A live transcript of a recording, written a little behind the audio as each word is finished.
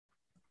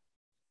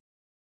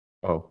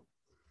Oh,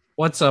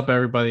 What's up,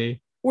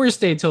 everybody? We're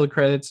staying till the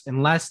credits,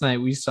 and last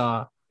night we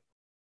saw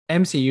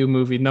MCU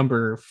movie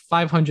number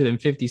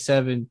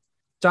 557,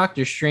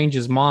 Doctor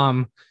Strange's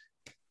mom.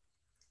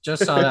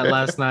 Just saw that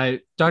last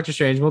night. Doctor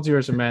Strange,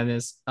 Multiverse of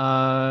Madness.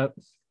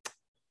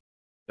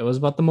 It was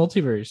about the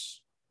multiverse.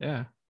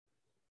 Yeah,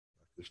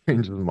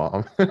 Strange's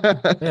mom.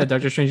 yeah.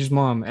 Doctor Strange's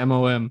mom,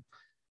 MOM.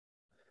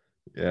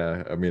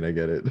 Yeah, I mean, I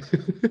get it.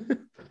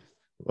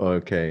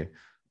 Okay.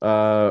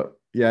 Uh,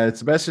 yeah,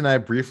 Sebastian and I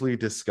briefly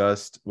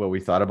discussed what we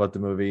thought about the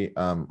movie.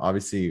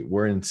 Obviously,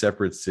 we're in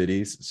separate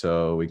cities,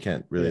 so we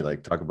can't really Yeah.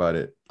 like talk about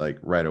it like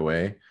right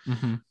away.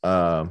 Mm-hmm.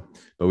 Um,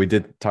 but we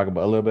did talk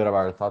about a little bit of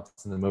our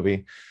thoughts in the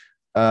movie.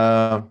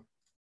 Um,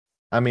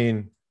 I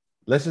mean,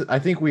 I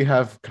think we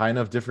have kind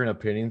of different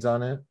opinions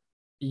on it.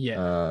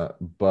 Yeah.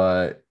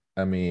 But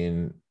I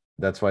mean,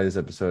 that's what this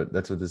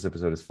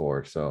episode is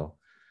for. So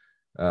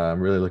I'm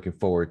really looking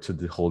forward to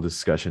the whole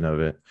discussion of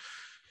it.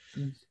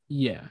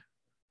 Yeah.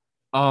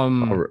 All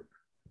Um.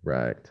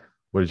 right.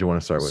 What did you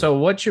want to start with? So,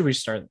 what should we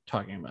start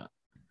talking about?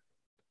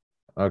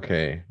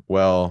 Okay.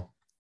 Well,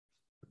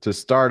 to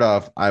start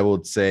off, I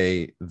would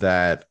say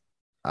that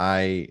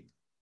I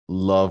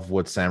love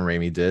what Sam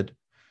Raimi did.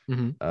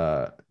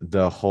 Mm-hmm.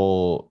 The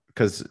whole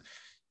because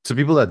to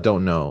people that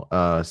don't know,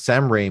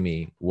 Sam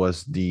Raimi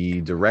was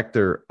the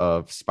director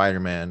of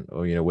Spider-Man,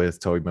 with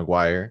Tobey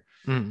Maguire.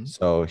 Mm-hmm.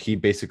 So he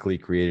basically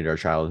created our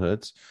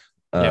childhoods.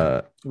 Yeah.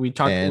 Uh, We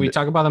and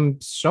talk about him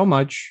so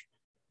much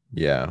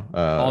yeah,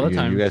 all the you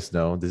time. guys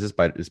know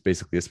it's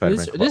basically a This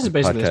Spider-Man this is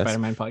basically a podcast.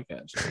 Spider-Man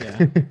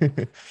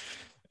podcast.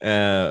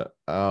 Yeah.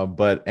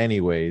 But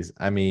anyways,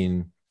 I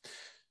mean,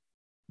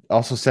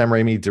 also Sam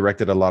Raimi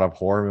directed a lot of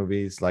horror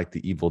movies like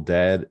The Evil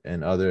Dead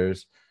and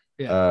others.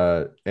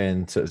 Yeah.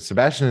 And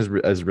Sebastian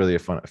is really a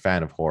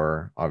fan of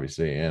horror,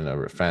 obviously, and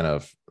a fan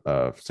of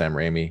Sam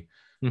Raimi.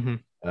 Mm-hmm.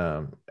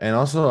 And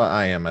also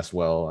I am as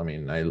well. I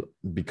mean, I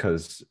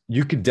because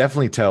you could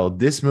definitely tell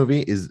this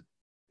movie is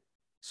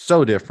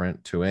so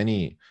different to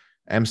any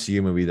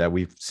MCU movie that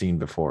we've seen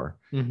before.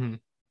 Mm-hmm.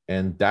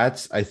 And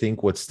that's I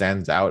think what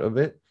stands out of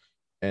it.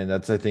 And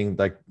that's I think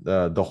like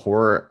the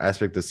horror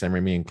aspect that Sam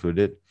Raimi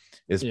included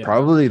is Yeah.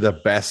 probably the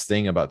best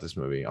thing about this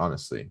movie,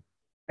 honestly.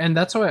 And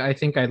that's why I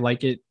think I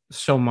like it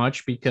so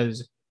much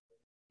because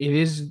it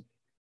is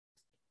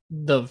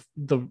the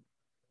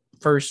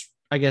first,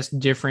 I guess,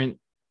 different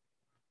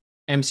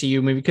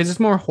MCU movie because it's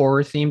more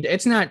horror themed.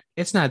 It's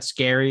not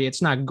scary,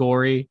 it's not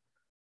gory.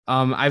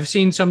 I've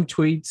seen some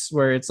tweets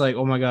where it's like,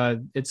 oh my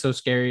god, it's so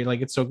scary,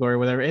 like it's so gory,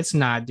 whatever. It's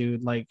not,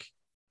 dude. Like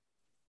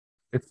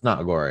It's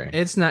not gory.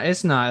 it's not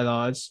at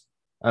all. It's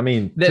I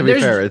mean, to be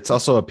fair, there's it's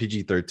also a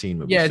PG-13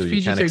 movie, yeah, so it's you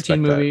PG can't 13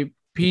 expect that. movie.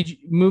 PG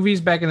movies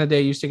back in the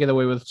day used to get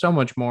away with so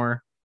much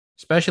more,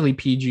 especially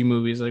PG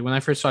movies. Like when I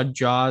first saw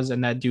Jaws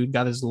and that dude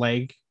got his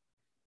leg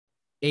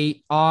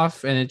ate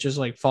off and it just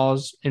like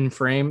falls in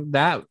frame.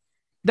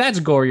 That's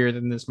gorier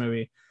than this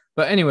movie.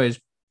 But anyways,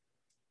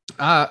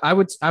 I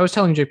was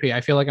telling JP,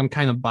 I feel like I'm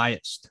kind of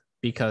biased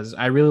because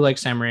I really like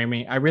Sam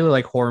Raimi. I really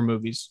like horror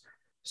movies.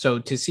 So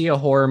to see a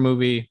horror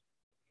movie,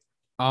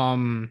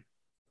 um,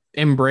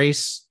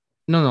 embrace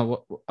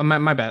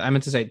my bad. I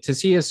meant to say to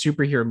see a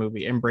superhero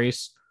movie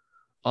embrace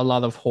a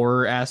lot of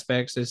horror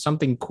aspects is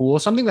something cool,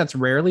 something that's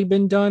rarely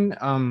been done.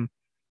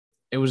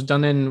 It was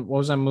done in what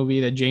was that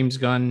movie that James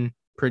Gunn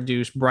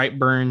produced,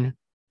 Brightburn,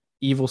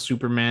 Evil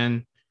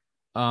Superman.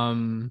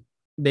 Um,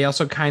 they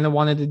also kind of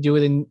wanted to do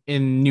it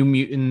in New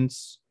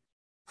Mutants,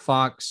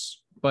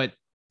 Fox, but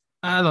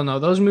I don't know.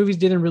 Those movies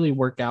didn't really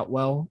work out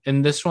well.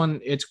 And this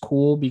one, it's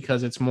cool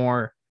because it's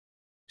more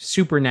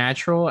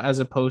supernatural as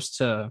opposed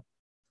to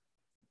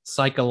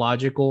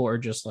psychological or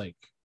just like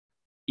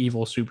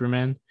evil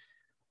Superman.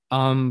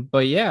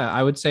 But yeah,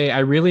 I would say I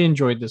really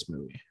enjoyed this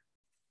movie,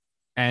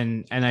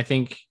 and I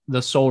think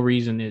the sole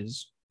reason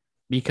is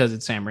because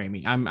it's Sam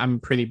Raimi. I'm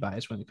pretty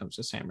biased when it comes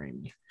to Sam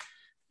Raimi,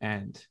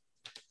 and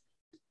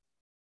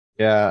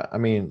Yeah, I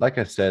mean, like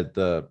I said,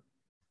 the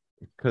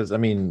because I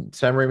mean,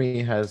 Sam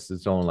Raimi has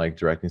his own like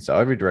directing style.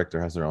 Every director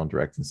has their own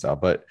directing style,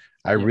 but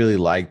I yeah, really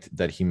liked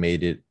that he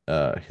made it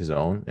his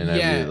own, and I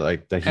really yeah,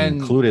 liked that he and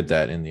included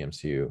that in the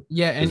MCU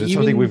yeah, because and it's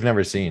something we've even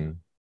never seen.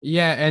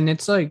 yeah, and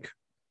it's like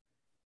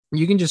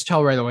you can just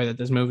tell right away that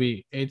this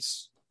movie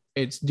it's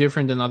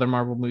different than other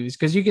Marvel movies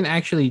because you can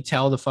actually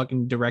tell the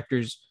fucking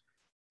director's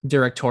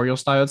directorial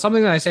style. It's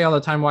something that I say all the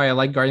time why I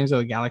like Guardians of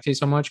the Galaxy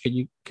so much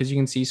because you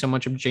can see so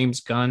much of James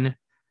Gunn.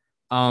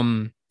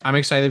 I'm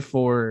excited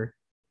for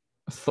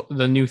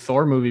the new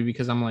Thor movie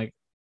because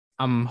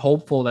I'm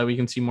hopeful that we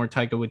can see more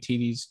Taika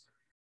Waititi's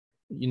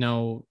you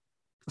know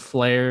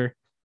flair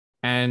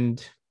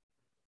and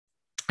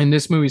in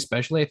this movie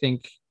especially I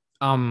think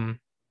um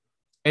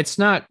it's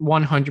not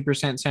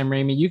 100% Sam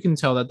Raimi. You can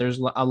tell that there's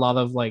a lot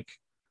of like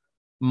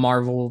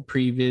Marvel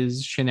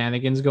previs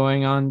shenanigans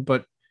going on,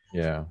 but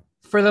Yeah,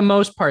 for the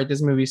most part,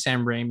 this movie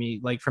Sam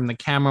Raimi, like from the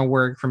camera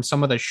work, from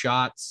some of the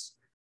shots.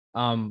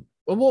 We'll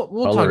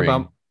talk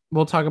about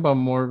coloring.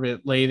 more of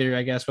it later,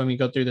 I guess, when we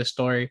go through the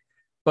story.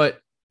 But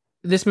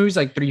this movie's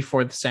like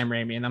 3/4 Sam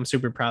Raimi, and I'm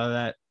super proud of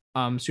that.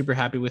 I'm super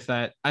happy with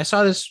that. I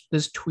saw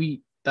this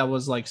tweet that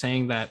was like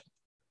saying that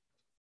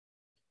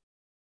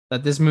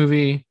this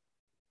movie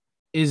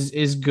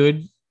is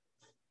good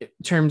in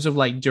terms of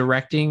like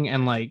directing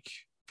and like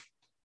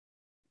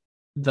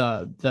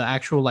the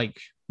actual like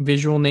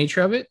visual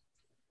nature of it,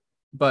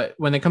 but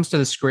when it comes to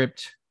the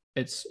script,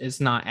 it's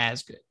not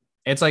as good.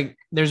 It's like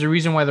there's a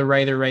reason why the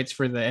writer writes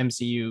for the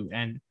MCU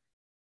and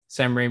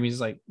Sam Raimi's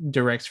like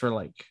directs for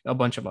like a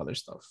bunch of other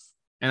stuff.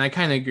 And I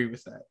kind of agree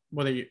with that.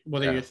 What are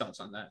Yeah. your thoughts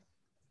on that?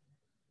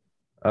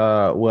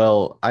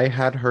 Well, I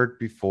had heard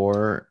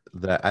before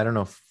that I don't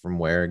know from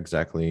where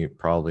exactly,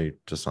 probably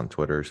just on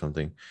Twitter or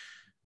something,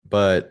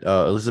 but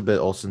Elizabeth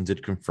Olsen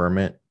did confirm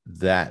it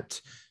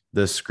that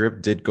the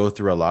script did go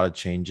through a lot of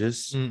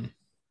changes Mm.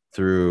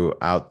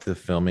 throughout the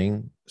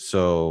filming.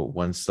 So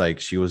once like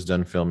she was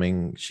done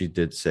filming, she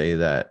did say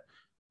that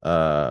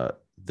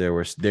there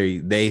was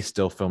they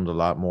still filmed a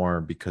lot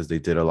more because they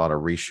did a lot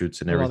of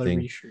reshoots and A lot of everything.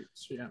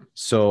 reshoots, yeah.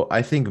 So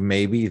I think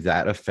maybe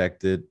that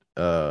affected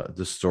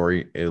the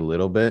story a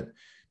little bit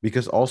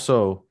because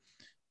also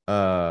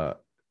uh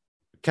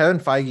Kevin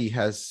Feige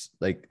has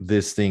like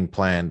this thing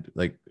planned,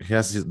 like he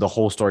has the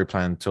whole story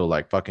planned till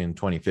like fucking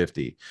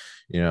 2050.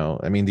 You know,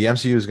 I mean, the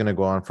MCU is gonna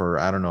go on for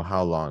I don't know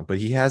how long, but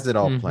he has it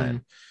all Mm-hmm.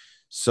 planned.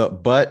 So,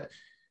 but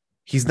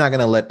he's not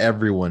gonna let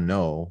everyone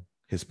know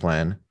his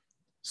plan.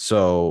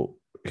 So,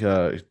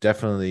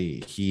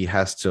 definitely he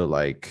has to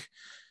like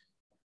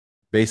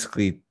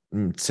basically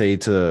say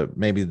to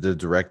maybe the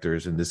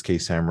directors, in this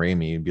case Sam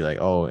Raimi, and be like,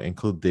 oh,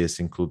 include this,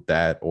 include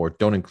that, or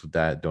don't include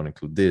that, don't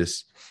include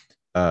this,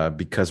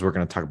 because we're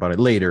going to talk about it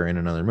later in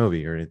another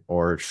movie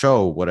or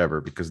show,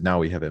 whatever, because now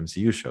we have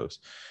MCU shows.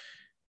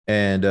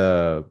 And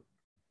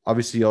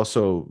obviously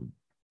also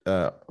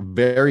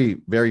very,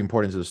 very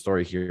important to the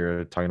story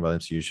here, talking about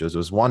MCU shows, it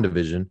was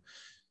WandaVision.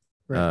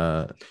 Right.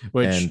 Uh,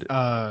 Which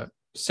and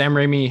Sam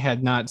Raimi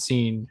had not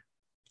seen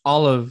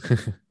all of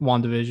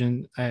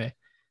WandaVision. I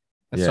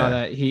saw yeah.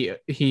 that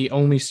he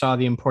only saw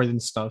the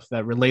important stuff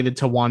that related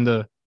to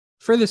Wanda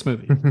for this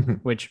movie.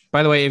 Which,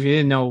 by the way, if you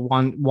didn't know,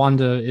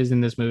 Wanda is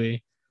in this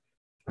movie,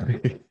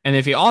 and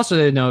if you also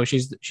didn't know,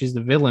 she's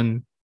the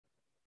villain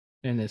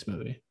in this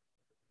movie.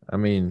 I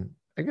mean,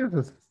 I guess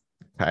it's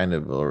kind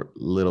of a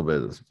little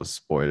bit of a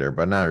spoiler,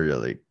 but not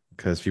really,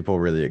 because people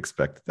really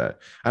expected that.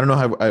 I don't know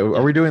how are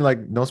Yeah. we doing like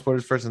no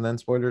spoilers first and then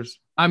spoilers?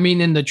 I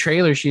mean, in the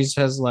trailer, she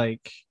says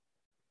like,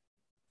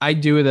 "I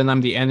do it, and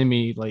I'm the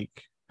enemy." Like,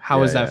 how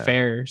Yeah, is that yeah,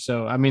 fair?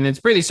 So, I mean, it's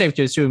pretty safe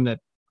to assume that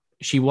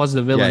she was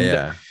the yeah, villain.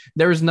 yeah,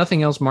 There was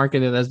nothing else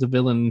marketed as the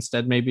villain.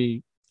 Instead,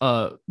 maybe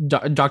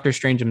Doctor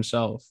Strange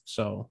himself.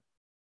 So,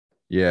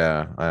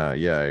 yeah,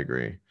 yeah. I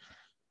agree.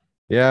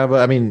 Yeah,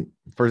 but I mean,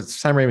 for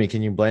Sam Raimi,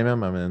 can you blame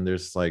him? I mean,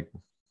 there's like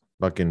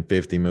fucking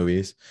 50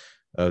 movies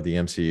of the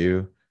MCU,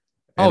 and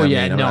oh I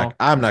yeah, mean, no,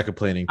 I'm not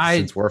complaining I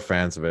since we're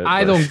fans of it,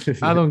 I but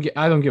don't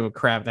I don't give a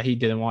crap that he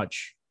didn't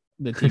watch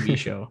the TV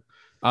show.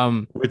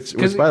 which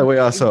Because by the way,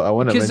 also I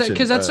want to because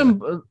mention, that's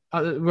some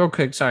real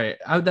quick. Sorry,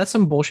 that's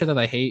some bullshit that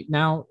I hate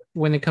now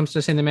when it comes to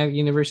cinematic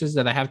universes,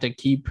 that I have to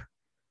keep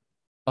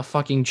a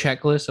fucking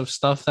checklist of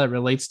stuff that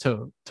relates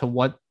to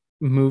what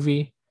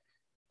movie.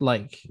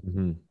 Like,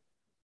 mhm.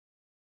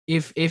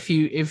 if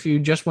you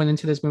just went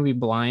into this movie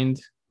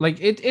blind, like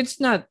it's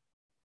not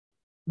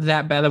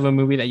that bad of a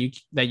movie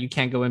that you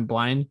can't go in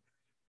blind.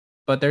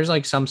 But there's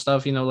like some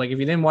stuff, like if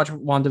you didn't watch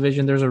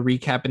WandaVision, there's a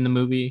recap in the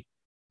movie.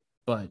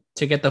 But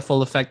to get the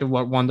full effect of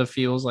what Wanda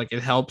feels like,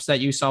 it helps that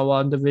you saw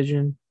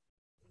WandaVision.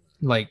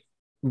 Like,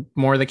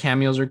 more of the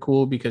cameos are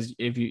cool because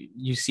if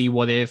you see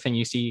What If and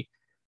you see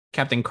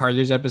Captain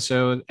Carter's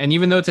episode, and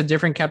even though it's a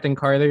different Captain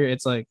Carter,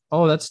 it's like,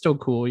 oh, that's still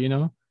cool.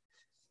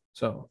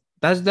 So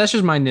that's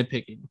just my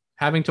nitpicking.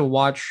 Having to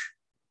watch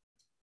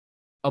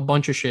a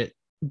bunch of shit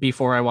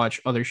before I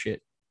watch other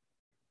shit.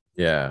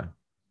 Yeah,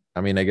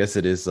 I mean, I guess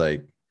it is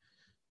like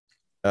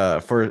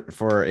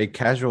for a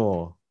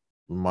casual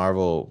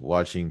Marvel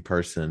watching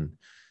person,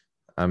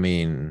 I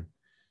mean,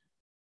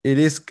 it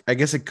is, I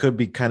guess it could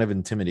be kind of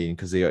intimidating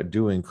because they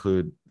do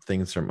include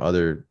things from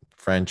other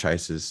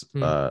franchises.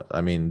 Hmm.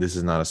 I mean, this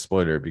is not a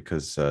spoiler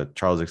because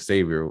Charles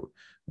Xavier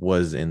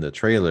was in the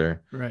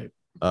trailer, Right.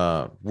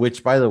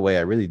 which by the way,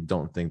 I really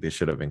don't think they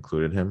should have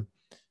included him.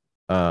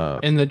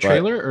 In the But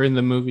trailer or in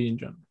the movie in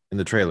general? in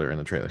the trailer.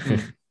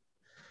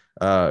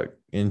 Hmm.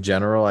 In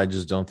general, I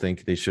just don't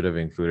think they should have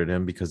included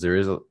him because there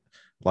is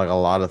like a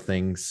lot of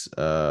things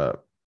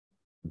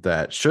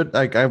that should,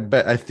 like,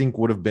 I think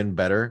would have been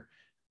better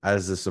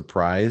as a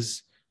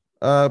surprise.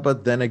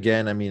 But then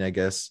again, I mean, I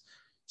guess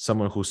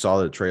someone who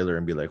saw the trailer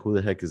and be like, "Who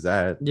the heck is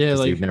that?" Yeah,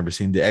 Because they've like, never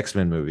seen the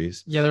X-Men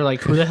movies. yeah, they're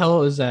like, who the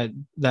hell is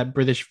that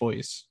British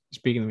voice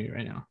speaking to me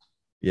right now?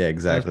 Yeah, That's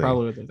exactly.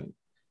 probably what they think.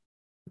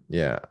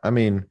 Yeah, I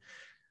mean,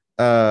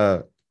 uh,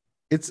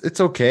 it's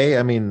okay.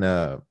 I mean,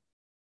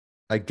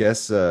 I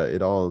guess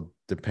it all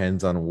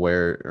depends on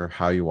where or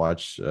how you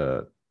watch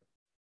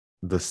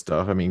the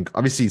stuff. I mean,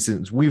 obviously,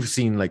 since we've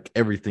seen like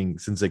everything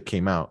since it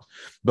came out,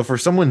 but for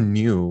someone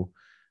new,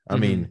 I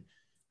Hmm. mean,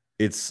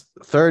 it's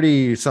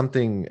 30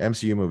 something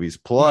MCU movies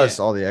Yeah, plus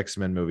all the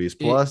X-Men movies it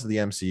plus the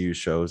MCU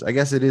shows. I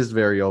guess it is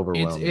very it's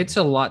overwhelming.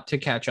 a lot to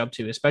catch up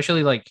to,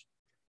 especially like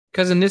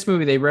because in this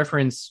movie they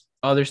reference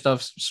other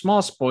stuff.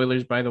 Small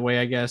spoilers, by the way.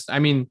 I guess. I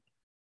mean,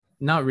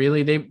 not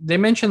really. They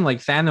mention like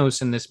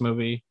Thanos in this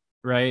movie,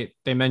 right?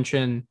 They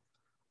mention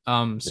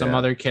some Yeah.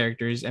 other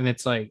characters, and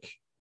it's like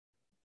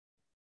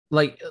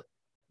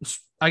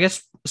I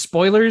guess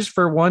spoilers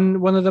for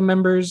one of the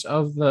members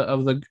of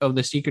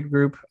the secret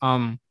group.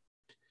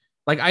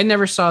 Like I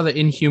never saw the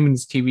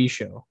Inhumans TV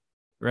show,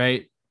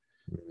 right?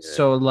 Yeah.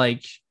 So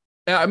like,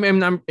 I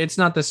mean, it's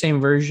not the same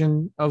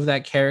version of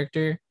that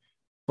character,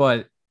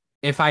 but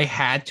if I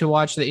had to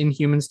watch the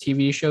Inhumans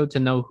TV show to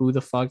know who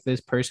the fuck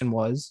this person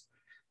was,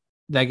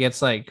 that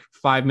gets like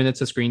 5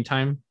 minutes of screen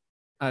time,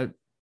 uh,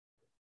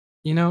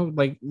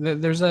 like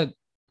there's that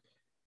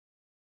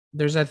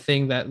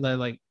thing that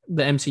like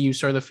the MCU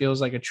sort of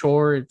feels like a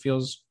chore. It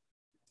feels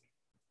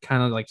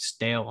kind of like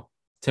stale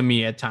to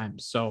me at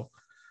times. So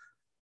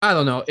I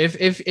don't know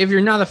if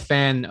you're not a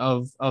fan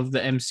of the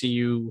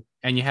MCU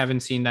and you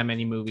haven't seen that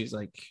many movies,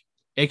 like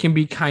it can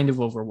be kind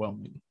of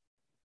overwhelming.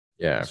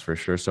 Yeah, for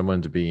sure.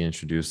 Someone to be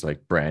introduced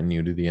like brand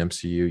new to the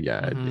MCU,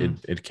 yeah, Mm-hmm.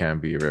 it can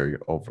be very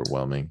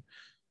overwhelming.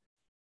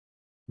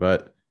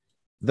 But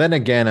then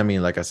again, I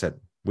mean, like I said,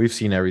 we've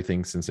seen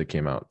everything since it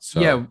came out,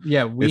 Yeah, so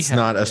yeah, we it's have.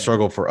 not a Yeah,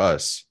 struggle for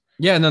us.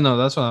 yeah, no,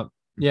 that's what.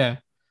 Yeah,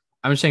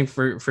 I'm saying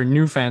for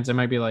new fans, it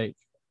might be like,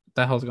 what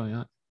the hell's going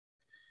on?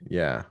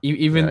 Yeah, yeah,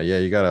 Even yeah.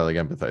 You gotta like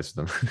empathize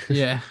with them.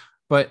 yeah,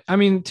 but I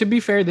mean, to be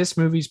fair, this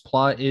movie's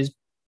plot is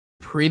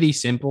pretty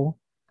simple.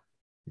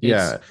 It's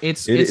Yeah,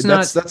 it's it it's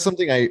not. that's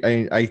something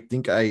I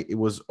think I it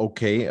was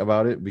okay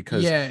about it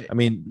because Yeah, I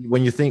mean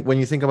when you think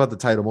about the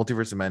title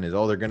Multiverse of Madness,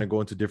 oh they're gonna go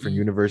into different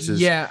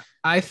universes, yeah.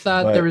 I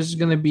thought there but was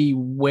gonna be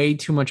way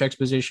too much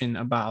exposition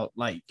about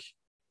like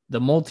the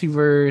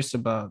multiverse,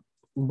 about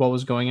what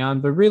was going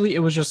on, but really it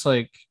was just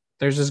like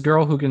there's this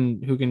girl who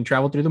can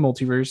travel through the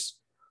multiverse.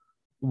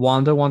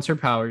 Wanda wants her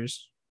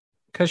powers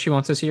because she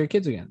wants to see her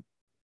kids again,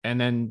 and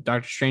then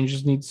Doctor Strange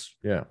just needs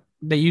yeah,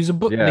 they use a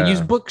book. They use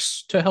yeah,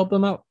 books to help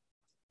them out.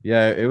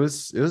 yeah. It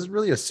was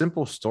really a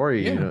simple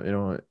story.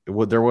 Yeah,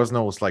 There was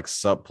no like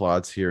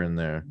subplots here and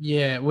there.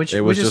 yeah. Which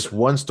It which was is just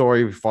one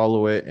story. We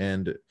follow it,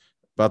 and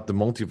about the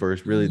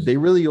multiverse. Really, they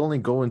really only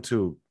go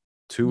into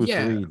two or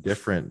yeah, three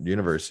different for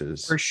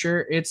universes.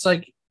 sure. It's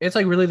like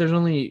really there's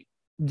only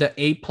the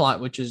A plot,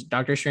 which is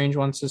Doctor Strange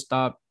wants to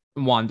stop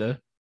Wanda,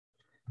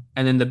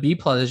 and then the B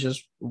plot is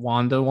just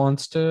Wanda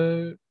wants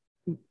to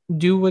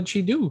do what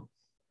she do,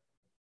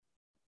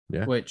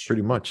 Yeah, which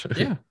pretty much.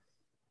 yeah,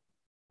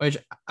 which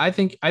I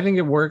think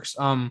it works.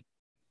 The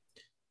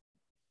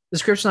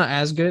script's not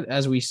as good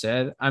as we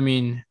said. I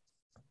mean,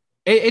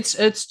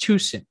 it's too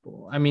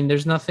simple. I mean,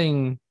 there's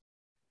nothing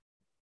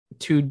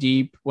too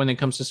deep when it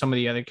comes to some of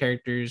the other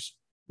characters.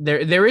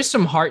 There is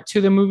some heart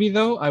to the movie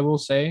though, I will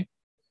say.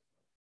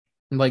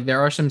 Like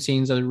there are some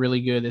scenes that are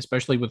really good,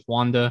 especially with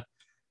Wanda.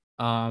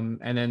 And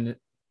then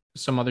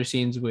some other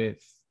scenes with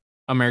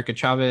America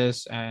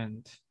Chavez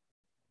and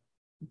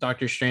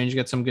Doctor Strange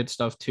get some good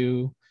stuff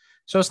too.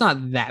 So it's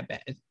not that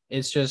bad.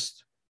 It's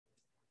just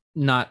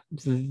not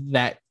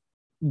that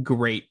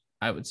great,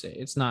 I would say.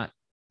 It's not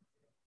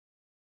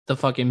the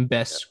fucking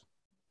best.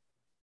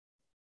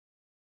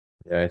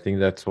 Yeah, I think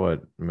that's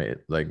what made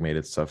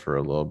it suffer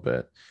a little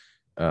bit.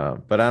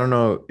 But I don't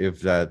know if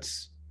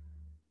that's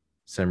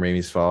Sam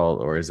Raimi's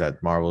fault or is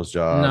that Marvel's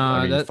job? I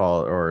No, mean, that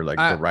fault or like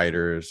the I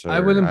writers I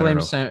or wouldn't I don't blame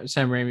know.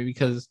 Sam Raimi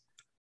because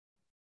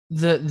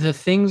the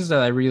things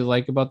that I really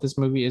like about this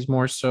movie is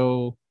more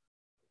so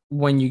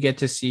when you get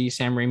to see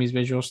Sam Raimi's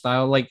visual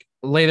style. Like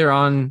later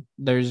on,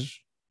 there's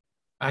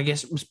I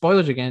guess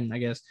spoilers again. I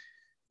guess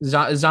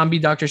zombie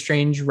Doctor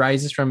Strange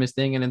rises from his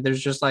thing, and then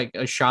there's just like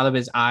a shot of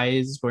his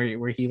eyes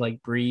where he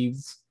like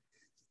breathes,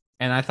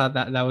 and I thought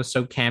that was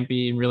so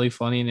campy and really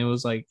funny, and it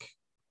was like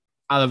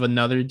out of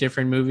another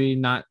different movie,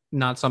 not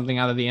something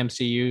out of the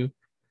MCU.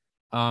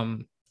 A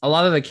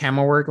lot of the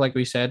camera work, like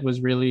we said,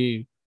 was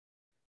really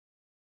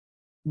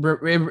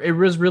it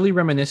was really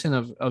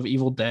reminiscent of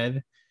Evil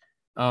Dead.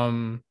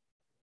 Um,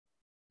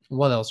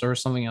 what else? Or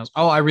something else?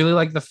 Oh, I really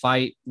like the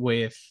fight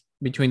with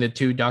between the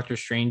two Doctor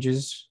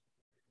Stranges,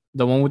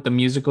 the one with the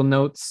musical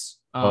notes.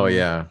 Oh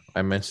yeah,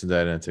 I mentioned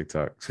that in a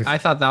TikTok. I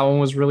thought that one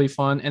was really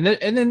fun, and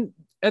then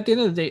at the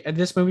end of the day,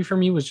 this movie for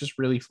me was just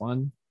really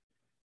fun.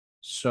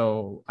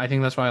 So I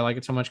think that's why I like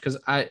it so much because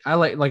I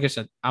like I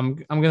said I'm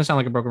gonna sound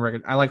like a broken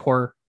record. I like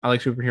horror. I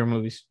like superhero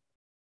movies.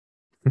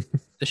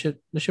 This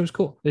shit was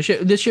cool. This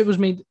shit was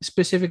made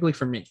specifically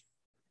for me.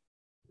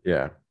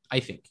 Yeah. I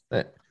think.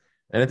 And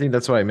I think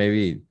that's why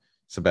maybe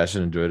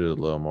Sebastian enjoyed it a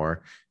little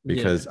more Yeah.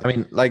 because I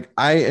mean, like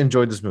I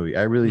enjoyed this movie.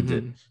 I really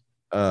did.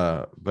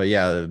 Mm-hmm. But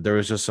yeah, there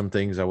was just some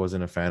things I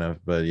wasn't a fan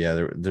of. But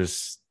yeah,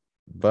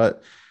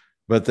 but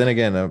but then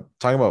again,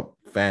 talking about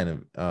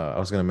fan, I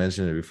was gonna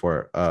mention it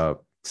before.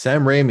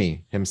 Sam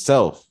Raimi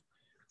himself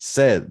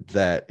said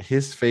that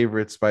his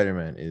favorite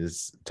Spider-Man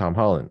is Tom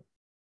Holland,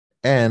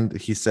 and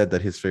he said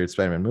that his favorite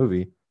Spider-Man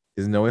movie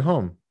is No Way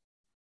Home.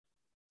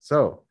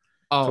 So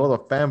to all Oh, the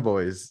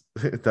fanboys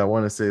that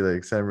want to say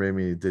like Sam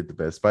Raimi did the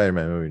best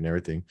Spider-Man movie and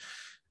everything.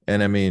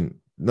 And I mean,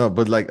 no,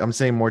 but like I'm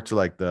saying more to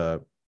like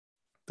the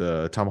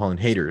Tom Holland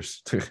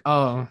haters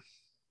oh,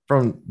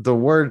 from the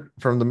word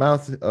from the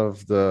mouth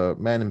of the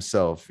man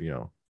himself.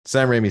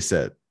 Sam Raimi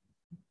said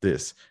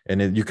this,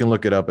 and you can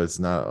look it up. It's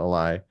not a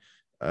lie.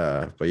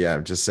 But yeah,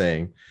 I'm just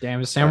saying.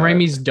 damn, Sam Uh,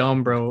 Raimi's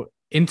dumb, bro.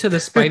 Into the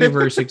Spider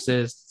Verse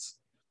exists.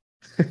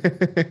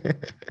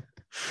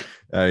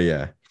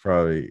 yeah,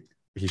 probably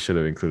he should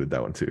have included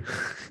that one too.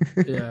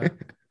 Yeah.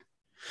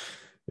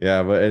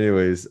 Yeah, but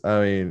anyways,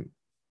 I mean,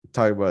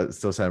 talk about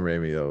still Sam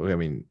Raimi though. I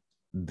mean,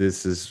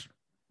 this is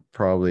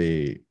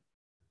probably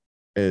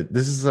it.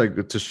 This is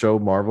like to show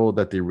Marvel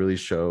that they really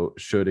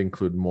should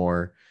include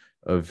more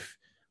of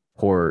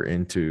horror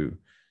into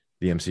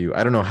the MCU.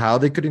 I don't know how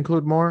they could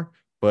include more,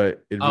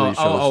 but it Oh, really oh, oh, shows.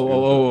 oh,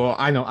 oh, oh,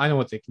 I know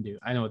what they can do.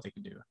 I know what they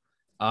can do.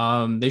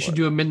 They should What?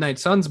 do a Midnight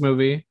Suns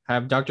movie.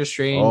 Have Doctor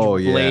Strange, Oh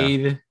yeah,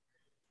 Blade,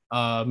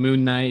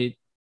 Moon Knight,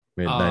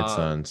 Midnight uh,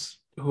 Suns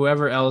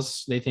whoever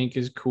else they think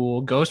is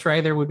cool. Ghost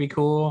Rider would be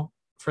cool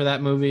for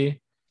that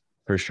movie.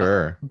 for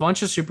sure.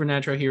 Bunch of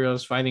supernatural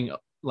heroes fighting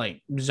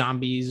like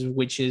zombies,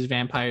 witches,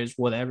 vampires,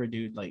 whatever,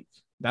 dude. Like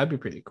that'd be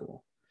pretty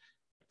cool.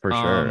 For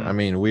sure. I Um,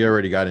 mean, we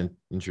already got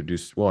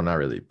introduced. Well, not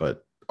really,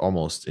 but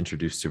almost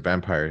introduced to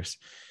vampires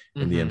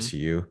in the mhm.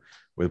 MCU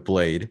with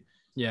Blade.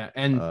 Yeah,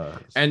 and Uh,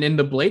 and in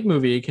the Blade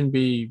movie, it can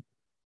be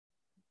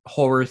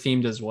horror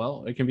themed as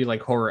well. It can be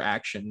like horror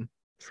action,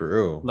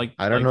 True. like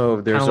I don't like know if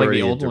kind there's of like the already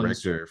a old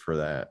ones. director for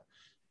that,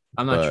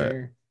 I'm not but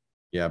sure.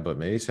 yeah, but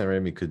maybe Sam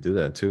Raimi could do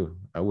that too.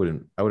 I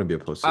wouldn't be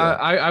opposed to I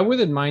that. I, I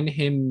wouldn't mind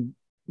him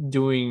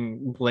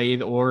doing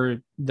Blade or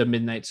the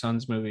Midnight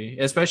Suns movie,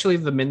 especially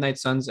if the Midnight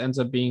Suns ends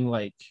up being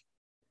like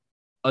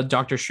a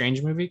Doctor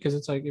Strange movie, because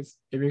it's like if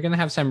you're gonna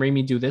have Sam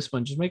Raimi do this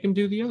one, just make him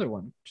do the other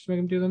one. Just make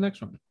him do the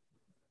next one.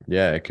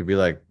 Yeah, it could be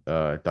like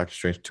Doctor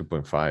Strange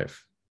 2.5.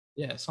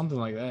 Yeah, something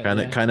like that. Kind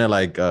of Yeah, kind of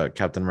like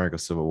Captain America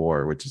Civil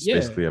War, which is yeah,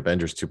 basically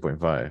Avengers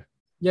 2.5.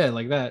 yeah,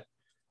 like that.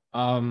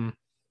 Um,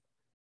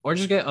 or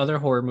just get other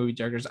horror movie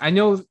directors. I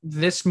know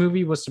this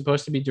movie was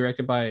supposed to be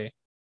directed by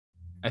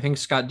I think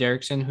Scott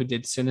Derrickson, who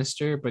did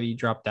Sinister, but he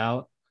dropped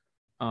out.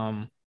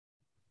 Um,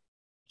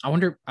 I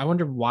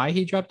wonder why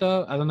he dropped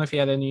out. I don't know if he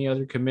had any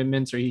other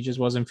commitments or he just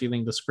wasn't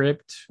feeling the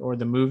script or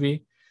the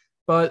movie.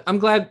 But I'm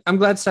glad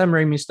Sam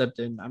Raimi stepped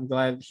in. I'm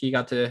glad he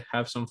got to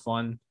have some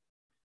fun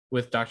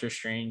with Doctor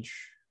Strange.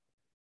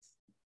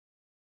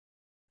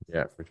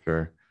 Yeah, for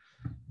sure.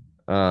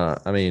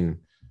 I mean,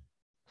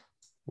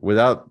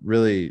 without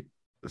really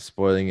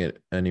spoiling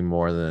it any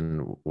more than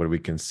what we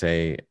can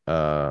say,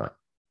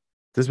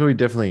 this movie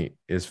definitely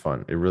is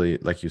fun. It really,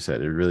 like you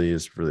said, it really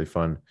is really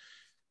fun.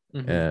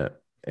 Mm-hmm. Uh,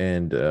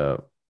 and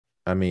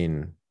I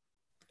mean,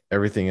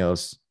 everything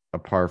else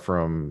apart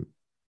from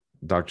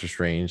Doctor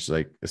Strange,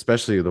 like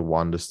especially the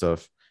Wanda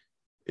stuff,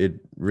 it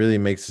really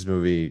makes this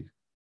movie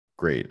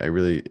great. I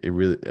really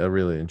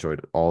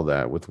enjoyed all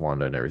that with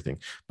Wanda and everything.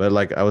 But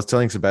like I was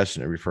telling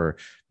Sebastian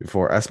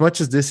before, as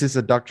much as this is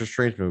a Doctor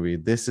Strange movie,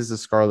 this is a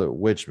Scarlet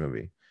Witch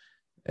movie,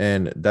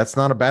 and that's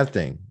not a bad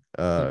thing.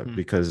 Mm-hmm.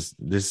 Because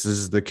this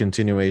is the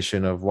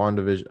continuation of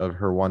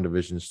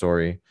WandaVision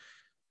story.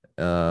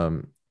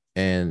 Um,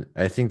 and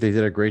I think they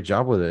did a great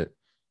job with it.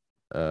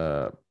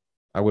 Uh,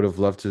 I would have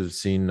loved to have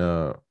seen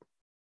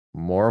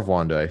more of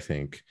Wanda. I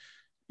think,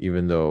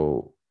 even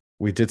though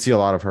we did see a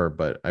lot of her,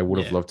 but I would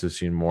have Yeah. loved to have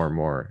seen more and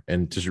more,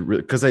 and just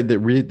because they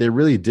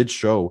really did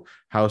show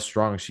how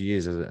strong she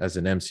is as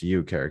an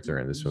MCU character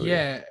in this movie.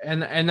 Yeah,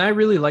 and I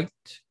really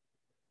liked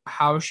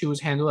how she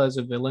was handled as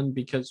a villain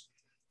because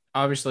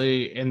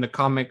obviously in the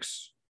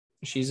comics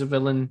she's a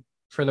villain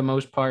for the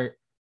most part.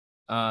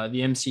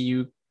 The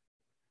MCU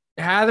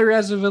had her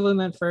as a villain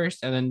at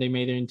first, and then they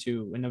made her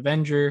into an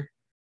Avenger.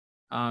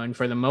 And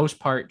for the most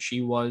part,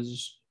 she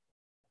was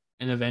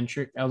an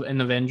Avenger,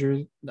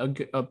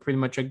 pretty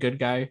much a good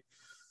guy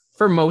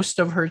for most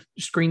of her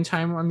screen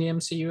time on the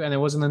MCU. And it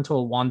wasn't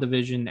until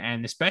WandaVision,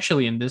 and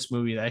especially in this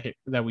movie,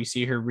 that we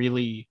see her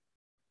really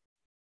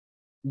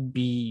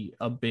be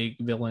a big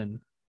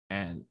villain.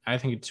 And I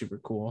think it's super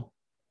cool.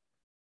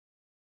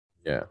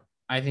 Yeah,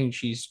 I think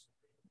she's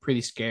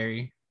pretty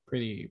scary,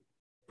 pretty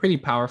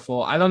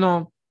powerful. I don't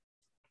know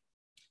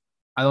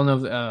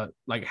if,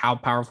 like how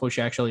powerful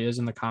she actually is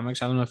in the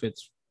comics. I don't know if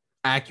it's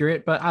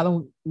accurate, but I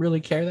don't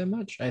really care that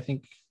much. I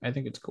think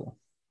it's cool.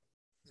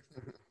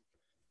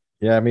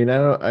 yeah. I mean, I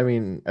don't. I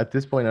mean, at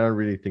this point, I don't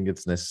really think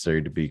it's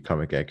necessary to be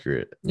comic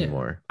accurate Yeah.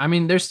 anymore. I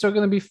mean, there's still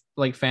gonna be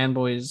like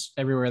fanboys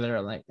everywhere that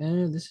are like,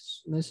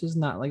 this is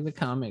not like the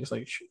comics.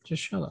 Like,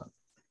 just shut up.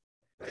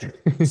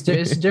 It's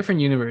a different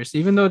universe.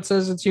 Even though it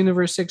says it's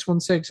Universe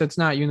 616, it's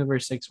not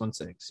Universe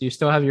 616. You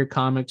still have your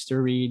comics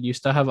to read. You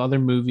still have other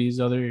movies,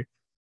 other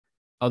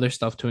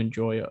stuff to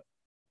enjoy.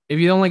 If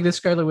you don't like this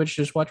Scarlet Witch,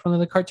 just watch one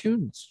of the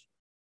cartoons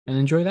and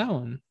enjoy that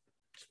one.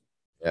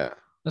 Yeah.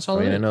 That's I all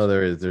mean, I it know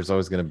is. there's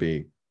always going to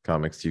be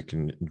comics you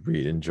can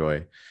read,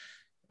 enjoy.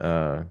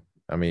 I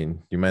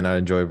mean, you might not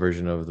enjoy a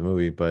version of the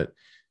movie, but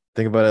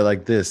think about it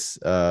like this.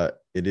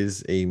 it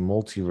is a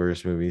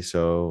multiverse movie.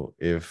 So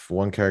if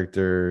one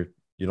character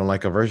you don't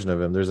like a version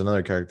of him, there's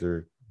another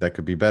character that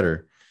could be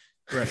better.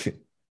 Right.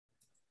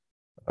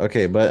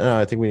 Okay, but no,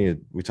 I think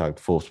we talked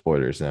full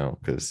spoilers now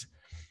because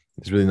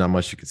there's really not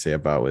much you could say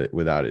about it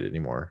without it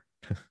anymore.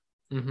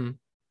 Mm-hmm.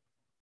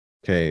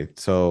 Okay,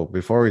 so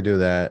before we do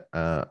that,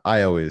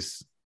 I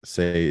always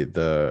say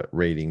the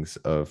ratings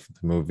of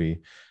the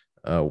movie,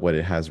 what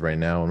it has right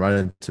now on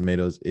Rotten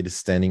Tomatoes. It is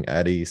standing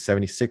at a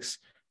 76%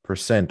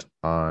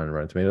 on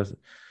Rotten Tomatoes,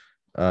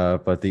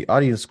 but the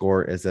audience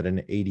score is at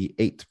an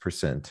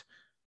 88%.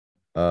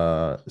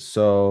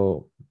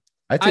 So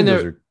I'd I say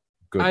those never, are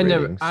good I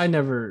ratings.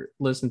 never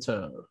listened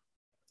to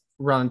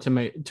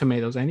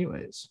Tomatoes,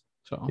 anyways.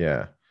 So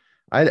Yeah,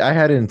 I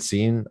hadn't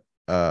seen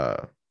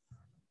the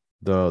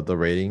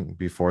rating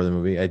before the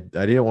movie. I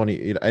didn't want to.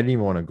 I didn't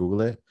even want to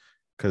Google it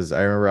because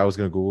I remember I was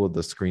gonna Google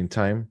the screen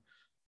time.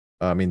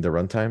 I mean the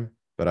runtime,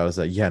 but I was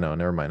like, yeah, no,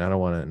 never mind. I don't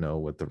want to know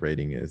what the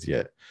rating is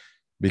yet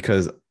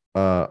because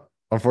uh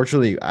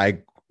unfortunately I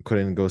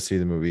couldn't go see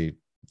the movie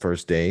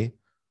first day.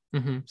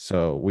 mhm.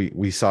 So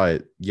we saw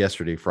it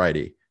yesterday,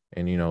 Friday,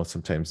 and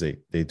sometimes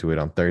they do it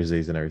on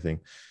Thursdays and everything.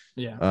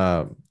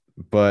 Yeah,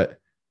 But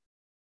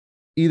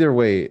either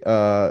way,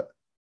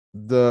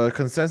 the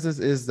consensus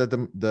is that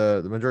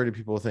the majority of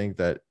people think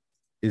that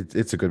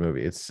it's a good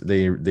movie. It's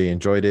they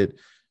enjoyed it.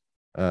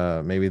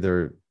 Maybe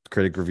their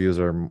critic reviews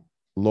are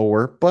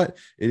lower, but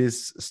it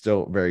is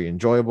still very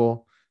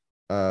enjoyable.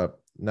 Uh,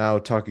 Now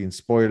talking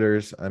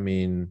spoilers, I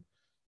mean,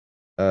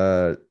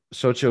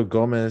 Xochitl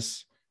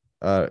Gomez,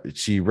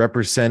 she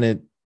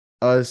represented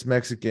us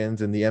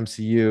Mexicans in the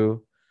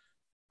MCU,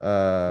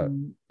 uh,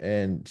 Mm.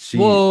 and I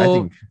Well,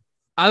 think,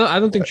 I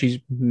don't think what? she's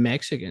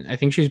Mexican. I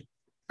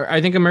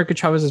think America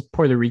Chavez is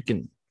Puerto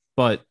Rican,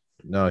 but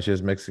No, she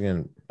has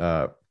Mexican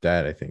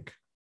dad, I think.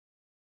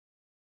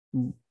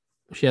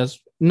 she has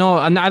no.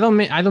 And I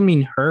don't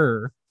mean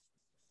her.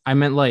 I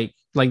meant like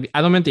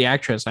I don't meant the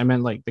actress. I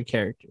meant like the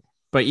character.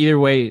 But either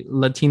way,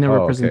 Latina Oh, okay.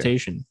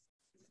 representation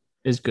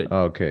is good,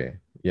 Okay.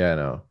 Yeah,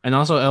 no. and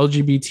also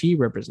LGBT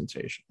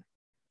representation.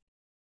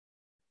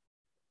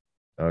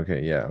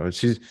 Okay, yeah. Well,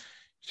 she's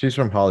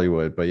from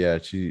Hollywood, but yeah,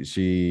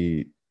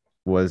 she's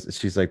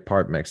like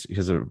part Mexican. She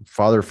has a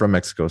father from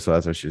Mexico, so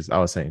that's what I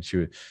was saying.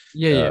 Yeah,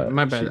 yeah.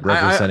 My She bad.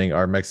 representing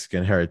our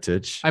Mexican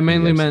heritage I in the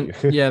mainly meant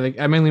MCU.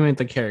 yeah. I mainly meant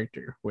the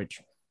character,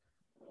 which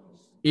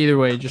either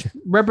way, just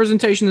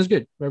representation is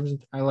good.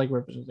 I like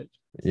representation.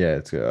 Yeah,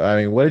 it's good. I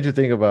mean, what did you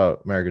think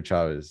about America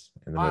Chavez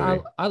in the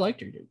movie? I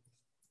liked her, dude.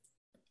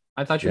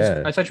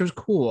 Yeah, I thought she was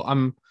cool.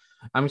 I'm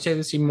excited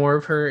to see more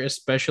of her,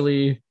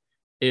 especially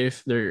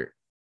if they're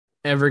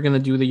ever gonna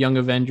do the Young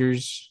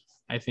Avengers.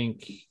 yeah. I I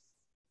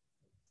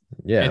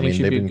think mean,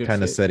 she'd they've be a been good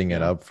kind of fit. setting it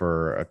Yeah. up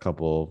for a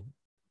couple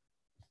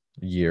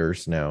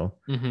years now.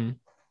 Mm-hmm.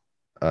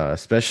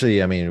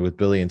 Especially, I mean, with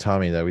Billy and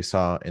Tommy that we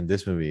saw in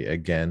this movie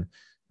again,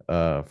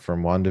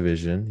 from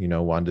WandaVision,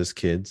 Wanda's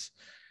kids.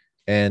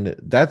 And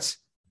that's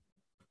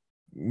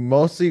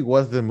mostly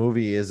what the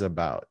movie is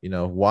about.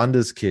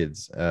 Wanda's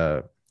kids.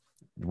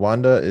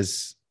 Wanda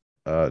is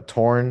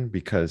torn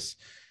because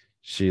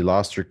she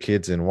lost her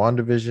kids in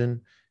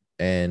WandaVision,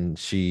 and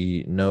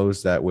she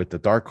knows that with the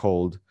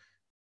Darkhold,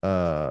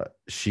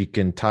 she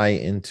can tie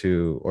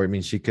into, or I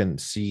mean, she can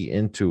see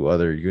into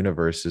other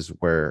universes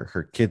where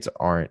her kids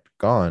aren't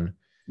gone.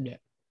 Yeah.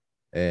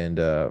 And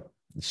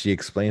she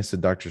explains to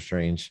Doctor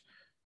Strange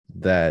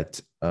that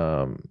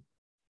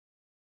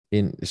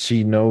in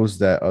she knows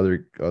that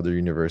other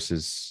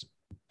universes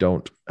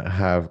don't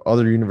have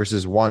other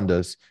universes.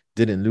 Wanda's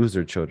didn't lose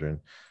their children,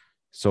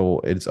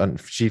 so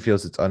she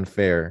feels it's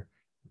unfair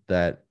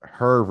that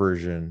her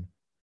version,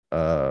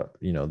 the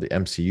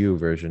MCU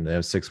version,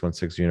 the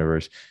 616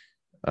 universe,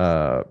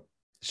 uh,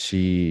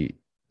 she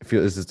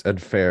feels it's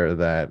unfair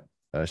that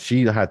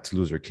she had to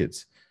lose her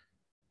kids.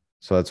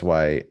 So that's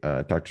why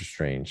Doctor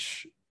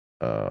Strange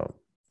uh,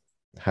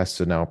 has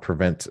to now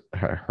prevent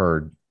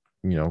her,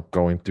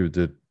 going through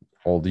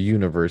all the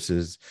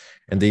universes.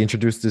 And they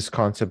introduced this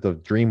concept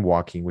of dream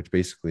walking, which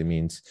basically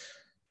means,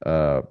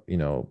 uh, you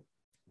know,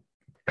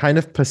 kind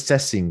of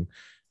possessing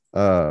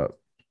uh,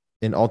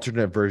 an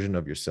alternate version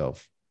of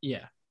yourself.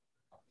 Yeah.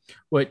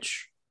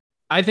 Which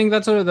I think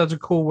that's a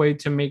cool way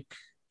to make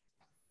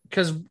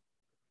because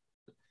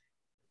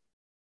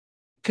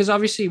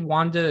obviously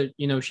Wanda,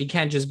 she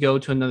can't just go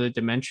to another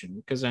dimension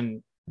because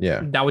then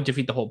Yeah, that would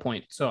defeat the whole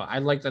point. So I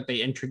like that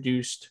they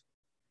introduced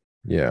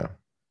yeah,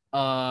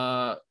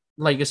 uh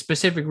like a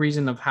specific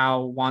reason of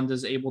how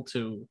Wanda's able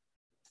to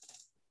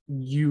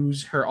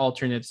use her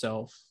alternate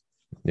self.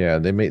 yeah.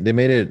 They made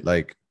it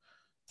like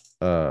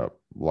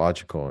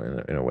logical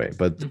in a way,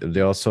 but they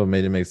Mhm. also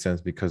made it make sense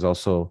because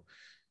also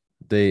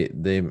they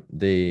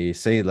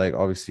say like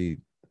obviously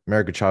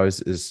America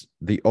Chavez is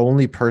the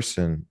only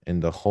person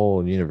in the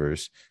whole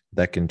universe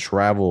that can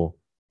travel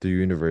through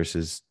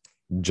universes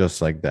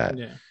just like that.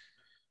 Yeah.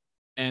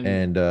 And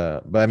And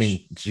but I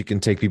mean she can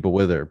take people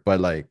with her, but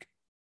like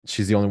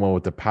she's the only one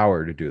with the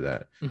power to do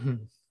that. mhm.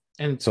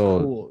 And it's So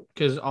cool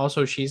because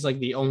also she's like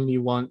the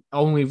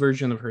only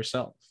version of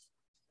herself.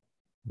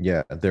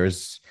 Yeah,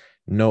 there's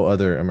no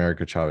other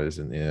America Chavez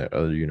in the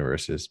other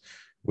universes,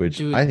 which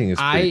I Dude, think is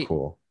pretty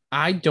cool.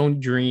 I don't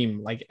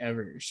dream like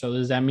ever. So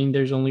does that mean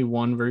there's only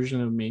one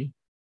version of me?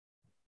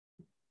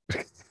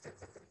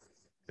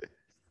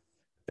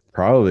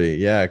 Probably,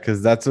 yeah,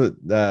 because that's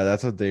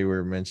what they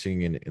were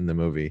mentioning in the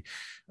movie.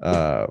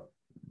 Uh,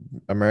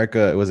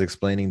 America was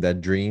explaining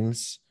that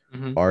dreams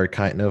Mm-hmm. are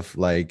kind of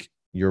like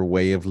your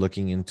way of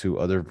looking into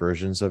other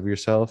versions of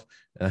yourself.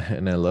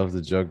 And I love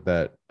the joke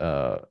that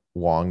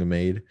Wong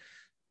made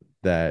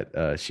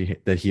that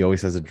he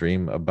always has a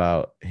dream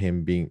about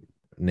him being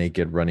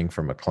naked running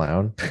from a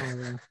clown. Oh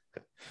yeah.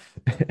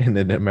 And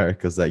then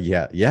America's like,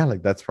 yeah, yeah,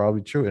 like that's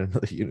probably true in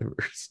another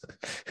universe.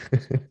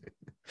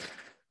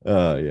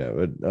 Yeah,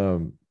 but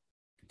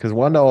because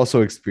Wanda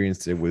also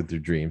experienced it with her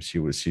dreams. She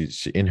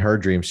in her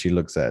dreams she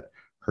looks at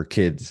her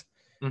kids,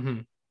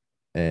 Mm-hmm.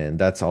 and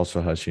that's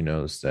also how she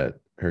knows that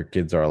her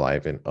kids are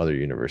alive in other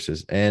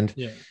universes. And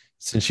Yeah.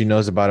 since she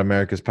knows about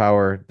America's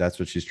power, that's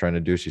what she's trying to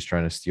do. She's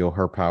trying to steal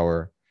her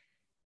power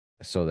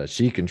so that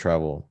she can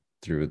travel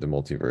through the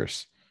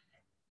multiverse.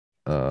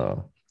 Uh,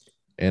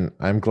 and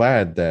I'm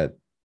glad that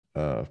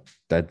uh,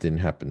 that didn't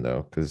happen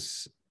though,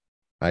 because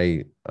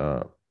I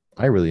uh,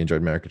 I really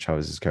enjoyed America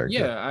Chavez's character.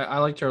 Yeah, I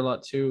liked her a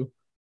lot too.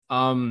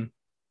 Um,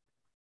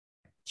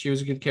 she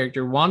was a good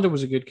character. Wanda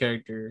was a good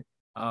character.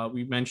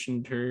 We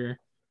mentioned her.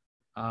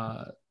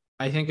 Uh,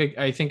 I think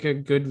a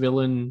good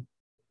villain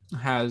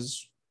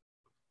has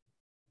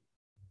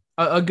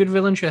a good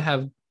villain should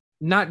have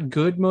not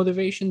good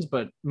motivations,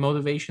 but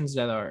motivations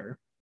that are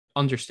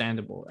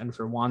understandable. And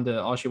for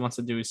Wanda, all she wants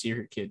to do is see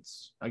her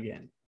kids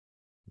again.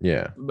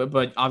 Yeah.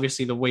 But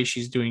obviously the way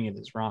she's doing it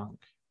is wrong,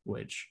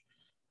 which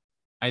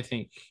I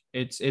think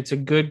it's a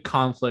good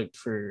conflict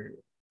for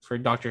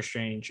Doctor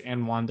Strange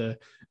and Wanda.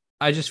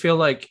 I just feel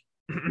like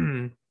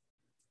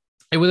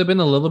it would have been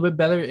a little bit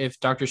better if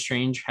Doctor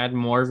Strange had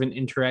more of an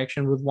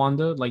interaction with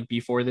Wanda, like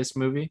before this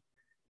movie.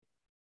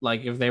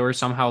 Like if they were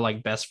somehow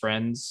like best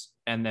friends,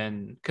 and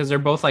then because they're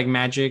both like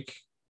magic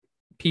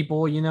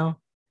people, you know.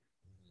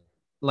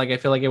 Like I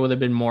feel like it would have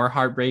been more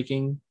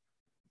heartbreaking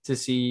to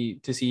see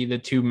the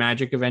two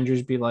magic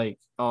Avengers be like,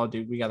 oh,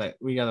 dude, we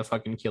gotta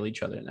fucking kill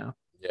each other now.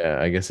 Yeah,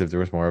 I guess if there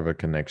was more of a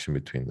connection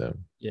between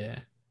them, Yeah,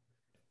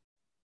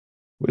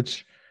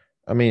 which,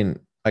 I mean,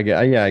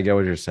 yeah, I get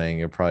what you're saying.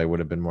 It probably would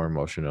have been more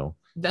emotional.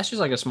 that's just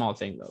like a small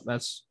thing though.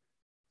 That's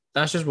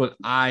just what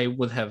I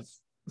would have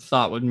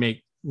thought would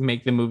make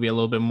the movie a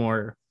little bit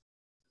more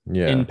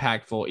Yeah.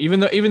 impactful, even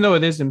though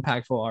it is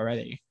impactful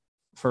already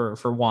for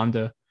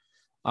Wanda.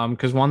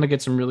 Because Wanda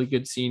gets some really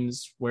good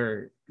scenes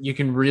where you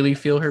can really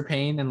feel her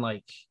pain and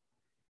like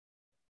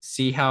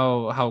see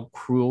how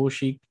cruel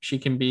she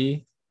can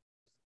be.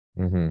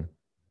 Hmm.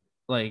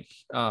 Like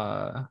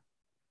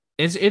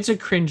it's a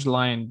cringe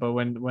line, but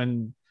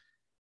when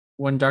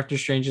Doctor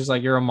Strange is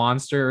like you're a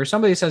monster or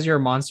somebody says you're a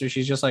monster,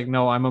 she's just like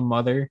no, I'm a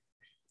mother.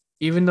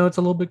 Even though it's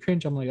a little bit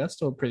cringe, I'm like that's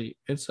still pretty.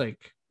 It's like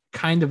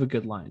kind of a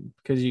good line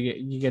because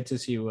you get to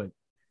see what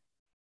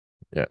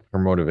Yeah, her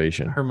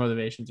motivation. her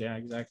motivations. Yeah,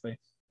 exactly.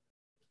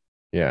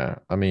 Yeah,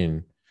 I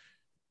mean,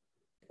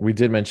 we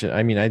did mention.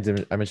 I mean,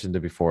 I mentioned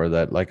it before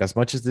that like as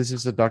much as this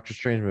is a Doctor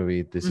Strange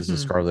movie, this is a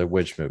Mm-hmm. Scarlet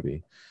Witch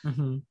movie.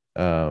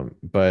 Mm-hmm.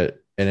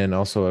 But and then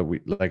also we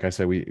like I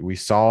said, we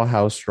saw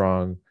how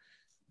strong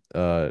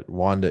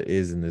Wanda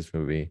is in this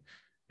movie,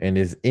 and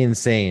is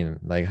insane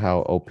like how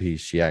OP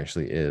she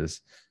actually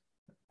is.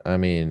 I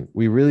mean,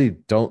 we really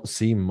don't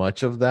see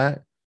much of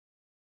that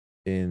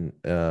in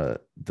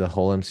the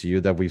whole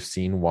MCU that we've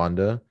seen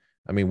Wanda.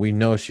 I mean, we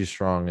know she's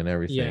strong and Yeah,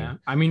 everything,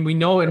 I mean we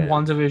know in and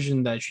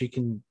WandaVision that she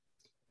can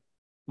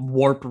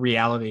warp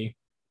reality.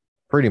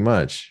 pretty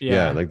much, yeah,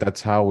 Yeah, like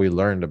that's how we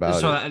learned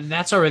about so it.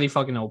 that's already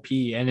fucking OP.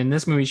 And in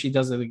this movie, she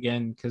does it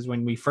again because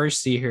when we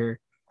first see her,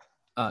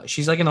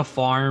 she's like in a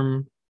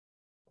farm.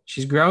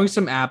 She's growing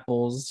some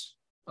apples.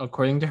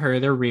 According to her,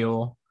 they're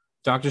real.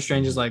 Doctor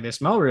Strange is Mhm. like, they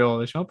smell real.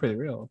 They smell pretty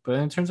real. But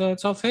then it turns out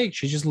it's all fake.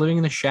 She's just living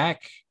in a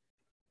shack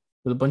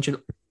with a bunch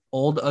of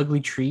old,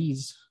 ugly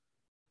trees.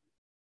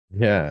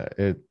 Yeah,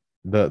 it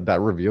the that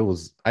reveal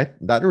was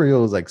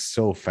like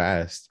so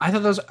fast. I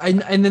thought that was,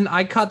 and then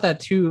I caught that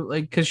too,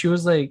 like, because she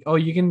was like, "Oh,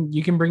 you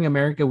can bring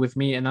America with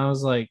me," and I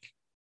was like,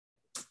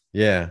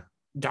 Yeah,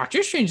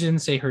 Doctor Strange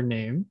didn't say her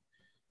name.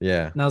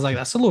 yeah, And I was like,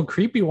 that's a little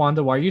creepy,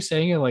 Wanda. Why are you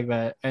saying it like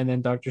that? And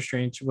then Doctor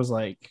Strange was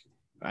like,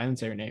 I didn't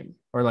say her name.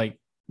 Or like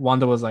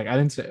Wanda was like, I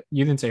didn't say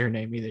you didn't say her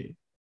name either.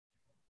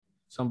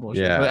 Some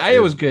bullshit. But yeah.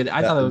 it was good.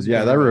 I That thought it was a yeah,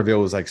 good that reveal.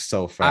 reveal was like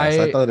so fast.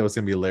 I I thought it was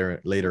gonna be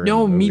later in the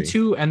no, me movie.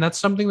 too. And that's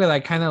something that I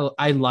kind of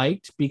I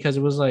liked because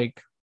it was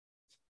like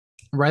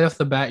right off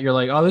the bat, you're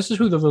like, oh, this is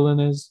who the villain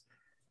is.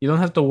 You don't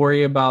have to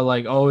worry about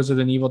like, oh, is it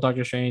an evil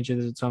Doctor Strange?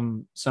 Is it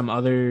some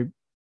other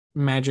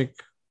magic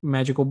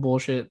magical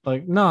bullshit?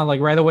 Like, no, like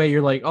right away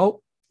you're like,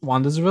 oh,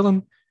 Wanda's a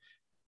villain.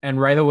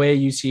 And right away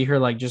you see her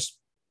like just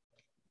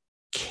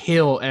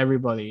kill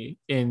everybody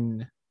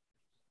in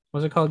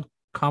what's it called?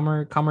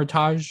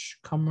 Kamertage?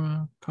 I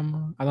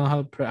don't know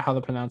how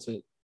to pronounce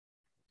it.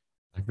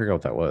 I forgot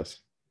what that was.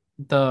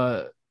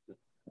 The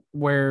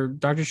where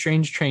Doctor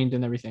Strange trained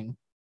and everything.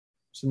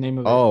 What's the name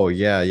of it? Oh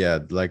yeah, yeah,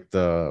 like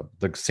the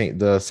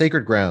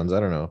sacred grounds. I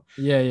don't know.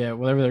 Yeah, yeah,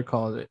 whatever they're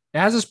called. It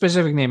has a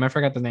specific name. I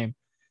forgot the name.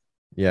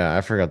 Yeah,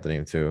 I forgot the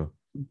name too.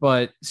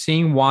 But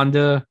seeing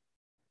Wanda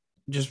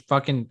just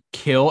fucking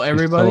kill She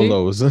everybody.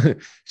 solos.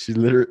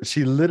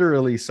 She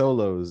literally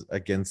solos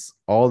against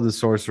all the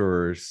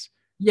sorcerers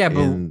Yeah,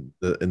 but in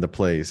the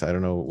place. I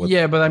don't know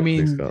yeah, but I what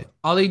place mean, called.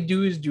 all they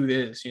do is do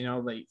this,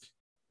 like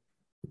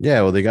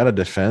Yeah, well, they gotta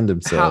defend how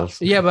themselves.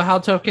 yeah, but how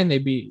tough can they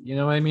be? You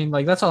know what I mean?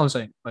 Like that's all I'm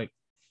saying. Like,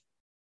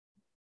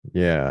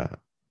 Yeah.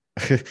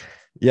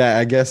 Yeah,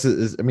 I guess it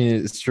is. I mean,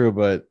 it's true,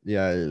 but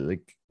yeah,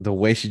 like the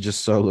way she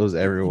just solos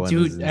everyone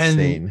is dude, and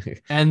insane.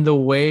 and the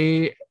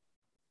way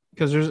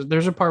because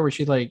there's a part where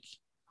she like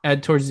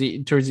at towards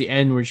the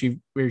end where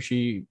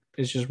she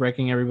is just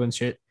wrecking everyone's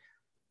shit.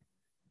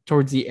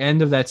 Towards the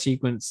end of that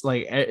sequence,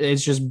 like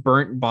it's just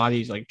burnt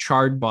bodies, like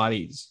charred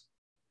bodies.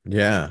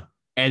 Yeah.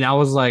 And I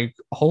was like,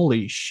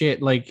 holy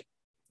shit, like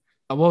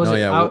what was No, it?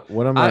 yeah. I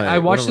What am I, I I?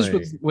 What watched am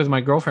this I? with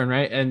my girlfriend,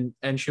 right?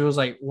 And she was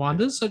like,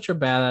 Wanda's such a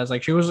badass.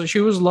 Like she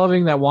was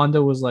loving that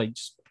Wanda was like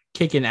just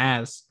kicking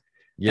ass.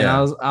 And I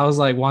Yeah. was I was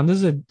like,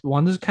 Wanda's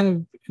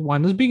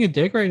being a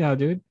dick right now,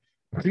 dude.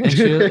 And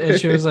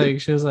she was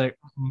like,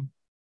 "Mhm."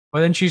 But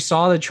then she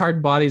saw the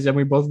charred bodies, and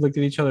we both looked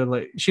at each other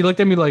like she looked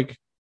at me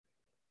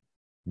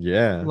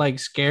Yeah. like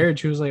scared.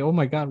 She was like, "Oh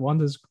my god,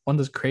 Wanda's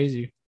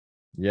crazy."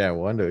 Yeah.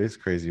 Wanda is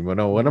crazy. But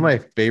no, one of Mhm. my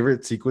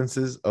favorite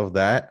sequences of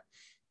that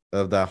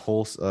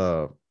whole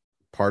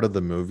part of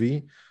the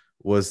movie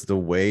was the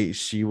way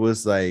she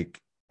was like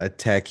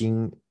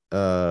attacking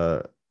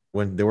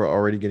when they were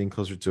already getting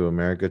closer to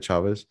America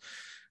Chavez,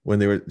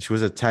 when she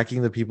was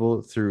attacking the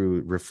people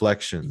through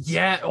reflections.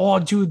 Yeah. Oh,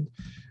 dude,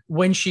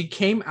 when she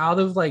came out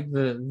of like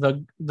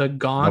the The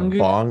gong,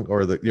 bong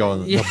or yeah,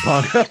 the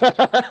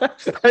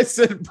bong. I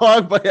said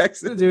bong by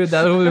accident. dude,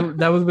 that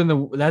would have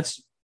been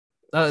that's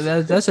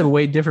a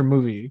way different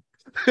movie.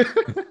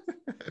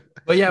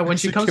 But yeah, when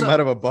she She comes came up out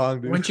of a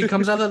bong, when dude. she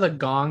comes out of the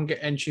gong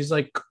and she's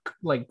like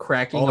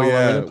cracking Oh all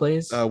over the yeah.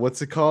 place.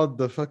 What's it called?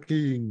 The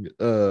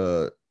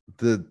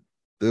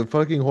the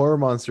fucking horror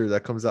monster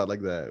that comes out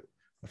like that.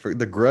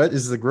 The Grudge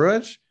is the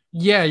Grudge.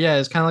 Yeah, yeah,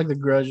 it's kind of like the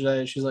grudge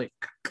that she's like,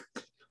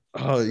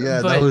 Oh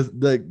yeah, that but was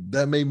like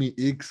that made me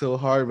ick so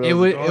hard, but I it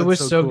was like, was oh, it it's was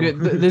so so cool. good.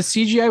 The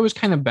CGI was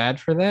kind of bad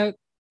for that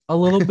a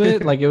little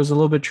bit. Like it was a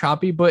little bit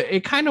choppy, but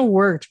it kind of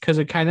worked because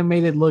it kind of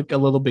made it look a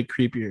little bit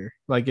creepier.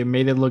 Like it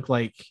made it look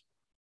like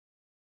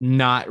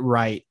not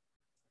right.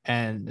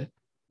 And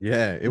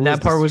Yeah, it was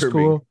that part was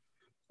disturbing. cool.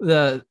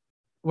 The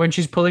when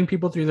she's pulling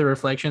people through the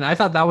reflection, I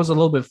thought that was a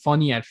little bit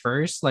funny at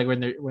first. Like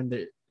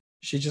when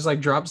she just like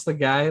drops the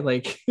guy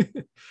like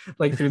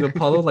like through the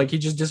puddle, like he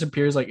just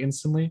disappears like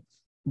instantly.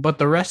 But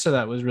the rest of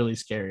that was really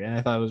scary, and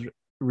I thought it was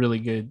really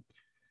good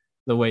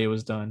the way it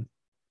was done.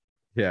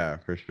 Yeah,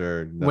 for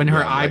sure. No, When her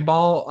yeah, like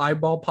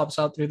eyeball pops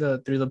out through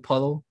the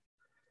puddle.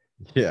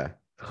 yeah,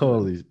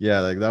 holy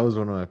yeah, like that was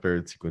one of my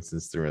favorite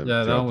sequences Yeah, that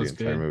one throughout the was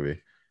entire good.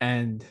 movie.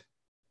 And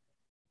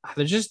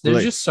there's just But there's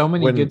like just so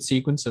many when good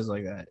sequences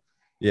like that.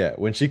 yeah,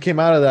 when she came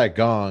out of that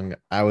gong,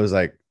 I was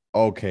like,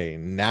 okay,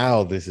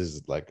 now this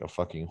is like a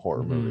fucking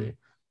horror Mhm. movie.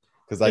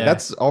 Because like Yeah.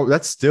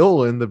 that's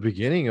still in the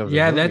beginning of the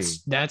Yeah, movie.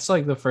 that's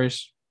like the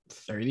first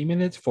 30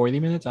 minutes, 40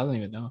 minutes. I don't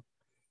even know.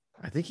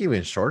 I think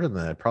even shorter than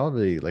that,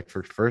 probably like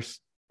for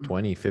first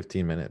 20,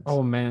 15 minutes.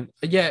 Oh man.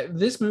 Yeah,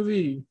 this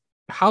movie,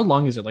 how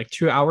long is it? Like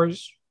 2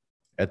 hours?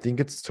 I think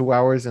it's 2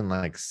 hours and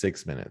like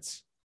 6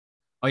 minutes.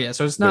 Oh yeah,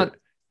 so it's But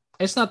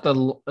not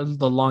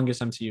the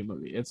longest MCU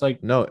movie. It's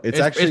like no, it's it's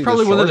actually the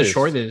probably one of the shortest.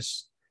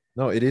 shortest.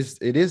 No, it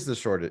is the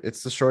shortest.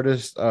 It's the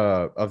shortest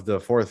of the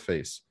fourth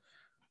phase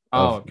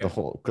Oh, of the okay.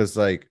 whole, because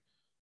like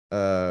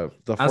the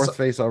As fourth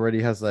phase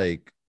already has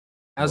like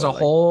as a what,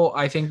 like whole,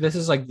 I think this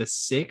is like the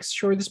sixth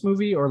shortest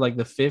movie or like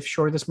the fifth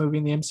shortest movie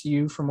in the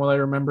MCU from what I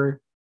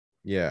remember.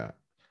 yeah.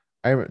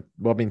 Well,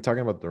 I mean,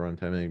 talking about the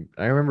runtime,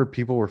 I remember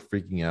people were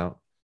freaking out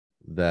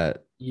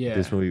that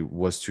this Yeah. movie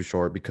was too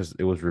short because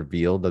it was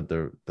revealed that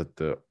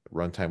the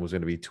runtime was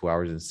going to be 2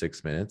 hours and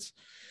 6 minutes,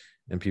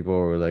 and people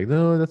were like,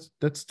 "No,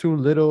 that's too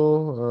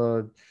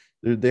little.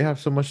 They have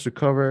so much to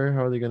cover.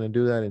 How are they going to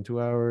do that in 2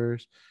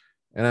 hours?"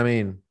 And I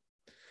mean,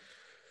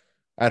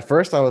 at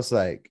first, I was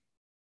like,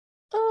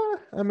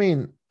 I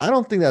mean, I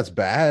don't think that's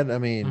bad. I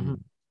Mhm.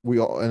 mean, we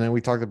all, and then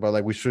we talked about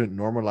like we shouldn't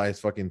normalize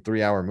fucking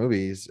 3 hour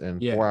movies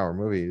and Yeah. 4 hour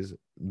movies,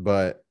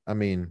 but I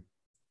mean,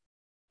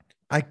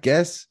 I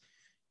guess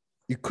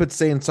you could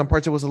say in some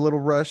parts it was a little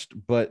rushed,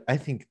 but I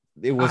think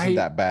it wasn't I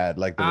that bad,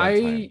 like the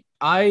runtime.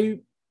 I I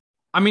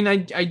I mean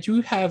I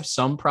do have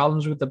some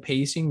problems with the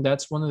pacing.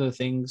 That's one of the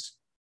things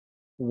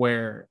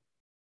where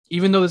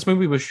even though this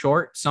movie was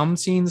short, some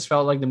scenes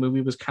felt like the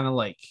movie was kind of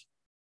like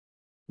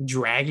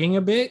dragging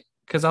a bit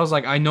because I was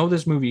like, I know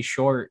this movie's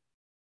short,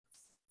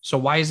 so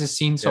why is this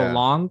scene so Yeah,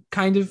 long?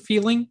 Kind of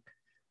feeling.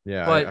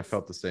 yeah, I But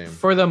felt the same.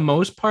 for the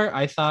most part,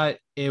 I thought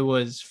it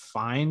was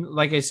fine.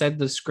 Like I said,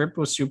 the script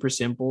was super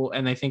simple,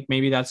 and I think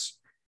maybe that's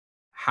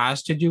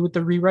has to do with the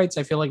rewrites.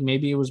 I feel like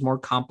maybe it was more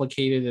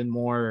complicated and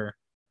more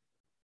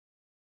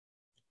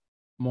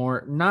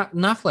more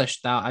not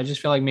fleshed out. I just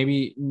feel like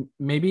maybe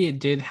it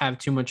did have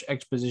too much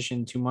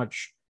exposition, too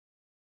much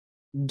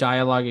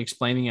dialogue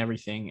explaining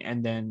everything,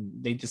 and then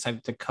they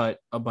decided to cut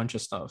a bunch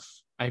of stuff.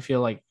 I feel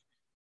like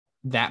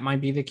that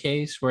might be the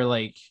case where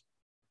like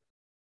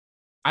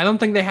I don't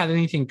think they had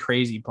anything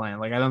crazy planned.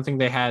 Like I don't think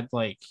they had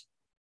like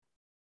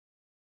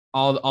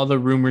all the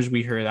rumors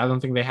we heard. I don't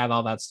think they had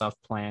all that stuff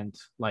planned.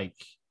 Like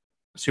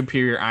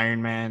Superior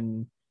Iron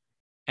Man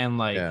and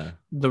like Yeah.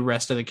 the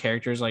rest of the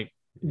characters like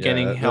Yeah,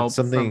 getting help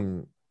that's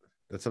from.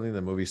 something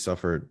the movie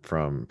suffered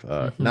from.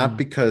 Not Mhm.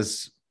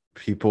 because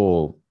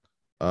people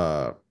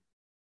uh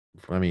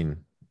I mean,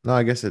 no,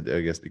 I guess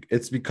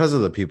it's because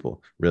of the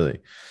people, really.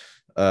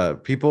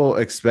 People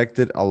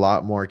expected a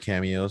lot more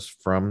cameos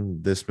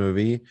from this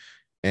movie.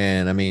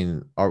 And I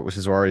mean,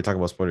 since we're already talking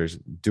about spoilers,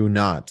 do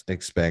not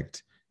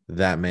expect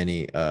that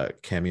many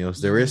cameos.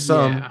 There is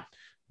some, Yeah.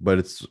 but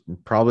it's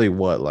probably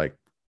what, like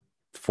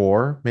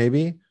four,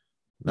 maybe?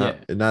 Yeah.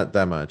 Not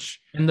that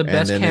much. And the And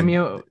best then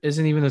cameo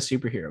isn't even a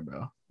superhero,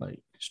 bro. Like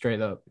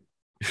straight up.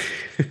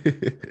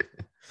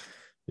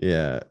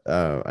 yeah,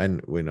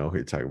 and we know who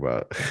you're talking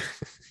about.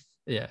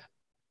 Yeah.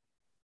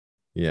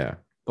 Yeah,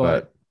 But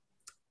but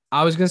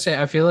I was gonna say,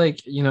 I feel like,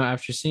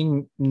 after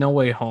seeing No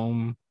Way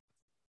Home,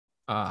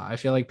 I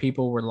feel like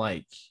people were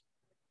like,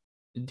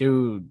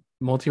 dude,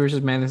 Multiverse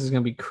of Madness is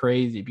gonna be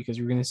crazy because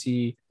yeah.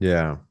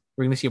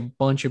 we're gonna see a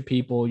bunch of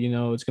people,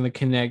 it's gonna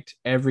connect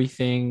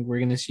everything. We're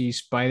gonna see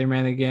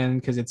Spider-Man again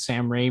because it's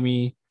Sam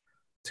Raimi.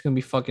 It's gonna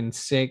be fucking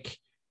sick.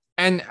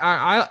 And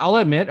I'll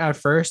admit, at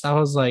first I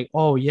was like,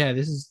 oh yeah,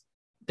 this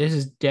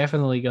is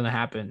definitely gonna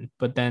happen.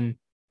 But then,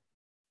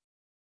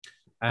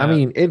 I uh,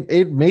 mean,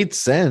 it made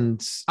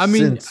sense I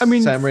mean, since I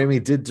mean, Sam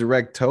Raimi did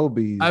direct I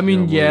Toby's,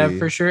 mean, yeah, for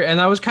movie. sure. And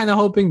I was kind of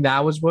hoping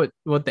that was what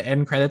the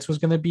end credits was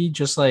gonna be,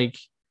 just like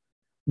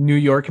New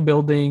York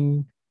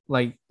building,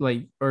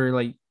 or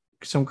like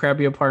some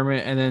crappy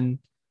apartment, and then,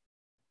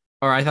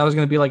 or I thought it was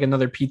gonna be like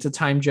another pizza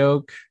time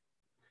joke.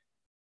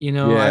 I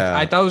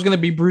Yeah. thought it was gonna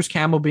be Bruce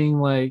Campbell being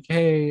like,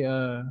 "Hey,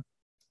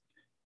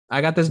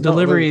 I got this No,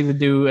 delivery to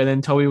do," and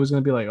then Toby was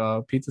gonna be like,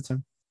 "Oh, pizza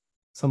time,"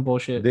 some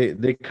bullshit.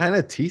 they kind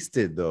of teased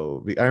it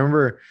though. I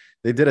remember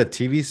they did a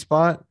TV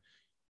spot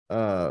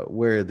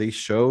where they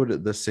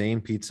showed the same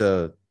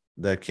pizza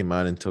that came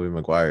out in Toby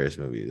Maguire's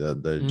movie,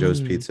 the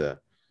Joe's Mm. Pizza.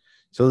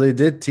 So they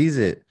did tease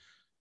it.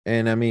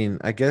 And I mean,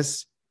 I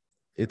guess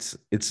it's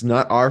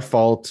not our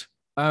fault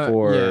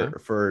Yeah.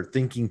 for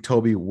thinking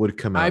Toby would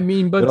come I out.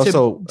 mean, But but to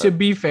also to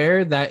be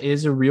fair, that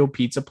is a real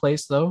pizza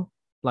place, though.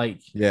 Like,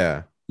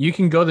 yeah. you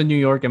can go to New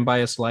York and buy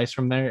a slice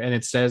from there, and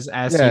it says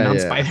 "as seen Yeah, on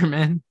yeah.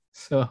 Spider-Man."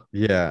 So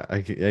Yeah,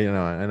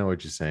 yeah, I know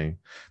what you're saying.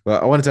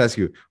 But I wanted to ask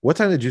you, what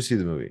time did you see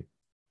the movie?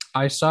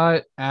 I saw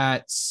it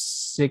at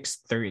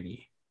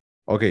 6:30.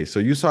 Okay, so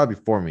you saw it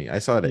before me. I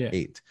saw it at Yeah.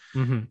 8.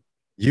 Hmm.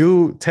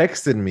 You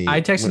texted me I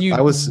texted when you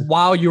I was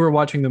while you were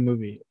watching the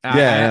movie. yeah, I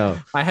I know.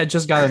 I, I had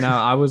just gotten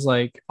out. I was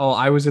like, "Oh,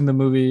 I was in the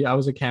movie. I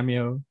was a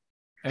cameo,"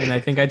 and I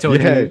think I told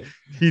Yeah, you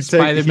he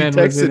Spider-Man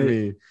was in texted it.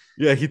 me.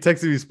 Yeah, he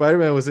texted me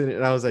Spider-Man was in it,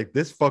 and I was like,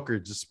 this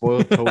fucker just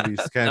spoiled Toby's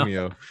No.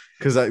 cameo.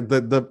 Because I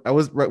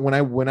was right when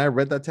I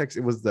read that text,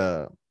 it was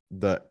the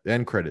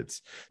end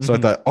credits. So I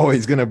Mhm. thought, oh,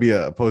 he's gonna be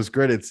a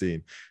post-credit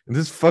scene. And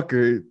this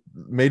fucker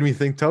made me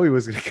think Toby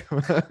was gonna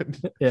come out.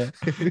 Yeah.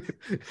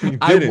 He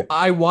I didn't.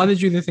 I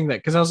wanted you to think that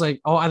because I was like,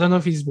 "Oh, I don't know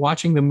if he's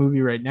watching the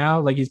movie right now.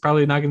 Like he's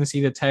probably not going to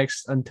see the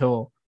text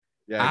until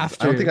Yeah, because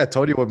I don't think after." I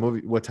told you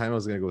what time I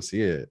was gonna go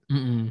see it.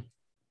 Mm-mm.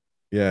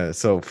 Yeah,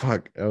 so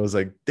fuck. I was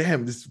like,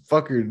 damn, this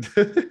fucker.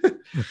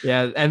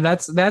 Yeah, and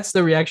that's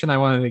the reaction I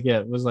wanted to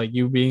get, was like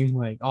you being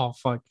like, "Oh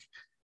fuck."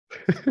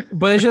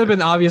 But it should have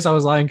been obvious I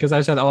was lying because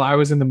I said, "Oh, I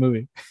was in the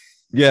movie."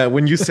 Yeah,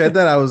 when you said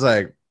that, I was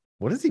like,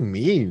 what does he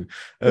mean?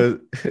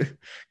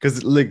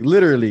 Because like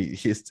literally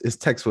his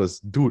text was,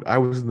 dude, I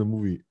was in the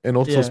movie and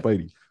also Yeah.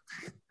 Spidey.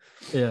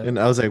 Yeah. And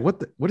I was like,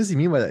 what does he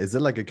mean by that? Is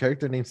it like a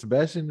character named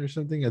Sebastian or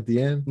something at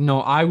the end?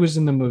 No, I was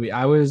in the movie.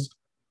 I was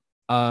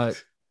uh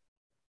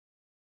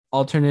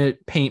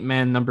alternate paint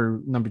man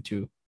number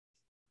 2.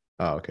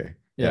 Oh, okay.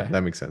 Yeah, Yeah,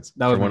 that makes sense.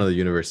 that For was one me. of the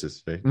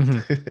universes, right?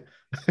 Mhm.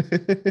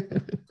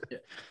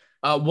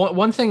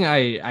 One thing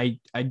I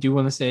do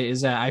want to say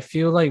is that I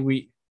feel like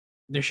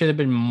there should have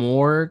been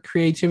more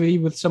creativity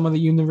with some of the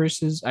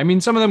universes. I mean,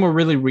 some of them were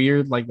really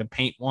weird, like the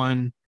paint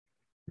one.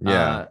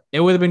 Yeah. It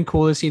would have been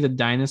cool to see the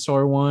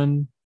dinosaur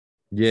one.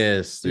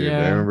 Yes, dude. I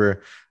Yeah,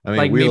 remember. I mean,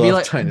 like we maybe love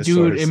like, dude,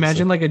 dinosaurs. So,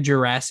 imagine like a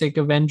Jurassic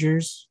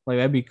Avengers. Like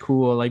that'd be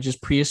cool. Like just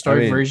I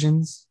prehistoric mean,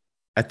 versions.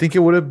 I think it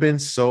would have been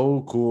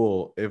so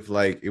cool if,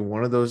 like, in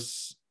one of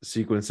those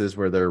sequences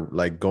where they're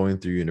like going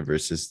through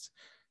universes,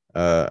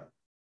 uh,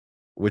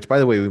 which by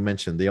the way we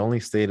mentioned they only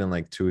stayed in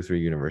like 2 or 3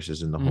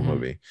 universes in the whole Hmm.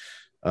 movie.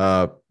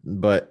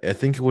 But I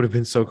think it would have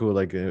been so cool,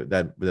 like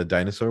that the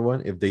dinosaur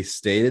one, if they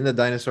stayed in the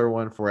dinosaur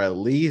one for at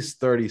least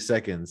 30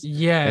 seconds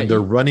Yeah, and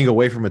they're running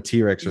away from a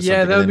T-Rex or yeah, something,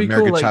 that and would then be cool.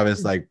 America Like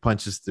Chavez like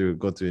punches through,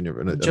 go through just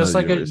another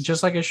like a universe.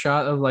 just like a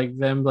shot of like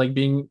them like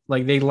being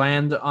like they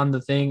land on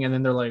the thing and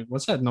then they're like,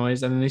 "What's that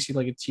noise?" And then they see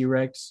like a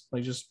T-Rex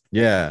like just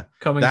Yeah,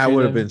 coming that through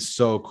would have been them.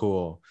 so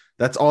cool.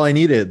 That's all I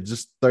needed.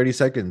 Just 30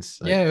 seconds.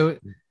 Like, Yeah,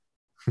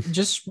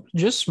 just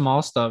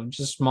small stuff,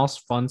 just small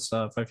fun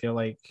stuff. I feel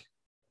like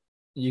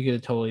you could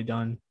have totally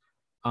done.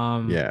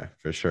 Um, yeah,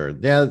 for sure.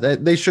 Yeah,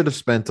 they should have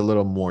spent a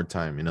little more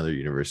time in other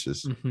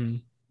universes.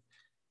 mhm.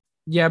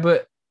 Yeah,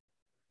 but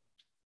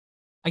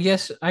I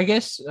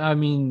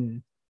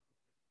mean,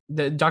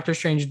 the Doctor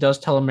Strange does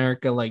tell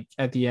America like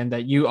at the end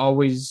that you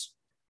always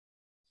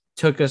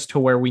took us to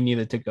where we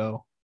needed to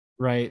go,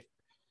 right?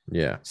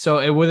 Yeah. So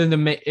it wouldn't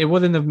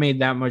have made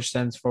that much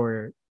sense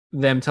for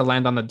them to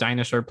land on the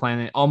dinosaur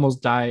planet,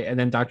 almost die, and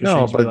then Doctor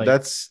No, Strange be but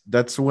like,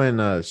 that's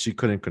when she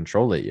couldn't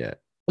control it yet.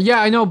 "Yeah,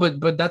 I know, but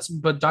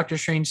Doctor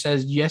Strange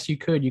says yes, you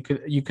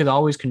could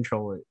always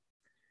control it.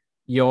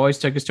 You always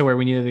took us to where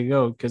we needed to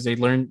go because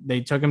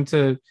they took him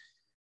to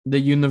the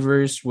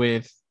universe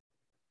with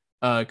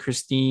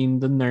Christine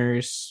the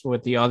nurse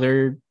with the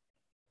other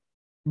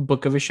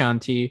Book of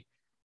Ashanti,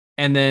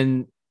 and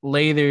then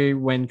later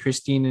when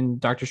Christine and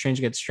Doctor Strange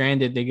get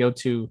stranded, they go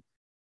to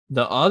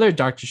the other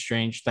Doctor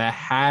Strange that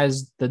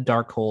has the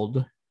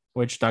Darkhold,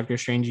 which Doctor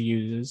Strange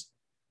uses,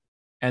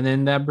 and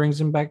then that brings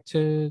him back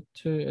and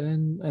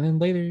then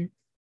later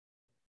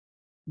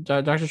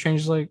Doctor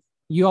Strange is like,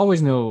 you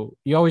always know,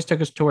 you always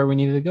took us to where we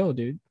needed to go,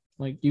 dude.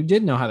 Like you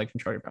did know how to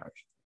control your powers.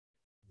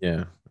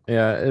 Yeah.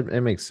 Yeah,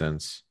 it makes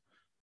sense.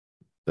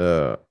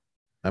 The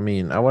I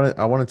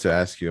wanted to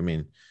ask you, I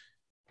mean,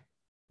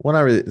 well,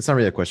 not really, it's not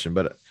really a question,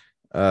 but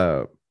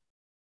uh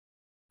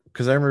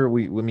because I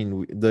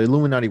remember the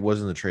Illuminati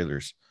was in the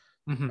trailers.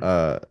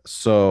 Mm-hmm.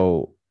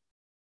 So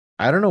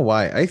I don't know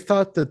why. I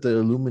thought that the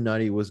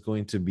Illuminati was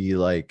going to be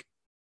like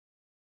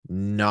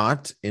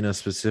not in a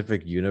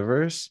specific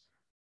universe.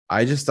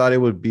 I just thought it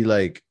would be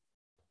like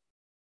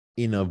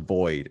in a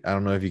void. I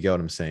don't know if you get what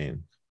I'm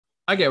saying.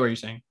 I get what you're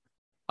saying.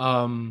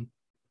 Um,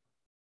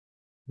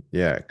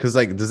 Yeah, because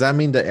like, does that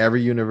mean that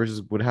every universe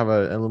would have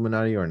an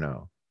Illuminati or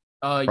no?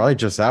 uh, Probably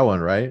just that one,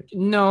 right?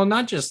 no,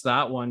 not just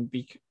that one.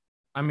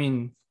 I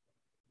mean,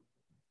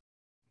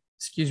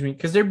 excuse me,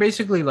 because they're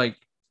basically like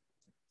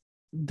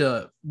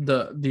the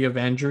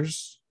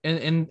Avengers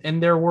in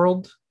their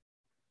world,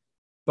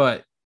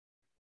 but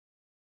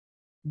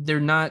they're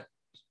not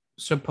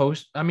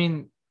supposed. I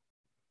mean,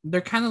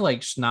 they're kind of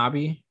like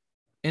snobby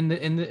in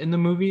the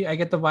movie. I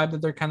get the vibe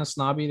that they're kind of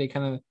snobby. They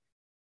kind of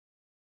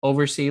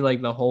oversee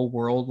like the whole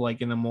world,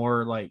 like in a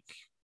more like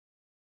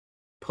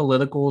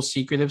political,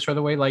 secretive sort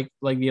of way, like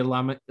the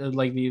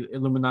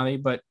Illuminati.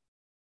 But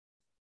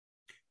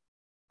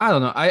I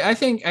don't know. I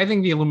think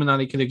the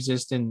Illuminati could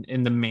exist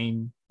in the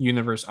main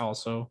universe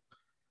also.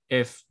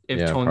 Yeah,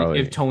 If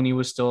probably. Tony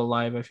was still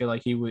alive, I feel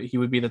like he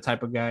would be the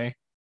type of guy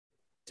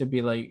to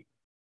be like,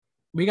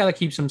 we got to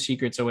keep some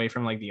secrets away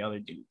from like the other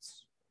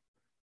dudes.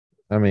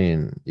 I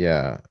mean,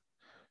 yeah.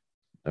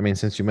 I mean,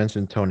 since you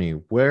mentioned Tony,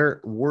 where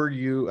were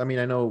you? I mean,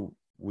 I know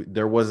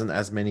there wasn't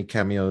as many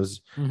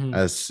cameos Mm-hmm.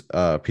 as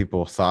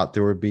people thought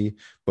there would be,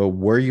 but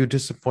were you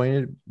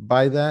disappointed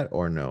by that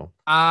or no?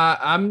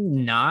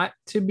 I'm not,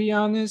 to be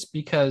honest,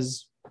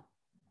 because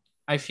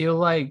I feel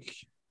like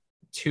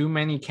too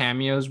many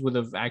cameos would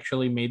have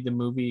actually made the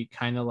movie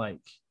kind of like,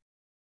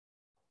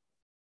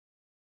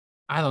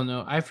 I don't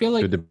know. I feel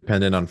Too like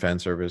dependent on fan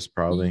service,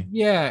 probably.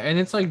 yeah, and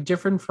it's like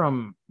different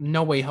from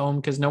No Way Home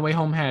because No Way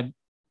Home had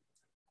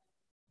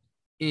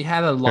it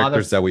had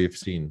Characters that we've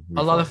seen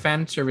a lot of before.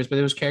 fan service, but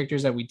it was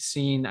characters that we'd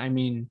seen. I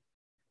mean,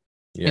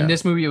 in Yeah.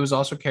 this movie, it was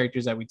also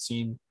characters that we'd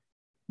seen,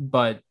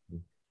 but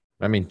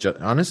I mean,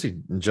 honestly,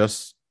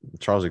 just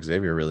Charles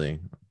Xavier, really.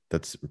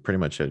 That's pretty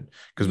much it.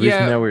 Because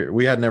yeah,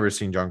 we had never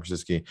seen John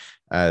Krasinski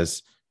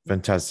as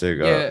Fantastic,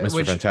 yeah,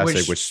 Mr. Fantastic,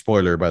 which which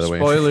spoiler, by the way.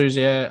 spoilers,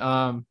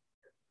 yeah.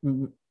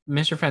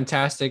 Mr.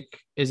 Fantastic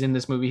is in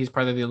this movie. He's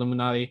part of the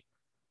Illuminati.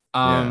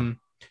 Yeah.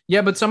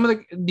 Yeah, but some of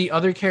the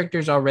other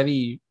characters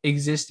already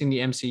exist in the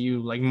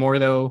MCU, like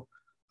Mordo.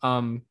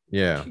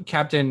 Yeah.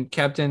 Captain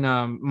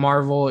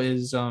Marvel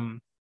is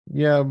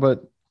Yeah,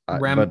 but no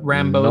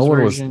Rambo's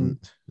one was. version.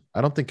 I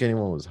don't think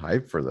anyone was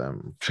hyped for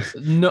them.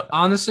 No,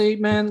 honestly,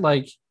 man,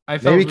 like I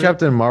Maybe felt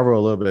Captain Marvel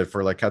a little bit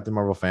for like Captain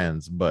Marvel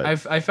fans, but I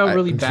felt I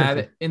really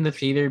bad in the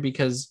theater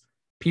because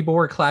people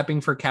were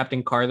clapping for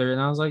Captain Carter,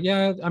 and I was like,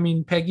 yeah, I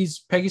mean Peggy's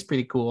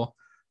pretty cool.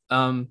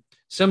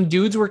 Some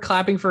dudes were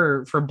clapping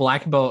for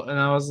Black Bolt, and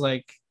I was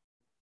like,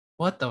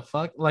 what the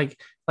fuck? Like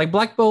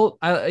Black Bolt,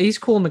 he's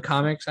cool in the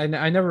comics. I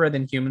never read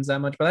Inhumans that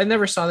much, but I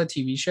never saw the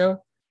TV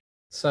show.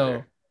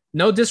 So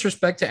no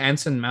disrespect to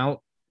Anson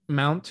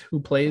Mount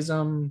who plays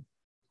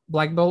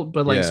Black Bolt,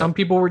 but like yeah. some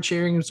people were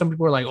cheering, and some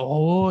people were like,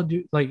 oh,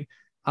 dude, like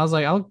I was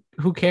like,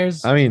 who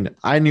cares? I mean,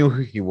 I knew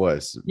who he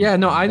was, Yeah,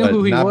 no, I knew but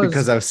who he not because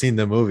was, I've seen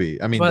the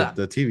movie. I mean, but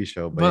the TV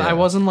show, but but I yeah.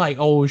 wasn't like,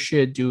 oh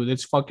shit, dude,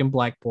 it's fucking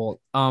Black Bolt.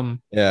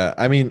 Yeah,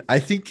 I mean, I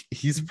think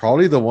he's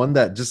probably the one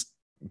that just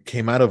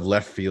came out of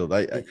left field.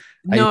 I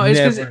No,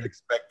 never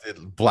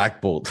expected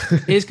Black Bolt.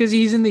 it's because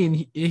he's in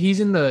the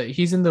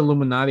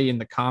Illuminati in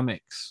the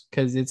comics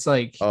because it's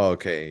like Oh,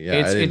 okay. Yeah,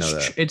 I didn't know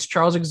that. it's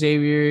Charles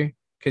Xavier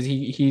because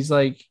he's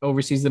like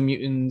oversees the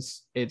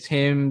mutants. It's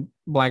him,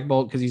 Black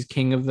Bolt, because he's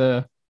king of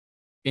the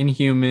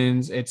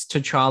Inhumans. It's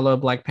T'Challa,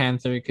 Black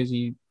Panther, because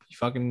he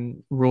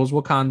fucking rules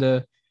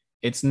Wakanda.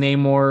 It's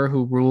Namor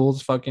who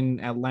rules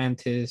fucking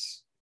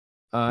Atlantis.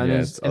 And Yeah,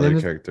 there's it's and then other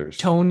there's characters.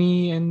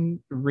 Tony and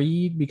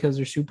Reed because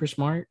they're super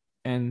smart.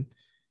 And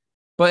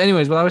but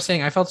anyways, what I was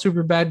saying, I felt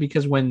super bad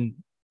because when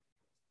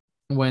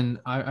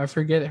I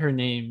forget her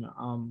name,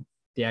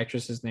 the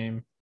actress's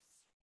name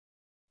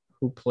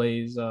who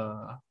plays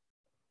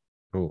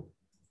Who?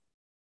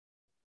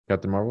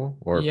 Captain Marvel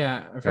or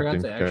yeah, I forgot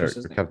the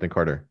actress's name. Captain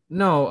Carter?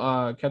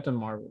 No, Captain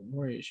Marvel.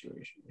 Where is she? Where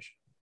is she? Where is she?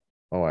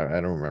 Oh,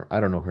 I don't remember. I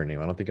don't know her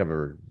name. I don't think I've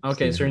ever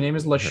Okay, seen so her name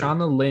is her.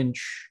 Lashana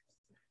Lynch.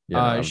 Yeah,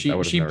 no, I She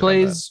would have never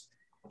gotten that.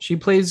 she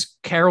plays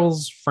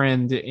Carol's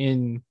friend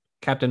in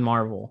Captain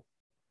Marvel.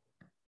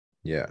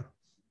 Yeah.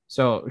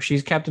 So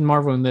she's Captain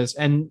Marvel in this,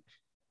 and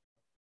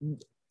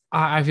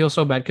I feel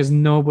so bad because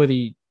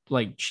nobody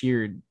like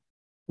cheered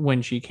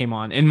when she came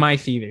on in my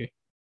theater.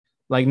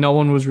 Like no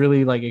one was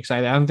really like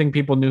excited. I don't think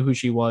people knew who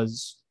she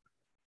was,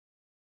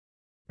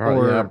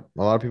 Probably, yeah. or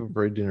A lot of people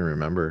probably didn't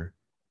remember.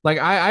 like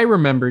I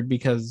remembered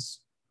because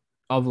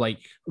of like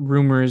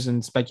rumors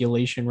and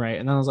speculation, right?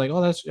 And I was like,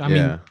 oh, that's I mean,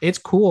 Yeah. it's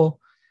cool.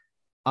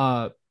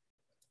 Uh,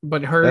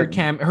 but That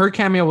her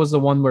cameo was the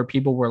one where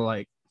people were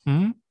like,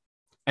 hmm.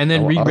 And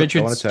then Reed I wanted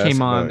Richards to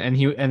came ask on, about.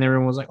 and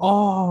everyone was like,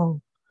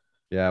 oh,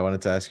 Yeah, I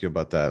wanted to ask you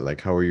about that. Like,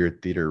 how were your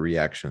theater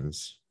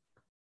reactions?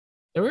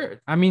 there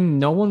were. I mean,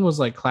 no one was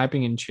like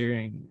clapping and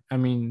cheering. I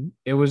mean,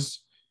 it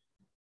was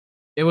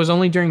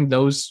only during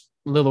those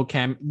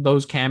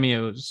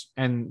cameos,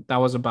 and that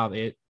was about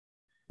it.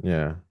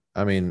 Yeah.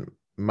 I mean,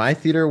 my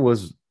theater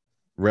was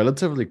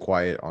relatively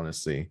quiet,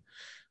 honestly.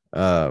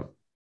 Uh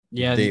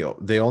Yeah,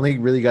 they only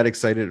really got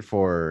excited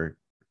for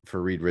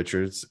Reed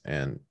Richards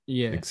and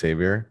yeah.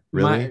 Xavier,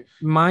 really.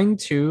 Mine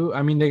too.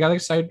 I mean, they got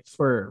excited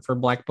for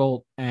Black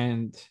Bolt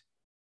and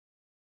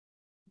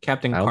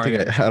Captain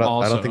Carter I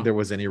don't think also. there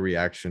was any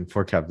reaction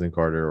for Captain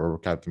Carter or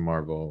Captain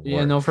Marvel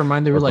Yeah, no, for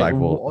mine or Black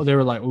Bolt. they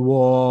were like,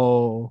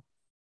 whoa.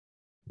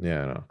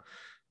 Yeah,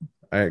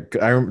 no.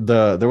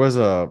 There was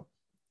a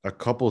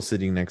couple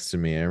sitting next to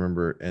me. I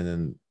remember, and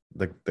then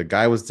the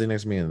guy was sitting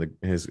next to me, and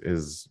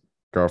his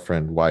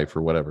girlfriend, wife,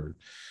 or whatever.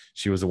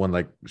 She was the one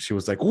like she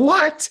was like,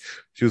 "What?"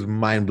 She was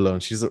mind blown.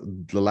 She's the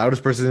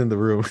loudest person in the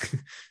room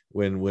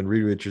when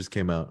Reed Richards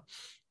came out.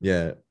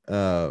 Yeah.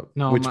 No,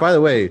 Which, my, by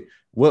the way,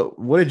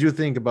 what did you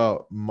think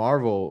about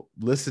Marvel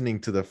listening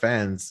to the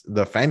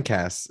fan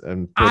cast,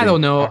 and I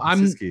don't putting know. John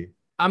Krasinski?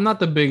 I'm not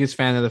the biggest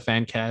fan of the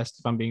fan cast,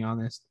 if I'm being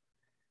honest.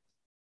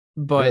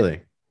 But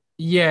Really?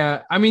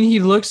 yeah, I mean, he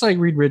looks like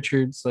Reed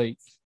Richards, like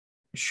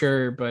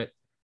sure, but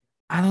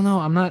I don't know.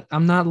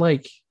 I'm not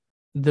like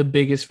the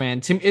biggest fan.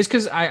 It's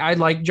because I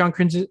like John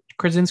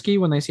Krasinski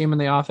when I see him in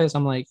the office.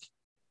 I'm like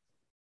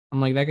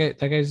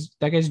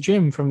that guy's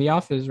Jim from The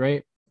Office,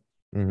 right?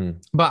 Mm-hmm.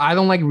 But I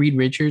don't like Reed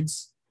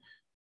Richards.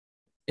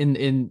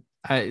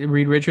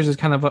 Reed Richards is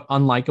kind of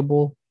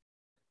unlikable,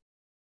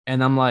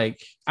 and I'm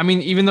like, I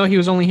mean, even though he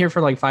was only here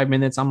for like 5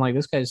 minutes, I'm like,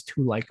 this guy is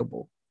too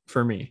likable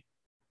for me.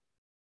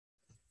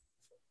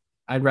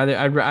 I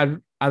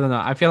don't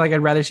know. I feel like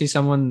I'd rather see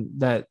someone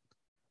that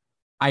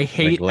I Like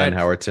hate Glenn at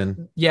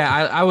Howerton. yeah,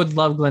 I would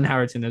love Glenn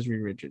Howerton as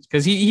Reed Richards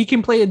because he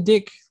can play a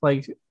dick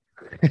like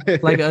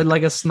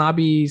a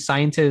snobby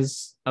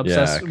scientist Yeah,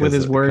 obsessed with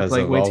his work because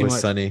like of way too Always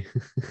much. Sunny.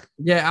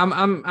 Yeah,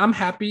 I'm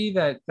happy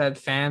that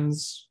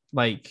fans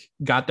like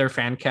got their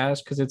fan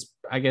cast because it's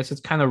I guess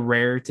it's kind of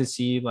rare to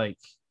see like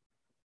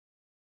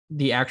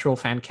the actual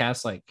fan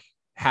cast like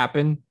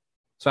happen.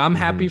 So I'm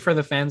happy Hmm. for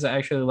the fans that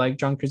actually like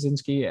John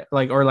Krasinski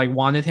like or like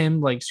wanted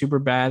him like super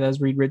bad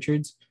as Reed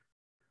Richards.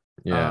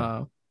 Yeah,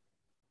 Uh,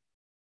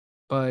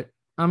 but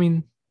I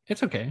mean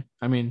it's okay.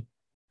 I mean,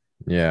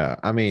 yeah.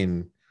 I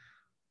mean,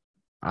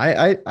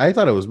 I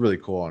thought it was really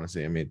cool,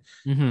 honestly. I mean,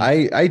 mhm.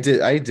 I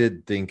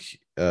did think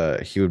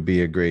he would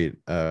be a great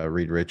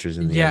Reed Richards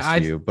in the Yeah,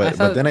 MCU, I but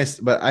thought then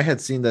but I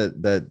had seen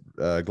that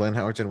Glenn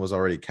Howerton was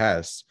already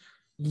cast,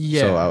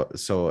 yeah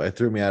so it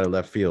threw me out of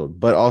left field.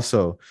 But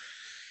also,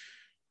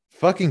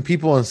 fucking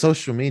people on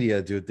social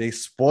media, dude, they they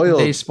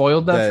spoiled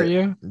spoiled that for that.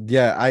 you.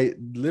 Yeah,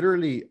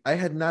 I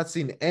had not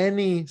seen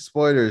any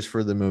spoilers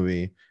for the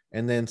movie,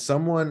 and then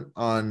someone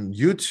on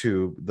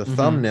YouTube, the Mhm.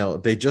 thumbnail,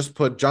 they just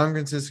put John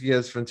Krasinski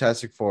as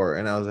Fantastic Four,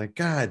 and I was like,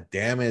 God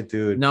damn it,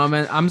 dude. No,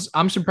 man,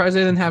 I'm surprised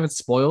they didn't have it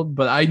spoiled,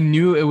 but I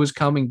knew it was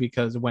coming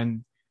because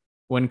when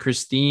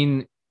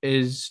Christine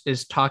is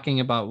talking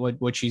about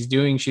what she's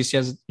doing, she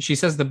says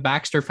the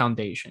Baxter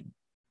Foundation,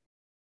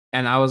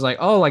 and I was like,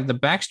 oh, like the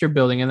Baxter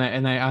Building, and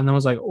I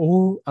was like,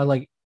 oh, I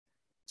like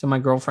to my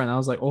girlfriend, I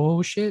was like,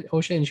 oh shit,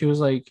 and she was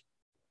like,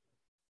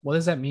 what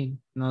does that mean?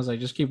 And I was like,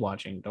 just keep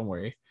watching, don't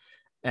worry,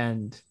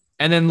 and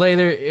and then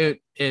later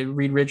it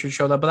Reed Richards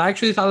showed up, but I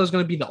actually thought it was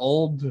gonna be the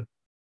old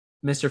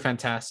Mr.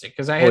 Fantastic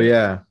because Oh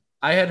yeah,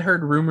 I had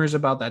heard rumors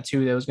about that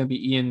too. That was going to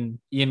be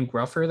Ian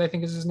Grufford, I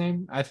think is his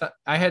name. I thought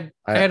I had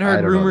I heard don't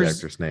know the rumors.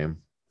 actor's name.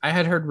 I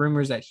had heard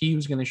rumors that he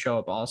was going to show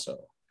up also.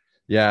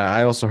 Yeah,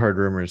 I also heard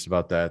rumors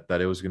about that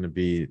it was going to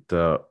be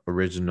the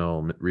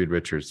original Reed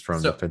Richards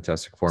from the So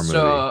Fantastic Four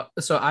movie.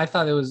 so I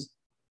thought it was.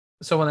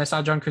 So when I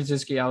saw John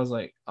Krasinski, I was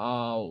like,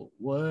 oh,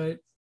 what?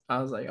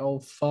 I was like, oh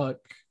fuck.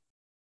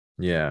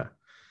 Yeah.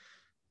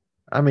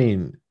 I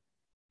mean,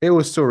 it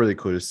was still really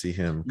cool to see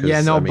him Yeah,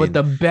 because no, I but mean,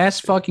 the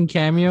best fucking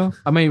cameo.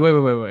 I mean,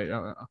 wait.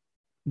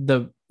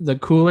 The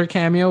cooler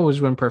cameo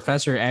was when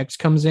Professor X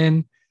comes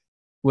in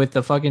with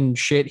the fucking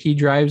shit he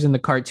drives in the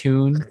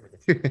cartoon,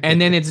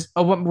 and then it's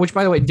which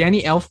by the way,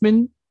 Danny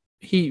Elfman,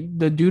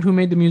 the dude who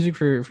made the music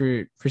for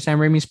Sam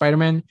Raimi's Spider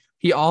Man,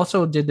 he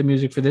also did the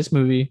music for this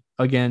movie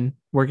again,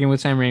 working with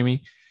Sam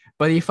Raimi,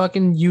 but he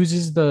fucking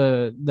uses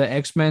the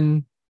X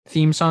Men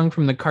theme song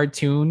from the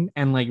cartoon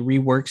and like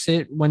reworks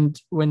it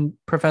when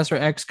Professor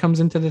X comes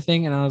into the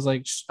thing, and I was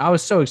like, I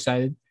was so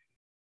excited.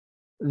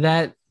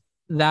 That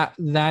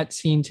that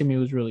scene to me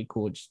was really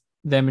cool. Just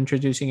them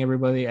introducing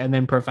everybody, and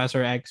then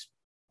Professor X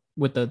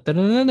with the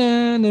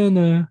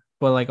da-da-da-da-da-da,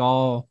 but like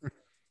all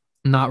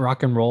not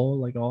rock and roll,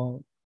 like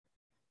all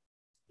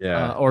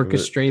yeah,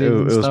 orchestrated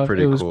and it was stuff. It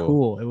pretty was cool.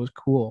 cool. It was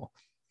cool.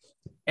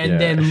 And Yeah.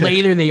 then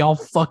later they all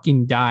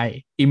fucking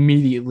die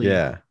immediately.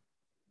 Yeah.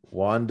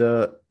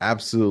 Wanda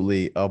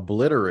absolutely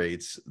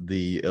obliterates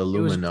the It was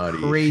Illuminati.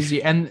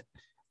 crazy. And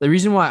the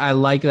reason why I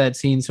like that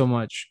scene so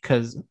much,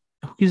 because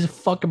who gives a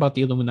fuck about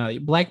the Illuminati?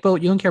 Black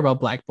Bolt, you don't care about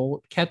Black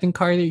Bolt. Captain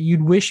Carter,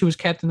 you'd wish it was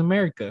Captain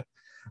America.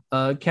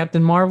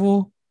 Captain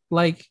Marvel,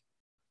 like,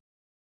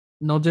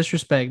 no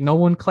disrespect. No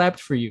one clapped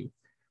for you.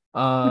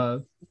 Uh,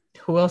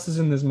 who else is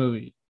in this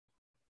movie?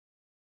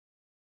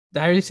 Did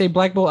I already say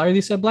Black Bolt? I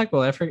already said Black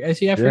Bolt. I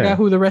forgot Yeah.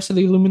 who the rest of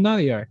the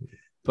Illuminati are.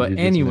 But You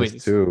just missed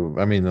anyways, two.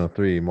 I mean, no,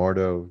 three.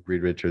 Mordo,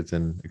 Reed Richards,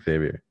 and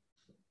Xavier.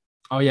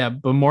 oh yeah,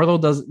 but Morlo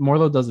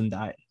doesn't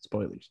die.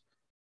 Spoilers.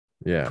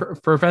 Yeah.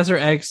 Professor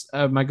X,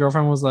 my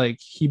girlfriend was like,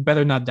 he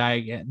better not die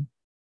again,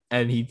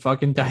 and he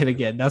fucking died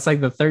again. That's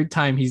like the third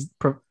time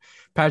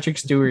Patrick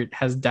Stewart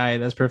has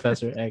died as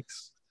Professor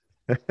X.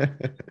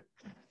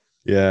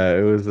 Yeah,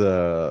 it was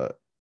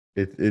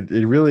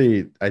it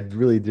really I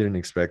really didn't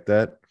expect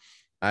that.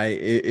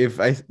 If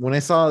I when I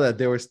saw that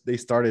they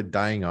started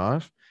dying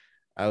off,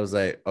 I was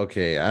like,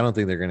 okay, I don't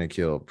think they're gonna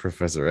kill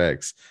Professor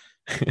X.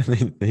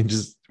 And they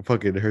just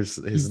fucking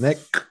his neck.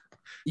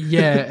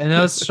 Yeah, and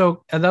that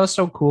was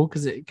so cool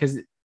because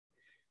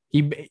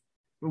he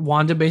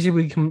Wanda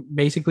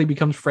basically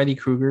becomes Freddy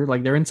Krueger.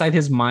 Like they're inside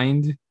his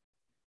mind.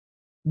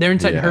 They're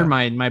inside her Yeah.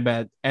 mind, my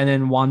bad. And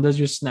then Wanda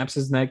just snaps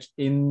his neck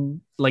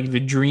in like the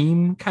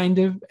dream, kind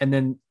of. And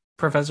then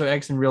Professor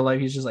X in real life,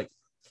 he's just like,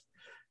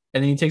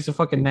 and then he takes a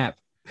fucking nap.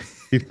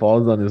 He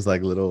falls on his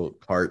like little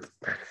cart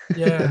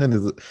Yeah. and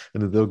his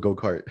little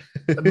go-kart.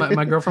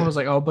 My girlfriend was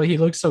like, oh, but he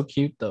looks so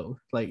cute though.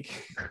 Like,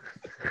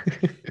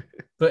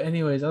 but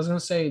anyways, I was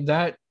gonna say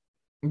that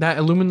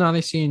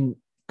Illuminati scene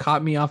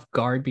caught me off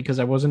guard because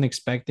I wasn't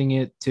expecting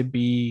it to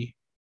be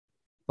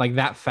like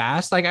that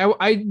fast. Like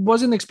I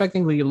wasn't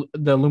expecting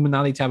the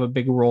Illuminati to have a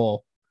big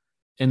role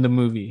in the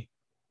movie.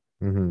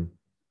 Mhm.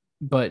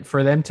 But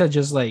for them to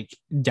just like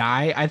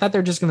die, I thought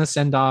they're just gonna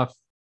send off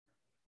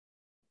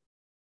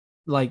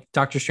like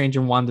Doctor Strange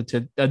and Wanda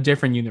to a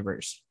different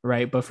universe,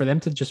 right? But for them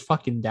to just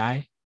fucking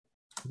die,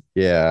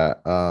 Yeah,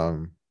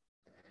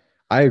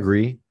 I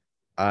agree.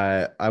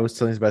 I was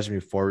telling Sebastian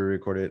before we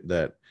recorded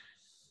that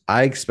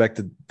I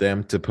expected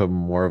them to put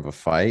more of a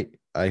fight.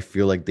 I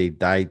feel like they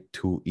died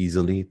too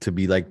easily to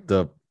be like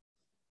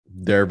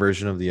their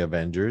version of the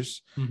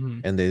Avengers, mm-hmm.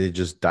 and they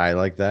just die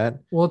like that.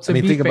 Well, I to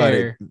mean, be think about it.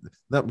 fair,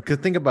 No, because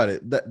think about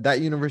it.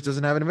 That universe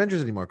doesn't have an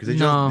Avengers anymore because they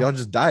no, all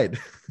just died.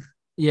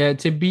 yeah,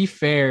 to be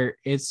fair,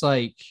 it's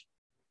like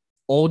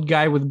old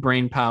guy with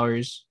brain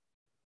powers,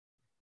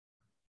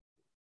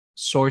 A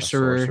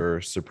sorcerer,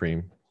 sorcerer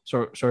supreme,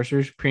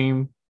 sorcerer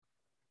supreme.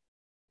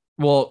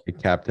 Well, a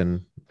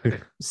captain.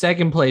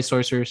 second place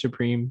sorcerer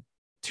supreme,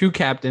 two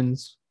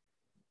captains,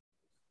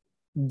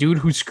 dude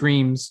who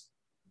screams.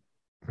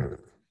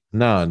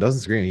 No, it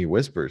doesn't scream. He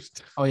whispers.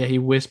 Oh yeah, he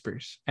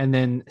whispers, and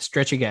then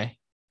stretchy guy,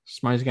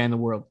 smartest guy in the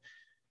world.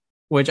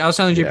 Which I was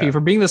telling JP Yeah. for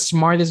being the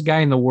smartest guy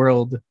in the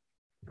world,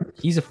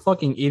 he's a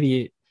fucking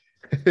idiot.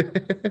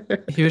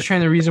 He was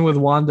trying to reason with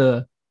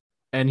Wanda,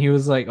 and he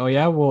was like, "Oh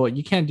yeah, well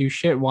you can't do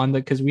shit, Wanda,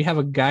 because we have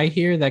a guy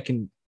here that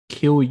can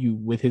kill you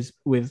with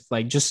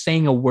like just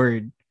saying a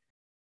word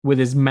with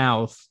his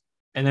mouth."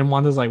 And then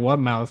Wanda's like, "What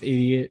mouth,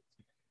 idiot?"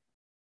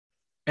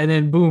 And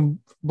then boom,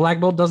 Black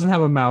Bolt doesn't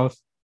have a mouth.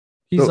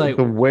 He's like,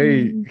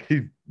 "Ooh."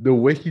 The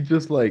way he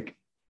just like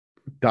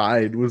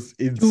died was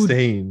Dude,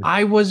 insane.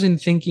 I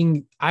wasn't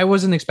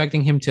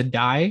expecting him to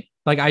die.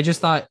 Like I just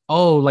thought,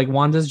 oh, like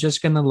Wanda's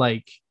just gonna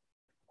like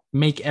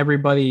make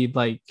everybody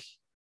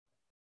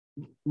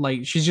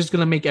like she's just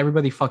gonna make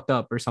everybody fucked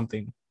up or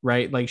something,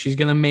 right? Like she's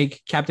gonna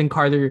make Captain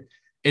Carter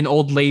an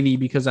old lady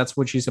because that's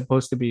what she's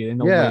supposed to be,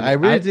 an old Yeah, I lady.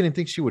 really didn't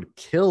think she would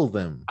kill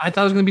them. I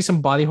thought it was gonna be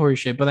some body horror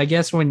shit, but I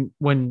guess when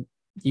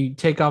you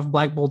take off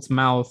Black Bolt's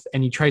mouth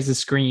and he tries to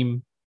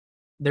scream,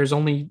 there's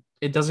only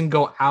it doesn't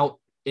go out,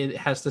 it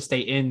has to stay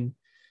in.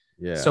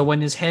 So Yeah,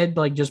 when his head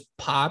like just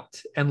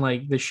popped and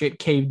like the shit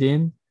caved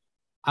in,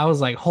 I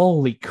was like,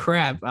 holy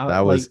crap.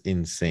 that was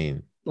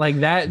insane. Like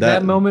that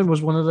That moment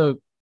was one of the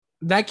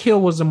that kill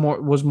was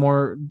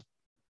more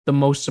the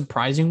most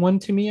surprising one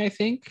to me, I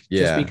think, just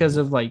Yeah, because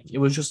of like it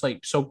was just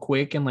like so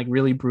quick and like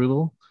really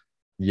brutal.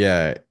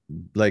 yeah,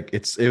 like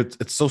it's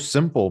so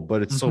simple,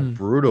 but it's so Hmm.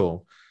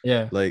 brutal.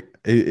 Yeah. Like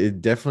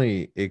it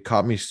definitely it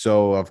caught me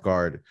so off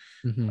guard.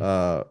 Hmm.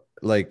 uh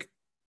like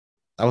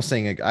I was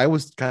saying, like, I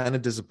was kind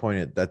of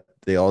disappointed that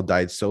they all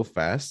died so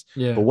fast,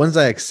 but Yeah. once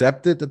I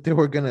accepted that they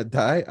were gonna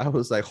die, I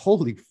was like,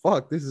 holy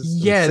fuck, this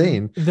is Yeah.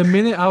 insane. The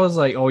minute I was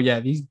like, oh yeah,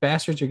 these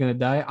bastards are gonna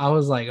die, I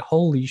was like,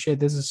 holy shit,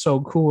 this is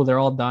so cool. They're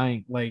all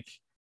dying. Like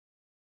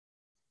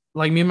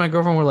me and my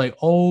girlfriend were like,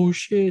 oh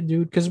shit,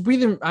 dude. Because we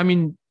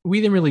didn't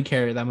really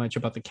care that much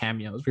about the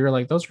cameos. We were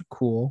like, those are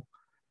cool.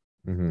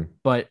 Hmm.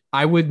 But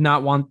I would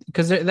not want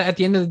because at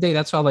the end of the day,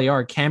 that's all they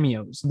are,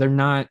 cameos. They're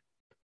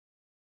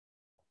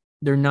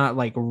not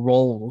like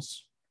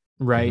roles,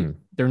 right? Hmm.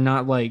 They're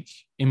not like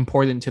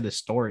important to the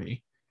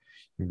story.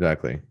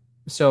 Exactly.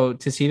 So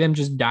to see them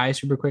just die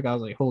super quick, I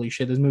was like, holy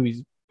shit, this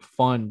movie's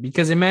fun.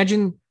 Because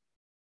imagine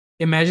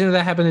if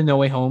that happened in No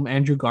Way Home,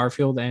 Andrew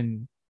Garfield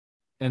and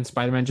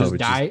Spider-Man I just would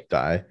just die.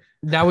 die.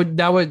 That would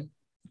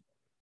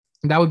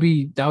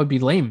be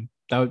lame.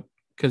 That would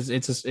because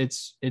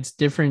it's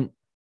different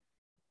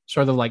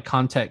sort of like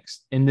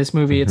context. In this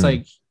movie, it's Hmm.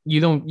 like you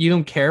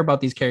don't care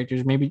about these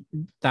characters maybe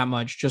that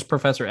much. Just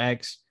Professor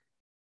X,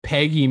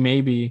 Peggy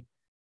maybe,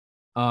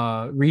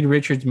 Reed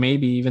Richards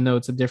maybe, even though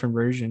it's a different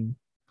version.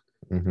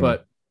 Hmm.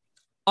 But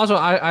also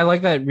I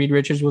like that Reed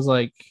Richards was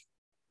like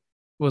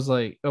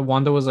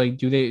Wanda was like,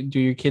 do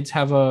your kids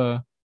have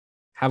a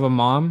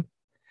mom?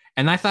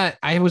 And I thought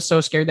I was so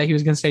scared that he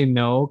was gonna say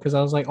no because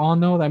I was like, oh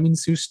no, that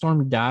means Sue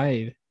Storm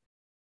died.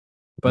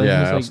 But then he Yeah,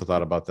 was I like, also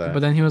thought about but that.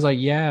 then he was like,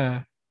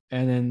 yeah.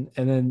 And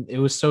then it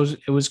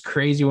was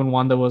crazy when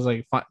Wanda was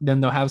like,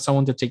 then they'll have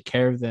someone to take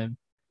care of them.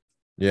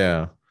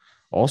 Yeah.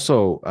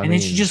 Also, I And then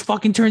she mean, just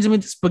fucking turns him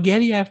into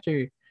spaghetti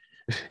after.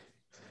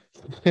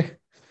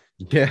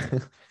 yeah,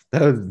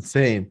 that was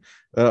insane.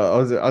 I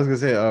was gonna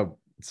say,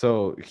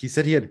 so he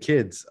said he had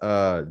kids.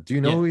 Do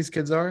you know Yeah. who his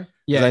kids are? Because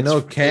Yeah, I it's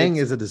know Kang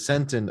it's is a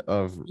descendant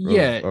of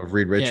yeah,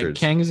 Reed yeah, Richards.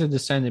 Kang is a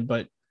descendant,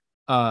 but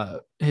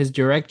his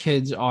direct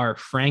kids are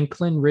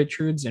Franklin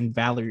Richards and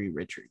Valerie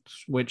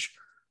Richards, which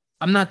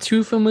I'm not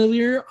too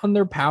familiar on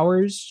their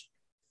powers.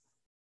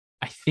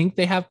 I think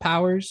they have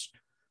powers,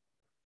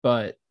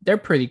 but they're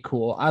pretty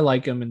cool. I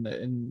like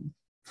them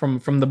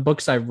from the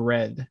books I've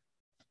read.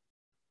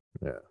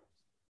 Yeah,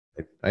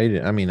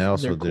 I mean, I They're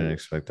also didn't cool.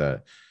 expect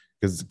that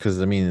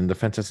because I mean, in the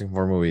Fantastic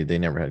Four movie, they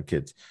never had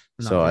kids,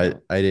 No, so they I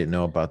don't. I didn't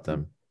know about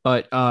them.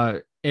 But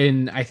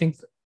in I think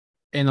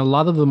in a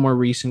lot of the more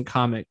recent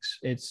comics,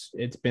 it's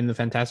been the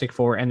Fantastic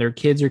Four, and their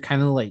kids are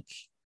kind of like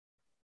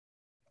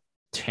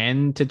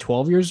 10 to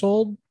 12 years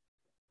old,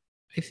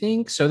 I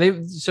think. So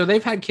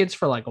they've had kids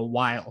for like a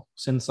while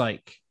since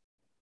like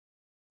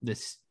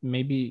this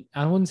maybe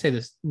I wouldn't say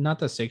this not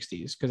the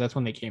 60s because that's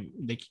when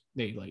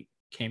they like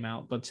came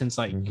out, but since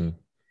like Hmm.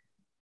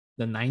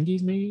 the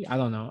 90s maybe. I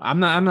don't know. I'm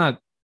not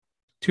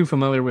too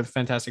familiar with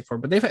Fantastic Four,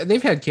 but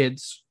they've had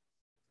kids.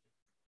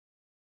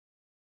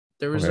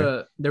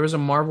 Okay. There was a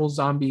Marvel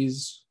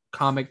Zombies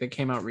comic that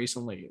came out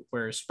recently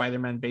where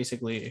Spider-Man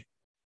basically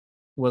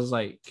was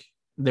like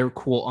their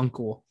cool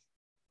uncle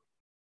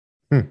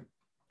Hmm.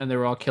 and they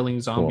were all killing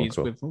Cool, zombies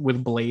cool.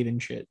 with blade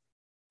and shit.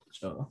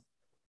 So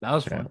that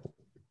was Yeah, fun.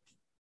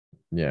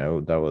 yeah,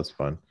 that was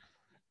fun.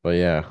 But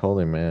yeah,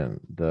 holy man,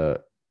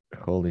 the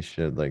holy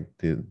shit, like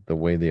the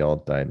way they all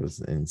died was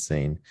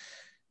insane.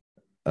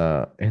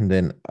 And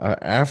then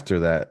after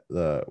that,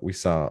 we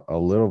saw a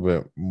little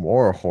bit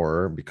more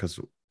horror because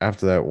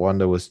after that,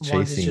 Wanda was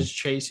Wanda's chasing, just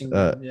chasing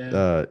them.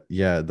 Yeah.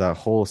 yeah, that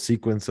whole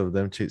sequence of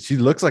them. She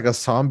looks like a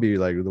zombie,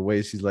 like the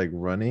way she's like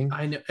running.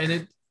 I know.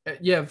 And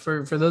yeah,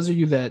 for those of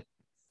you that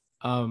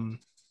um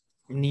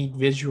need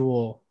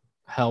visual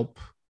help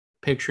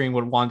picturing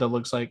what Wanda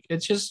looks like,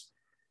 it's just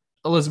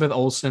Elizabeth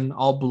Olsen,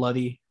 all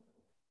bloody,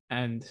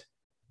 and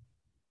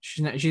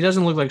she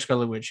doesn't look like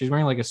Scarlet Witch. She's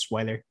wearing like a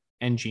sweater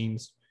and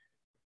jeans.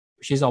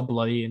 She's all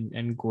bloody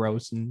and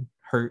gross and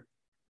hurt.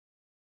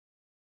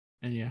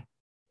 And yeah,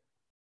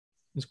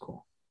 it's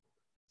cool.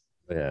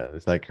 Yeah,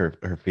 it's like her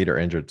feet are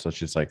injured, so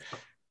she's like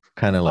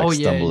kind of Oh like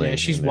yeah, yeah. stumbling,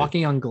 She's and it,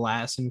 walking on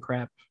glass and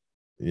crap.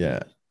 yeah. Yeah.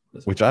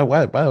 That's Which fun.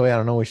 by the way, I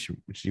don't know if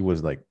she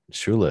was like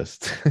shoeless.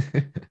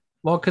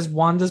 Well, because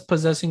Wanda's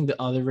possessing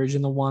the other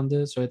version of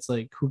Wanda, so it's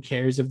like, who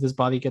cares if this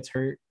body gets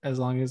hurt as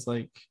long as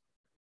like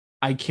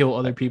I kill I,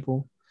 other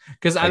people.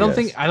 Because I I don't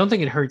think guess. I don't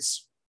think it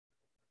hurts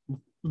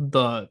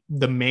the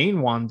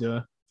main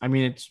Wanda. I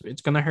mean,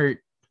 it's gonna hurt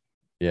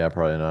Yeah,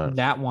 probably not.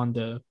 that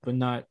Wanda, but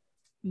not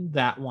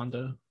that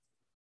Wanda.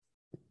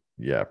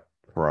 Yeah,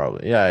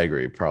 probably. Yeah, I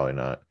agree. Probably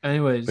not. But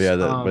Anyways, yeah,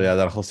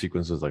 that whole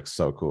sequence was like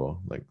so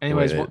cool. Like the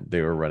way anyways,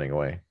 they were running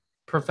away.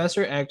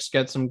 Professor X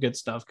gets some good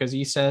stuff because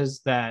he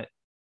says that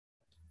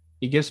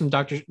he gives some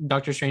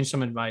Doctor Strange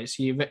some advice.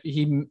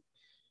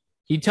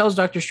 He tells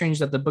Doctor Strange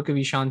that the Book of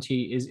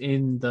Ishanti is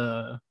in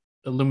the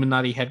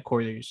Illuminati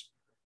headquarters.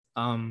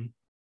 Um,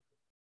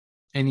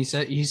 and he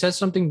says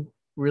something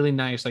really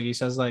nice. Like he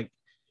says like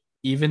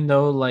even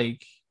though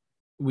like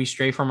we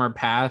stray from our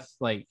path,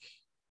 like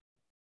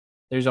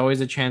there's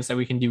always a chance that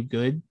we can do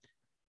good.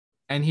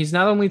 And he's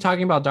not only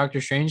talking about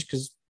Doctor Strange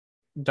because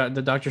the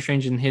Doctor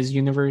Strange in his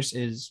universe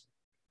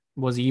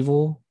was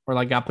evil or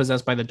like got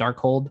possessed by the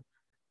Darkhold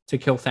to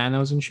kill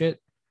Thanos and shit.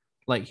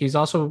 Like he's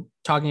also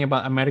talking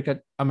about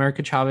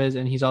America Chavez,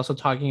 and he's also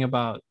talking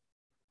about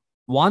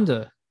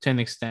Wanda to an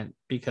extent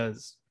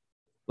because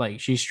like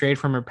she strayed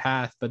from her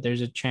path, but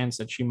there's a chance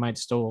that she might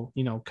still,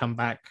 come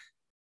back.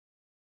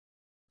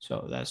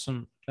 So that's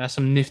some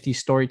nifty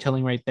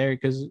storytelling right there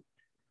because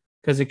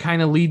it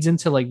kind of leads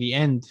into like the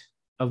end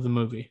of the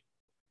movie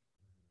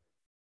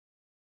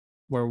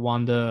where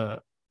I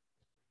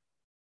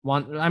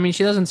mean,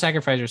 she doesn't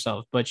sacrifice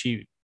herself, but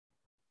she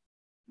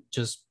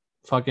just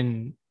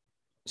fucking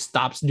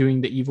stops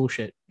doing the evil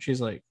shit. She's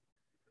like,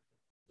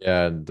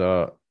 Yeah,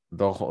 the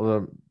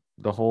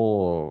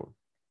whole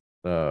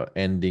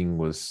ending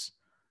was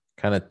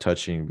kind of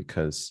touching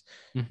because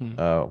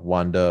mm-hmm,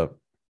 Wanda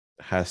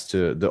has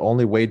to, the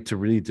only way to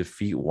really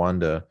defeat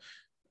Wanda,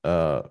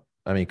 I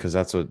mean, because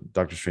that's what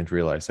Doctor Strange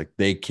realized, like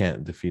they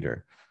can't defeat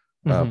her.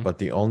 mm-hmm, But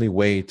the only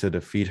way to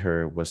defeat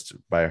her was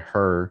by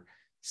her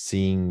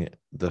seeing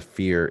the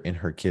fear in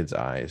her kid's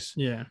eyes.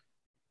 yeah,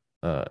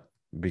 Uh,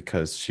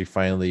 because she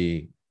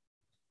finally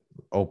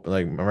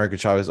like America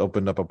Chavez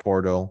opened up a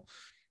portal,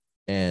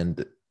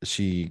 and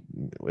she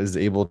was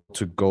able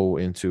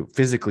to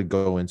physically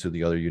go into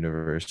the other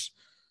universe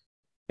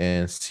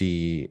and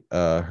see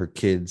her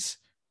kids,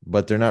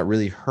 but they're not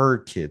really her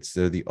kids.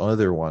 They're the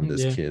other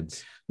Wanda's yeah.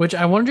 kids. Which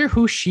I wonder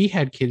who she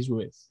had kids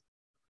with,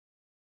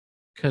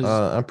 because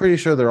I'm pretty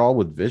sure they're all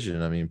with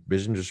Vision. I mean,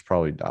 Vision just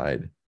probably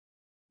died.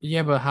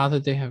 yeah, but how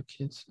did they have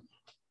kids?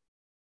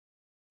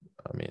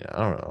 I mean, I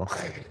don't know.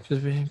 Because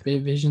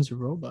Vision's a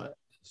robot,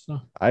 so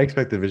I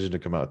expected Vision to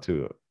come out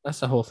too. that's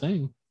the whole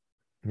thing.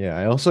 Yeah,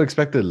 I also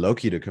expected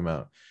Loki to come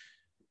out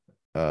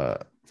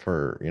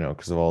for,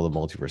 because of all the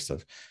multiverse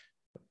stuff.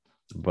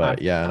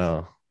 But yeah, I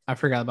know. I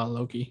forgot about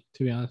Loki,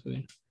 to be honest with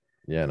you.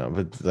 Yeah, no,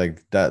 but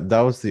like that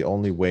was the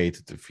only way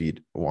to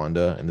defeat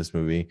Wanda in this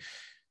movie,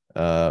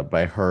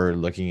 by her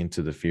looking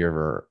into the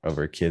fear of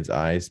her kids'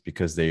 eyes,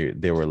 because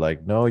they were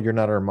like, no, you're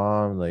not our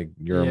mom, like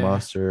you're a Yeah.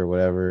 monster or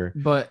whatever.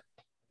 But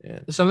Yeah.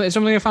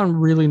 something I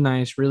found really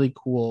nice, really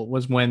cool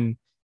was when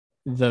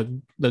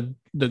the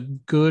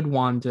good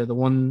Wanda, the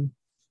one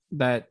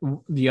that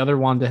the other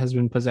Wanda has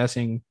been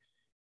possessing,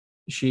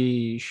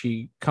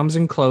 she comes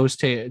in close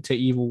to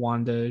evil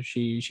Wanda.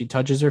 She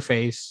touches her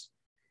face,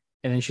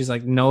 and then she's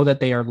like, know that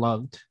they are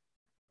loved.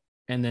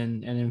 And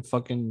then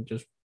fucking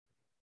just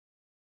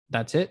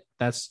that's it.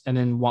 And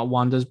then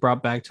Wanda's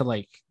brought back to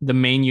like the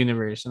main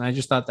universe. And I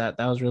just thought that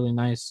was really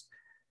nice.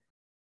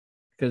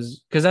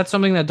 Because that's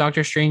something that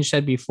Doctor Strange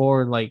said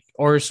before, like,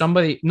 or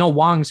somebody, no,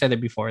 Wong said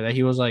it before, that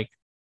he was like,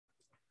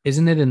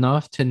 isn't it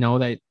enough to know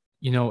that,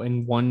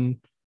 in one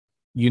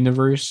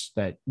universe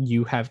that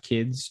you have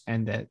kids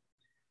and that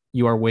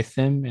you are with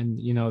them and,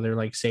 they're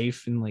like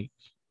safe and like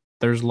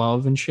there's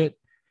love and shit.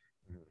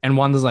 And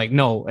Wanda's like,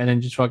 no. And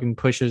then just fucking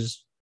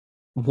pushes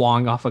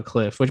Wong off a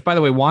cliff, which by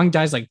the way, Wong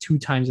dies like 2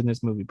 times in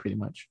this movie, pretty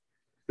much.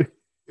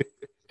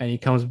 And he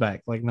comes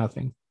back like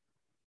nothing.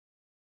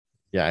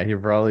 Yeah, he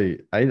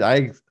probably,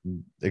 I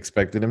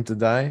expected him to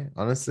die,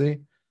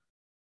 honestly,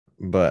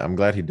 but I'm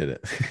glad he did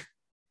it.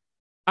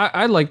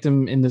 I liked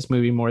him in this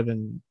movie more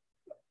than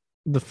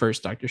the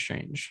first Doctor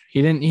Strange.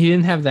 He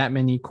didn't have that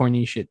many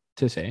corny shit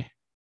to say.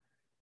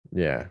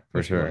 Yeah, for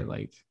Which is what I sure.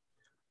 liked.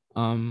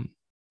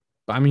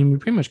 But I mean, we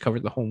pretty much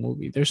covered the whole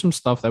movie. There's some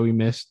stuff that we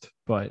missed,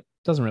 but it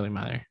doesn't really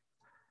matter.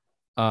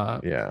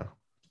 Yeah.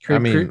 I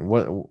mean,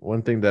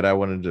 one thing that I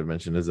wanted to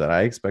mention is that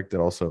I expected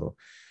also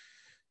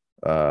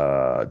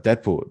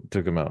Deadpool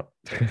took him out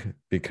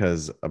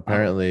because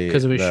apparently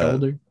because of his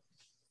shoulder.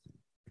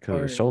 Because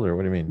of his shoulder.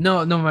 What do you mean?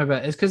 No, my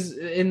bad. It's because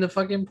in the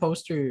fucking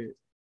poster,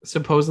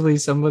 supposedly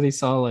somebody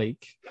saw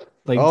like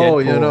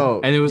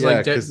Deadpool, and it was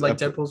like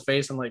Deadpool's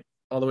face and like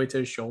all the way to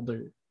his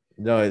shoulder.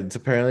 No, it's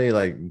apparently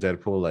like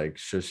Deadpool like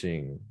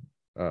shushing.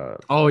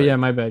 Oh yeah,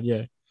 my bad.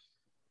 Yeah.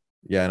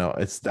 Yeah, no,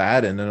 it's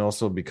that, and then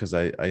also because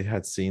I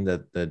had seen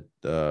that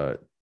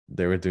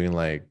they were doing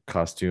like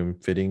costume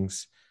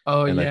fittings.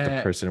 Oh and yeah, like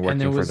the person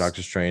working for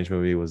Doctor Strange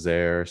movie was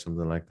there or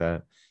something like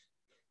that.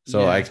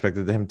 So I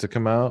expected him to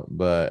come out,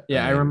 but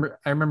yeah, I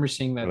remember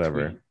seeing that.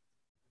 Whatever. Tweet.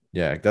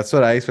 Yeah, that's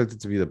what I expected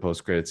to be the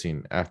post-credit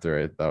scene after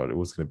I thought it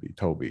was gonna be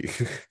Toby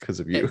because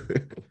of you.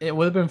 It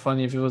would have been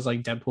funny if it was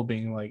like Deadpool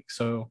being like,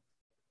 so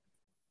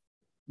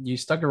you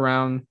stuck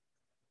around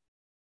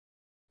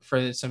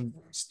for some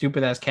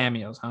stupid ass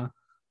cameos, huh?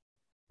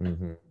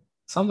 Mm-hmm.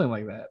 Something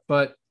like that.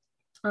 But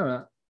I don't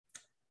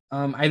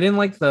know. I didn't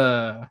like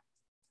the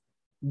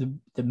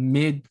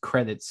mid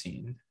credit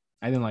scene.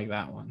 I didn't like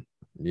that one.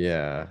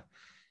 Yeah.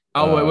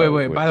 Oh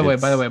wait. By the way.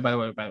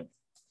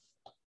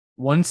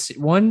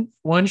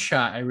 One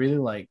shot I really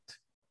liked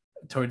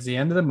towards the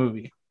end of the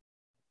movie.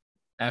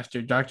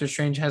 After Doctor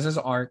Strange has his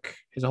arc,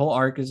 his whole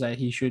arc is that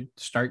he should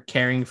start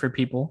caring for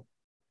people,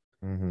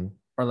 or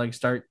like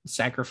start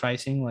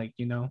sacrificing, like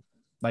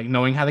like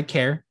knowing how to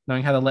care,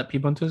 knowing how to let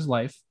people into his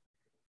life,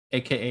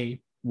 aka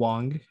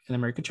Wong and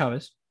America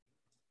Chavez.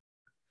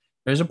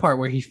 There's a part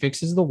where he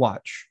fixes the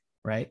watch,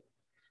 right?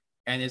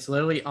 And it's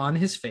literally on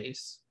his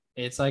face.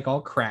 It's like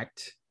all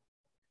cracked.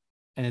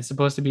 And it's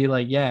supposed to be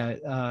like,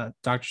 yeah,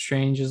 Doctor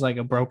Strange is like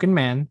a broken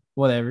man,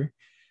 whatever.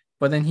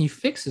 But then he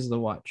fixes the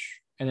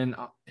watch, and then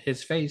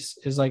his face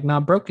is like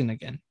not broken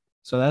again.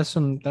 So that's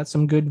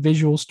some good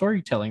visual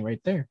storytelling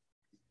right there.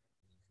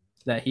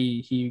 That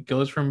he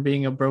goes from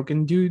being a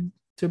broken dude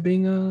to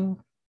being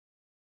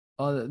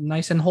a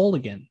nice and whole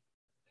again,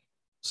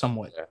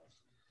 somewhat. Yeah.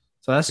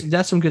 So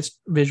that's some good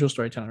visual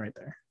storytelling right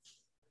there.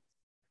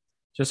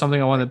 Just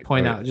something I wanted to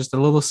point out. Just a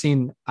little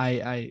scene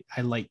I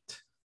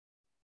liked.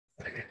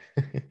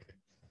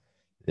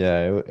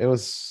 Yeah, it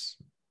was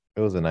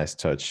a nice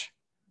touch.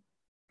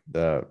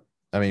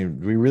 I mean,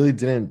 we really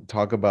didn't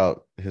talk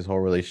about his whole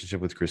relationship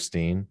with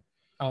Christine.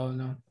 Oh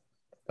no,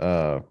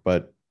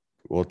 but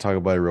we'll talk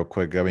about it real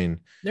quick. I mean,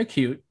 they're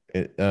cute.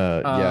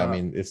 Yeah, I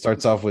mean, it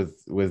starts off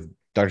with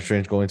Doctor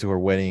Strange going to her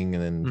wedding,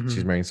 and then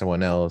she's marrying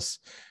someone else.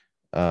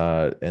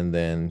 And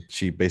then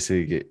she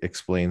basically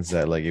explains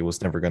that like it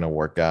was never gonna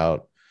work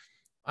out.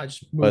 I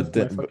just but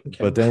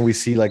then we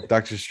see like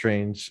Doctor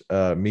Strange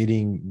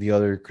meeting the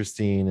other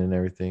Christine and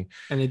everything,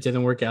 and it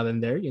didn't work out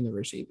in their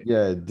universe either.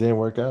 Yeah, it didn't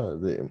work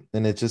out,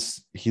 and it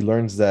just he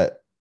learns that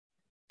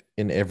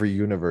in every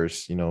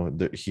universe,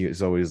 he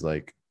is always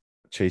like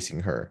chasing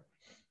her,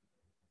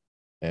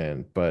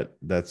 but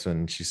that's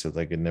when she said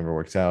like it never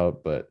works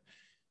out, but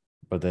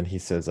then he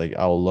says like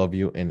I'll love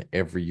you in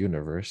every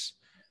universe,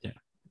 yeah,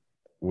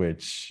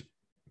 which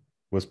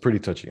was pretty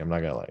touching. I'm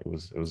not gonna lie, it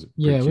was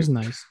yeah, it was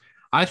nice.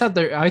 I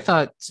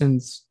thought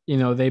since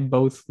they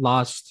both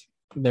lost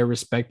their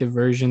respective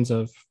versions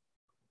of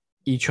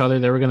each other,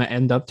 they were gonna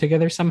end up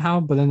together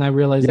somehow. But then I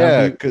realized,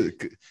 because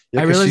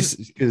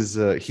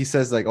he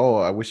says like, "Oh,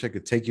 I wish I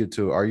could take you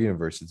to our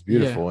universe. It's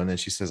beautiful." And then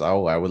she says,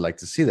 "Oh, I would like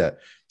to see that."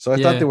 So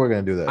I thought they were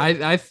gonna do that.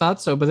 I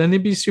thought so, but then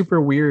it'd be super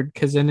weird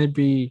because then there'd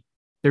be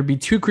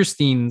two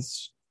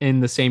Christines in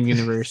the same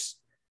universe.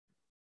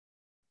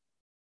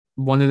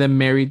 One of them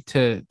married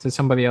to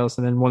somebody else,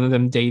 and then one of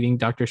them dating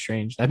Doctor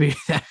Strange.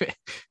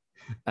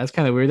 That's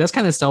kind of weird. That's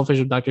kind of selfish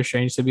of Doctor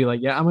Strange to be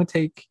like, yeah, I'm gonna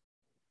take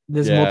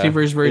this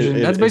multiverse version.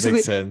 That's basically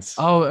makes sense.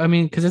 Oh, I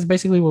mean, because it's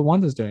basically what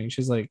Wanda's doing.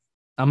 She's like,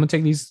 I'm gonna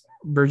take these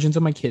versions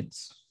of my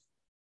kids.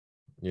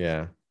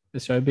 Yeah.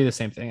 So it'd be the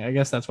same thing. I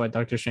guess that's why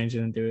Doctor Strange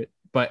didn't do it.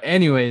 But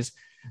anyways,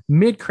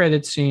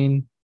 mid-credit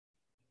scene.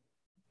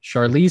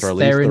 Charlize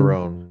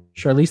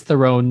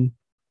Theron,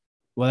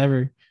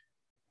 whatever.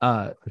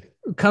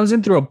 Comes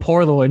in through a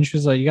portal and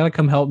she's like, you gotta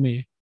come help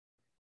me.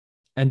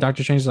 And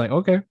Doctor Strange is like,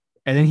 okay.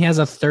 And then he has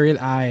a third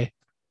eye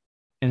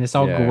and it's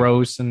all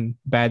gross and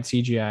bad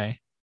CGI.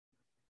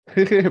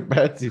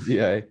 Bad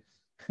CGI.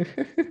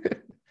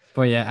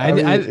 But yeah,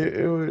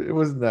 it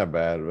wasn't that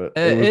bad, but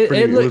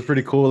it was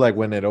pretty cool. Like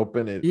when it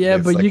opened,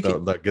 but like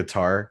the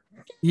guitar.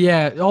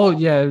 Yeah. Oh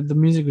yeah, the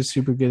music was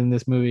super good in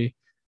this movie.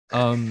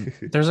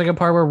 There's like a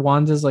part where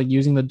Wanda's like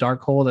using the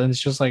Darkhold and it's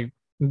just like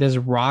this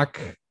rock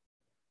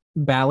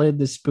ballad,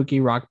 this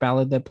spooky rock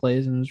ballad that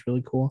plays, and it's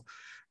really cool.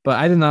 But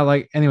I did not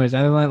like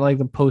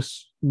the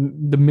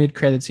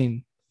mid-credit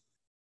scene.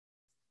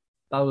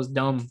 That was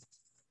dumb.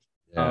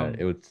 Yeah,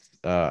 it was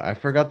I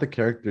forgot the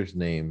character's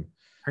name.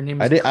 Her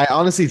name I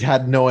honestly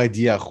had no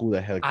idea who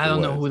the heck I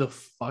don't know who the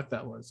fuck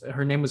that was.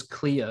 Her name was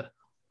Clea.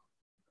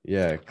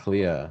 Yeah,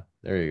 Clea.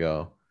 There you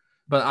go.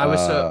 But I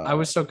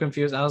was so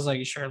confused. I was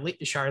like,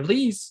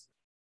 Charlize.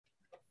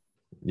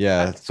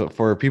 Yeah, so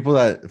for people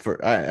I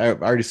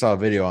already saw a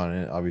video on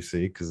it,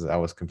 obviously, because I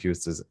was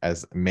confused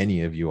as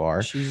many of you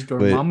are. She's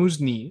Dormammu's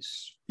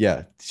niece.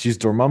 Yeah, she's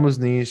Dormammu's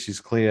niece. She's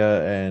Clea,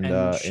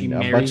 and she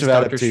a bunch of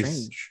Doctor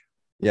Strange.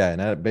 Yeah,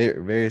 and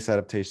various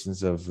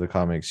adaptations of the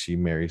comics, she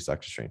marries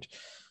Doctor Strange,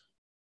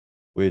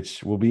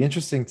 which will be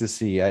interesting to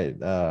see.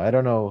 I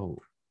don't know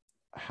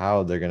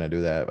how they're gonna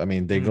do that. I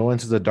mean, they go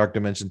into the dark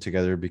dimension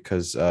together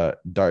because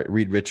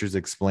Reed Richards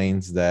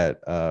explains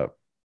that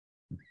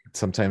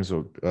sometimes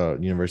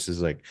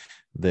universes like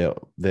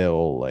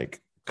they'll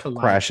like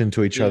crash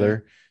into each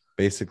other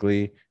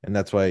basically, and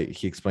that's why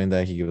he explained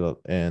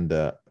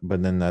that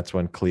but then that's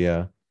when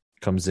Clea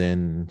comes in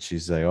and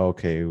she's like, oh,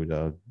 okay,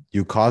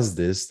 you caused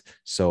this,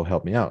 so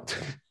help me out.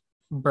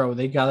 Bro,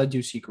 they gotta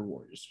do Secret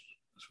Wars.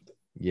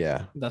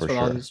 Yeah, that's what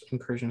all these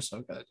incursion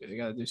stuff gotta do. They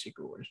gotta do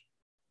Secret Wars.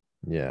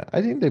 Yeah,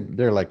 I think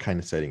they're like kind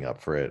of setting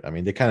up for it. I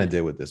mean, they kind of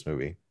did with this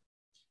movie.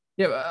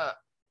 Yeah,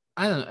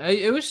 I don't know.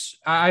 It was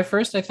I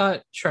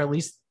thought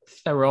Charlize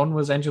Theron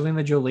was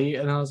Angelina Jolie,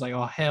 and I was like,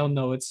 oh hell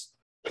no, it's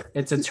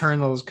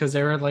Eternals, because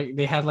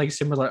they had like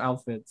similar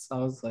outfits. I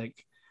was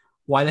like,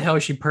 why the hell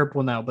is she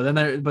purple now? But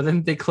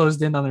then they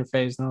closed in on her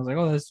face, and I was like,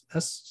 oh,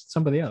 that's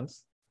somebody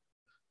else.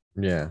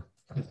 Yeah.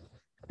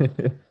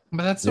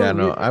 But that's so weird.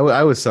 No,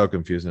 I was so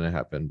confused when it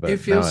happened, but it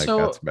feels now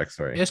I got some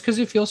backstory. It's because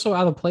it feels so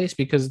out of place,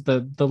 because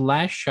the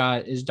last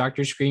shot is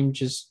Doctor Strange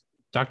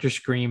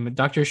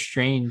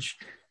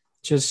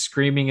just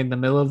screaming in the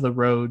middle of the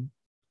road,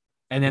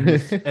 and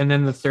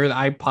then the third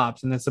eye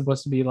pops, and it's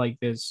supposed to be like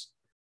this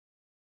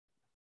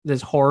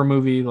horror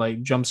movie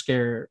like jump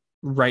scare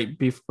right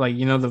before, like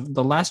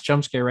the last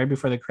jump scare right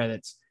before the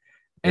credits,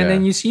 And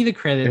then Yeah. you see the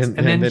credits, and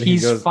And then then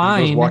he's he goes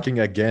fine. walking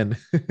again.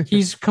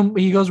 He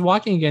goes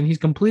walking again. He's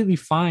completely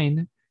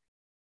fine.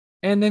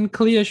 And then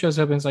Clea shows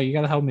up and it's like, you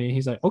gotta help me.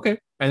 He's like, okay.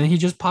 And then he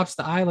just pops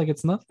the eye like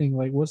it's nothing.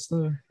 Like, what's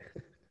the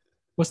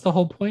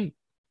whole point?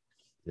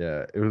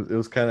 Yeah, it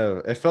was kind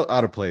of, it felt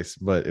out of place,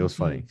 but it was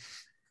funny.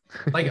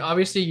 Mhm. Like,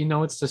 obviously,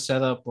 it's to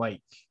set up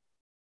like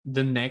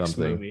the next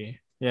Something. movie.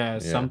 Yeah, Yeah.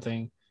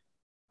 something.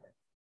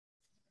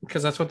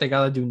 Because that's what they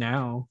gotta do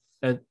now.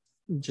 That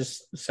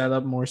just set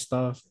up more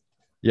stuff.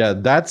 Yeah,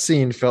 that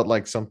scene felt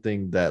like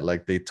something that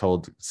like they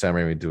told Sam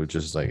Raimi to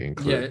just like Yeah,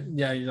 include.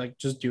 yeah, you're like,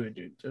 just do it,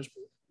 dude. Just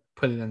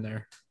put it in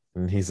there.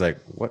 And he's like,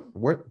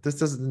 What? This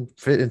doesn't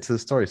fit into the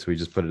story." So we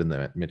just put it in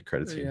the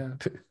mid-credit scene. Yeah.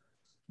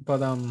 But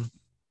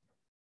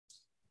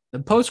the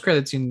post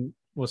credit scene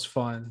was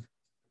fun.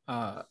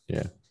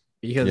 Yeah.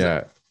 Because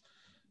Yeah.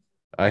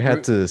 I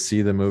had to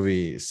see the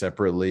movie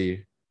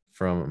separately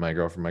from my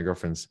girlfriend. My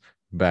girlfriend's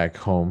back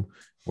home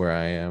where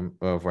I am,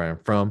 where I'm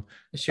from.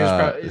 she was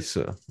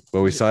probably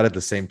But we saw it at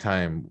the same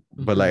time.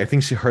 But like, I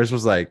think hers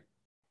was like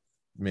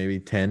maybe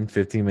 10,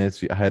 15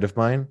 minutes ahead of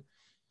mine,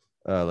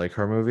 like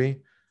her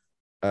movie.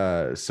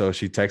 So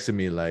she texted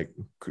me like,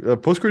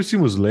 post credit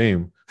scene was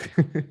lame.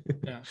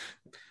 yeah.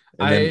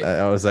 And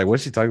then I was like,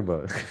 what's she talking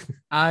about?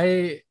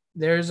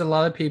 There's a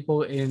lot of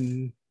people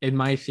in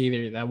my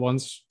theater that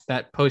once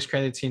that post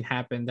credit scene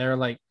happened, they're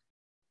like,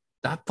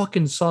 that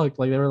fucking sucked.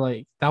 Like they were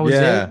like, that was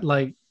Yeah. it.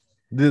 Like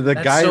The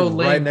that's guy so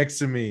right lame. next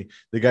to me,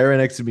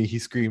 he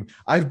screamed,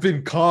 "I've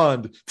been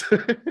conned."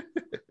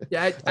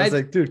 Yeah, I was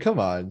like, dude, come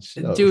on.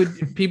 Shut up.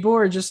 dude, people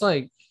are just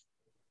like,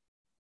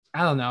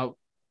 I don't know.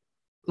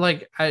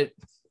 Like I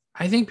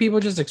think people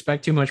just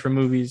expect too much from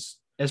movies,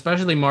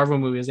 especially Marvel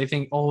movies. They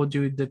think, oh,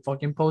 dude, the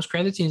fucking post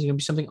credit scene is gonna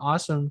be something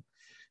awesome.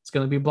 It's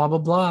gonna be blah blah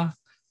blah.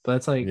 But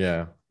it's like,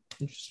 Yeah.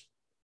 it's,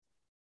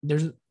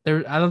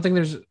 there. I don't think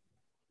there's.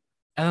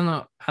 I don't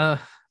know. I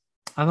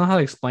don't know how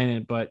to explain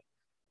it, but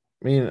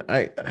I mean,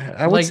 I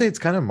would like say it's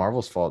kind of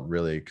Marvel's fault,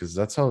 really, because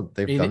that's how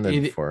they've done that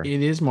before.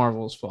 it is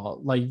Marvel's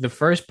fault. Like the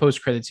first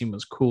post credit scene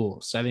was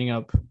cool, setting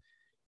up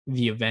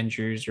the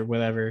Avengers or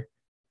whatever,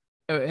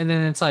 and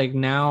then it's like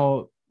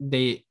now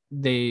they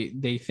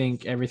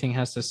think everything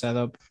has to set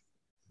up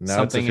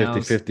Now it's a something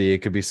else. 50-50. It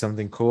could be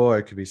something cool or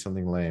it could be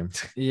something lame.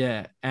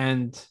 Yeah,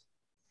 and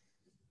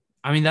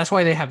I mean that's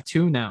why they have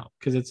two now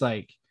because it's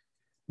like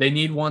they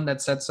need one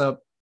that sets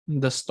up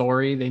the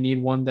story. They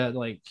need one that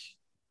like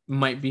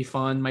might be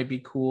fun, might be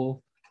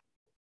cool.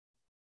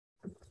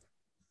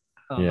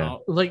 I don't Yeah.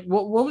 know. Like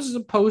what was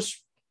the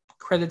post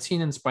credit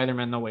scene in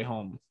Spider-Man No Way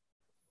Home?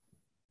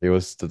 It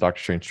was the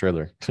Doctor Strange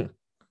trailer.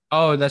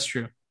 Oh, that's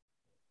true.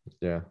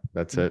 Yeah,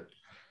 that's it.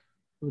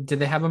 Did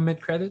they have a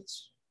mid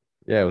credits?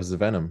 Yeah, it was the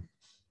Venom.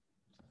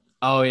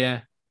 Oh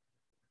yeah.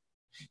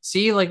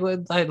 See, like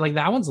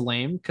that one's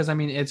lame because I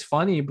mean it's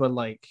funny, but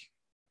like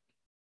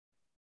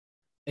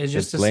it's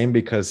just It's lame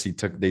because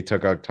they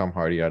took out Tom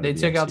Hardy out they of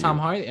the took out Tom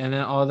MCU. Hardy, and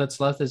then all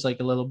that's left is like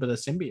a little bit of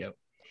symbiote.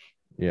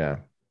 Yeah,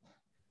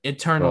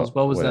 Eternals.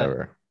 but What was that?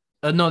 whatever.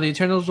 No, the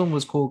Eternals one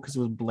was cool because it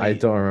was I Blade.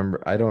 don't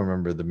remember. I don't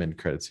remember the mid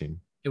credit scene.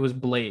 It was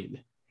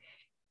Blade.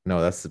 No,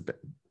 that's the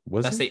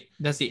was That's it?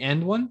 that's the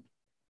end one.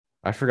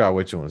 I forgot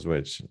which one was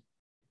which.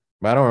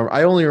 But I don't remember.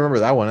 I only remember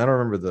that one. I don't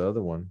remember the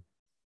other one.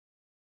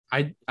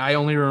 I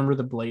only remember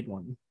the Blade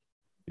one,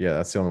 Yeah,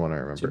 that's the only one I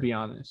to remember. be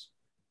honest.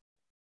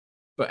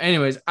 But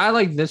anyways, I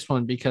like this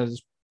one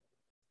because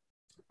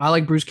I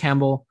like Bruce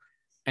Campbell,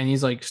 and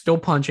he's like still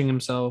punching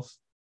himself,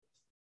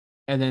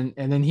 and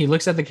then he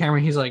looks at the camera,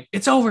 and he's like,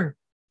 "It's over,"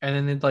 and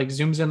then it like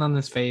zooms in on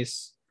his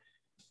face,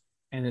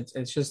 and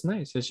it's just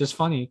nice. It's just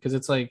funny because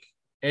it's like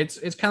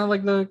it's kind of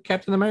like the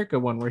Captain America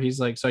one where he's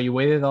like, "So you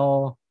waited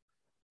all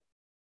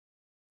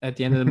at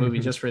the end of the movie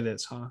just for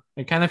this, huh?"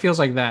 It kind of feels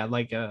like that,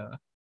 like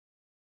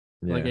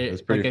Yeah, like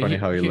it's pretty funny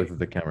how he here, looked at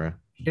the camera.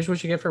 here's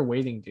what you get for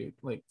waiting, dude.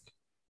 Like,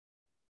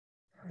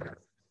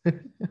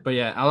 but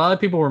yeah, a lot of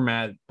people were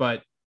mad,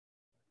 but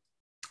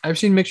I've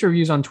seen mixed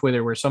reviews on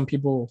Twitter where some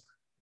people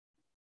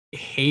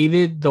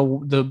hated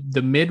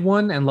the mid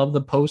one and loved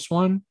the post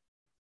one,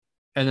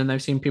 and then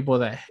I've seen people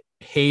that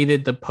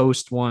hated the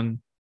post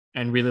one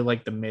and really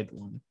liked the mid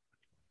one.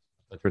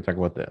 Let's talk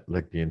about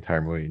the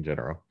entire movie in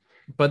general.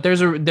 But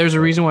there's a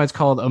reason why it's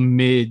called a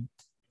mid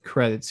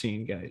credit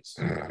scene, guys.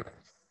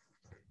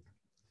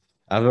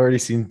 I've already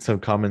seen some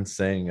comments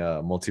saying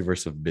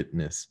multiverse of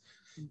bitness.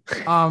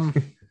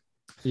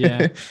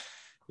 Yeah.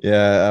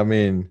 Yeah, I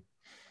mean,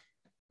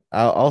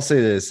 I'll say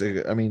this.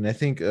 I mean, I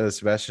think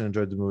Sebastian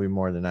enjoyed the movie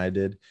more than I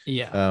did.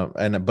 Yeah.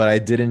 But I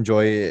did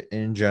enjoy it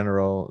in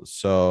general.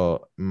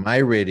 So my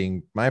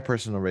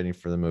personal rating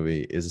for the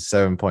movie is a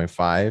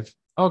 7.5.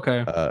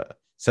 Okay.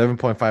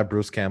 7.5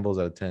 Bruce Campbell's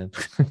out of 10.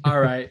 All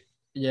right.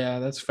 Yeah,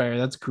 that's fair.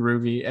 That's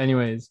groovy.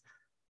 Anyways,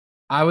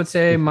 I would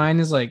say mine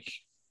is like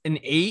an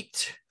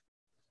 8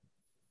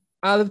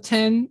 out of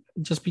 10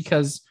 just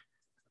because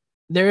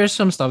there is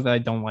some stuff that I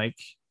don't like.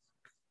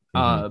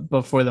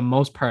 But for the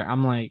most part,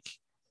 I'm like,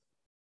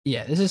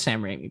 yeah, this is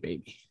Sam Raimi,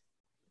 baby.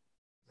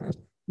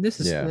 This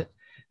is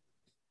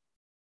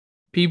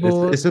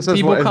It's just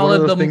people it's call one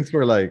of it those the things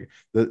where like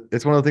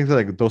it's one of the things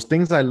where like those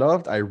things I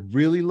loved, I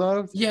really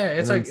loved, yeah. and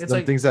It's then like it's some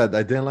like things that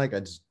I didn't like, I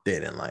just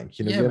didn't like.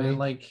 You know, yeah, get man. me?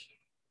 Like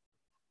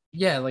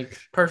yeah, like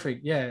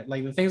perfect. Yeah,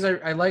 like the things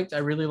I liked, I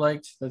really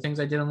liked. The things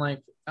I didn't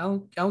like, I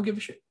don't give a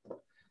shit.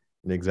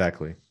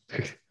 Exactly.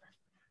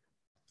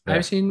 Yeah,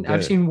 I've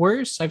but seen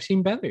worse. I've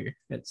seen better.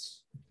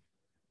 It's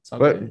all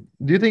but good.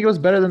 do you think it was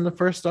better than the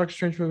first Doctor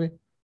Strange movie?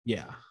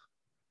 Yeah.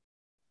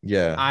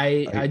 Yeah,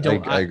 I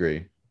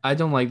agree. I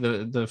don't like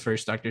the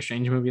first Doctor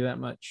Strange movie that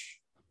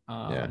much.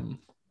 Yeah, Um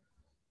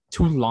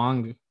Too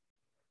long.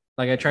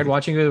 Like I tried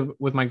watching it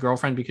with my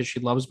girlfriend because she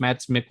loves Matt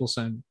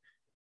Mikkelsen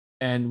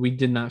and we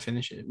did not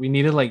finish it. We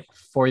needed like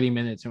 40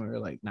 minutes and we were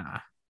like, nah.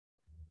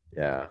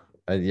 yeah,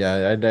 I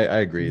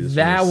agree. This one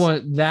That was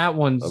one that a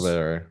one's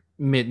better.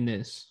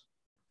 midness.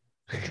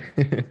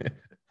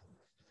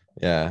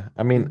 Yeah,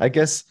 I mean, I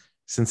guess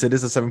since it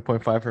is a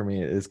 7.5 for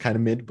me, it's kind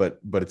of mid, but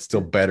it's still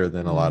better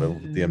than a lot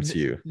of the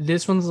MCU.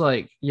 This one's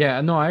like,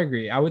 yeah, no, I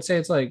agree. I would say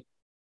it's like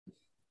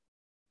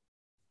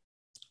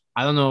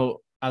I don't know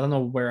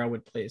where I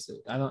would place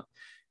it. I don't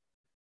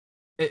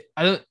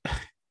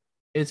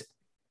it's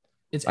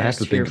it's I have S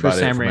to tier think for about it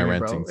Sam for my Raimi,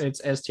 bro. rantings.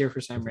 It's S tier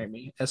for Sam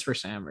Raimi. S for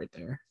Sam right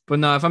there. But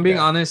no, if I'm being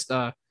Yeah, honest,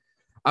 I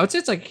would say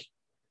it's like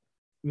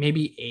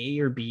maybe A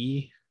or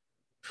B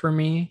for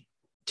me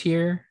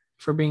tier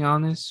for being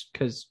honest,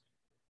 because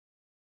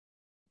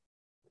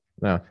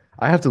no,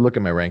 I have to look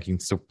at my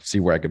rankings to see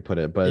where I could put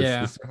it, but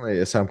yeah, it's definitely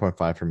a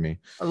 7.5 for me.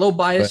 a low But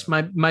bias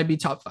might be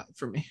top five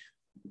for me,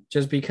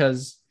 just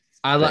because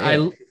I li-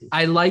 damn,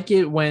 I like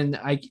it when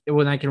I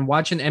can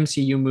watch an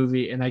MCU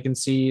movie and I can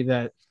see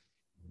that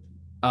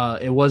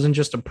it wasn't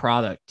just a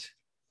product,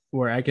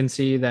 where I can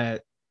see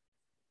that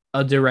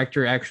a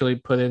director actually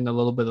put in a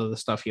little bit of the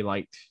stuff he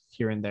liked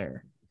here and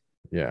there.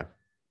 yeah,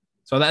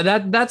 So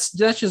that's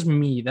just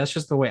me. That's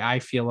just the way I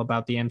feel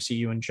about the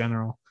MCU in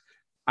general.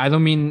 I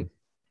don't mean,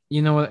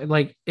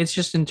 like it's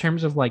just in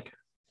terms of like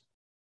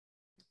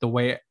the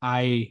way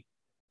I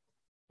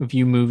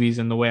view movies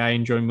and the way I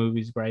enjoy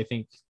movies, where I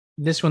think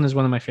this one is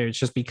one of my favorites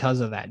just because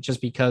of that, just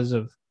because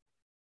of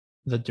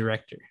the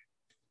director,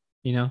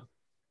 you know?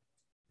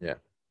 yeah.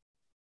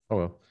 Oh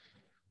well,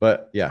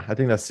 but yeah, I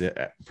think that's it.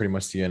 Pretty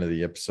much the end of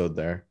the episode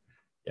there.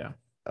 Yeah.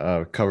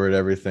 Covered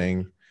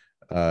everything.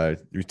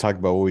 We talked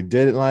about what we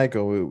didn't like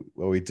or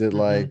what we did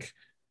like.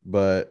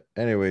 But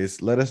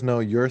anyways, let us know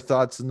your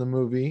thoughts in the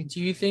movie.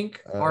 Do you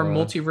think our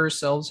multiverse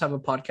selves have a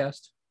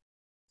podcast?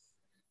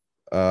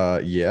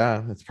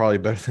 Yeah, it's probably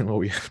better than what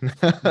we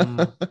have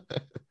now.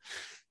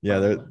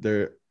 Yeah,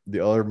 they're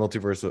the other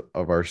multiverse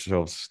of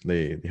ourselves.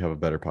 They have a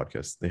better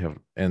podcast. They have,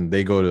 and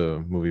they go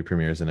to movie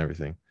premieres and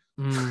everything.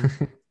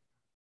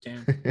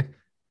 Damn.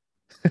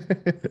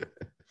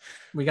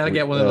 We got to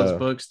get one of those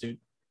books, dude.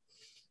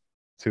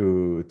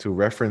 To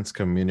reference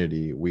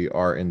Community, we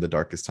are in the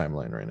darkest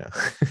timeline right now.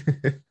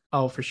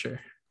 Oh, for sure.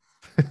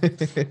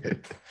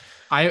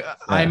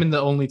 I'm in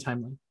the only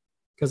timeline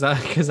because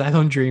I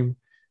don't dream.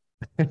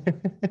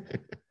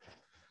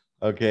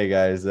 Okay,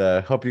 guys.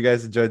 Hope you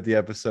guys enjoyed the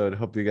episode.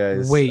 Hope you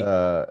guys Wait.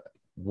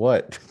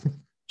 What?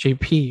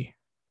 JP.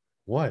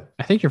 What?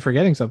 I think you're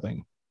forgetting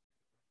something.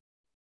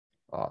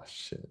 Oh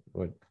shit.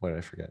 What did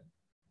I forget?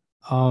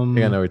 I think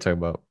I know what you're talking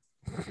about.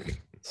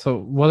 So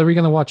what are we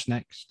gonna watch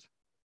next?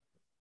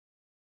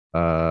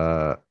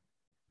 We'll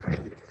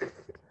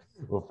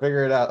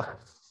figure it out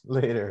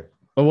later.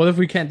 But what if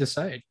we can't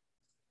decide?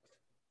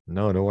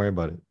 No, don't worry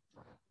about it.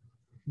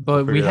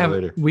 But we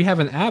have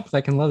an app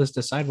that can let us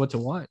decide what to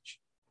watch.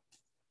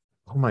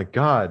 Oh my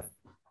god.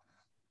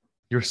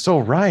 You're so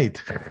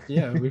right.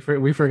 Yeah, we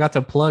forgot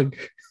to plug.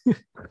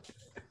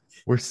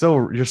 You're so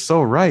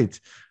right.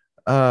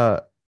 I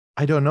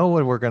don't know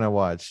what we're gonna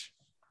watch.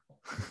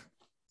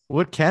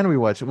 What can we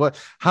watch?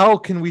 How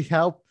can we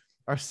help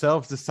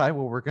ourselves decide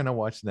what we're gonna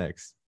watch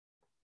next?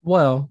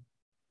 Well,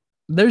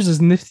 there's this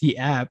nifty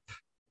app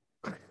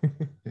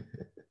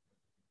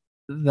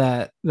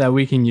that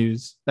we can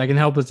use that can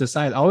help us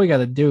decide. All we got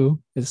to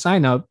do is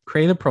sign up,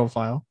 create a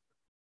profile,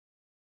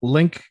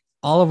 link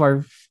all of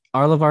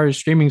our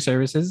streaming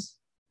services,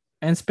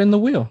 and spin the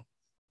wheel.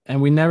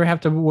 And we never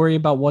have to worry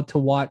about what to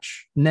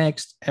watch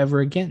next ever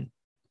again.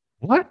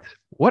 What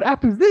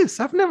app is this?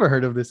 I've never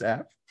heard of this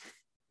app.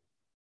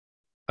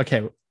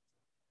 Okay,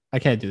 I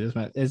can't do this,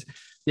 man.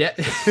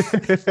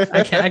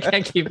 I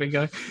can't keep it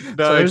going.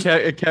 No, so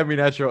it can't be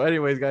natural.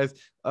 Anyways, guys,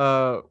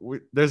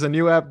 there's a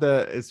new app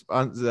that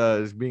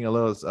is being a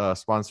little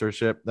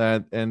sponsorship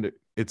and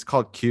it's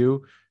called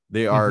Q.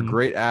 They are a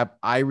great app.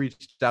 I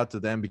reached out to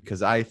them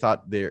because I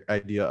thought their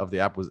idea of the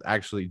app was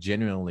actually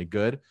genuinely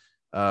good.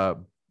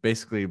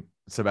 Basically,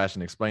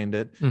 Sebastian explained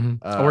it,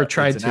 or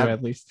tried to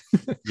at least.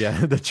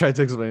 Yeah, they tried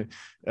to explain.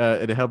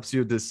 It helps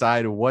you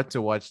decide what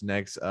to watch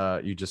next.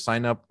 You just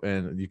sign up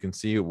and you can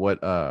see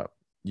what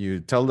you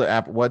tell the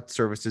app what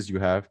services you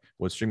have,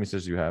 what streaming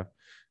services you have,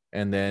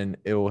 and then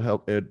it will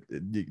help.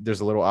 There's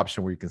a little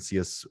option where you can see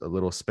a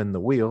little spin the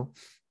wheel,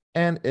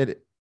 and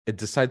it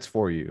decides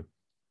for you.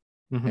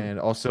 And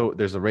also,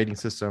 there's a rating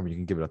system. You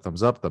can give it a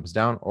thumbs up, thumbs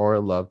down, or a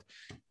loved.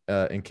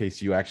 in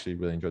case you actually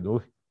really enjoyed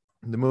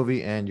the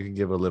movie, and you can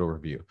give a little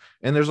review.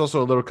 And there's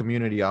also a little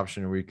community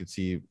option where you could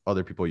see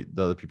other people,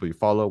 the other people you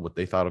follow, what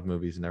they thought of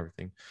movies and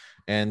everything.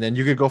 And then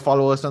you could go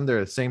follow us on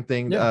there. Same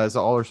thing as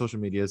all our social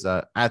medias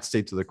at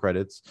Stay to the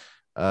Credits.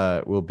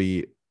 We'll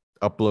be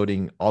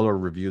uploading all our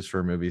reviews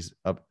for movies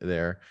up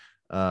there.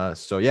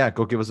 So yeah,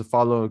 go give us a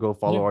follow. Go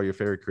follow all your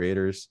favorite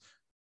creators.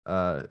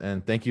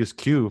 And thank you,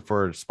 Q,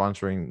 for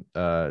sponsoring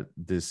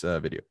this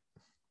video.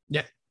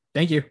 Yeah,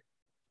 thank you.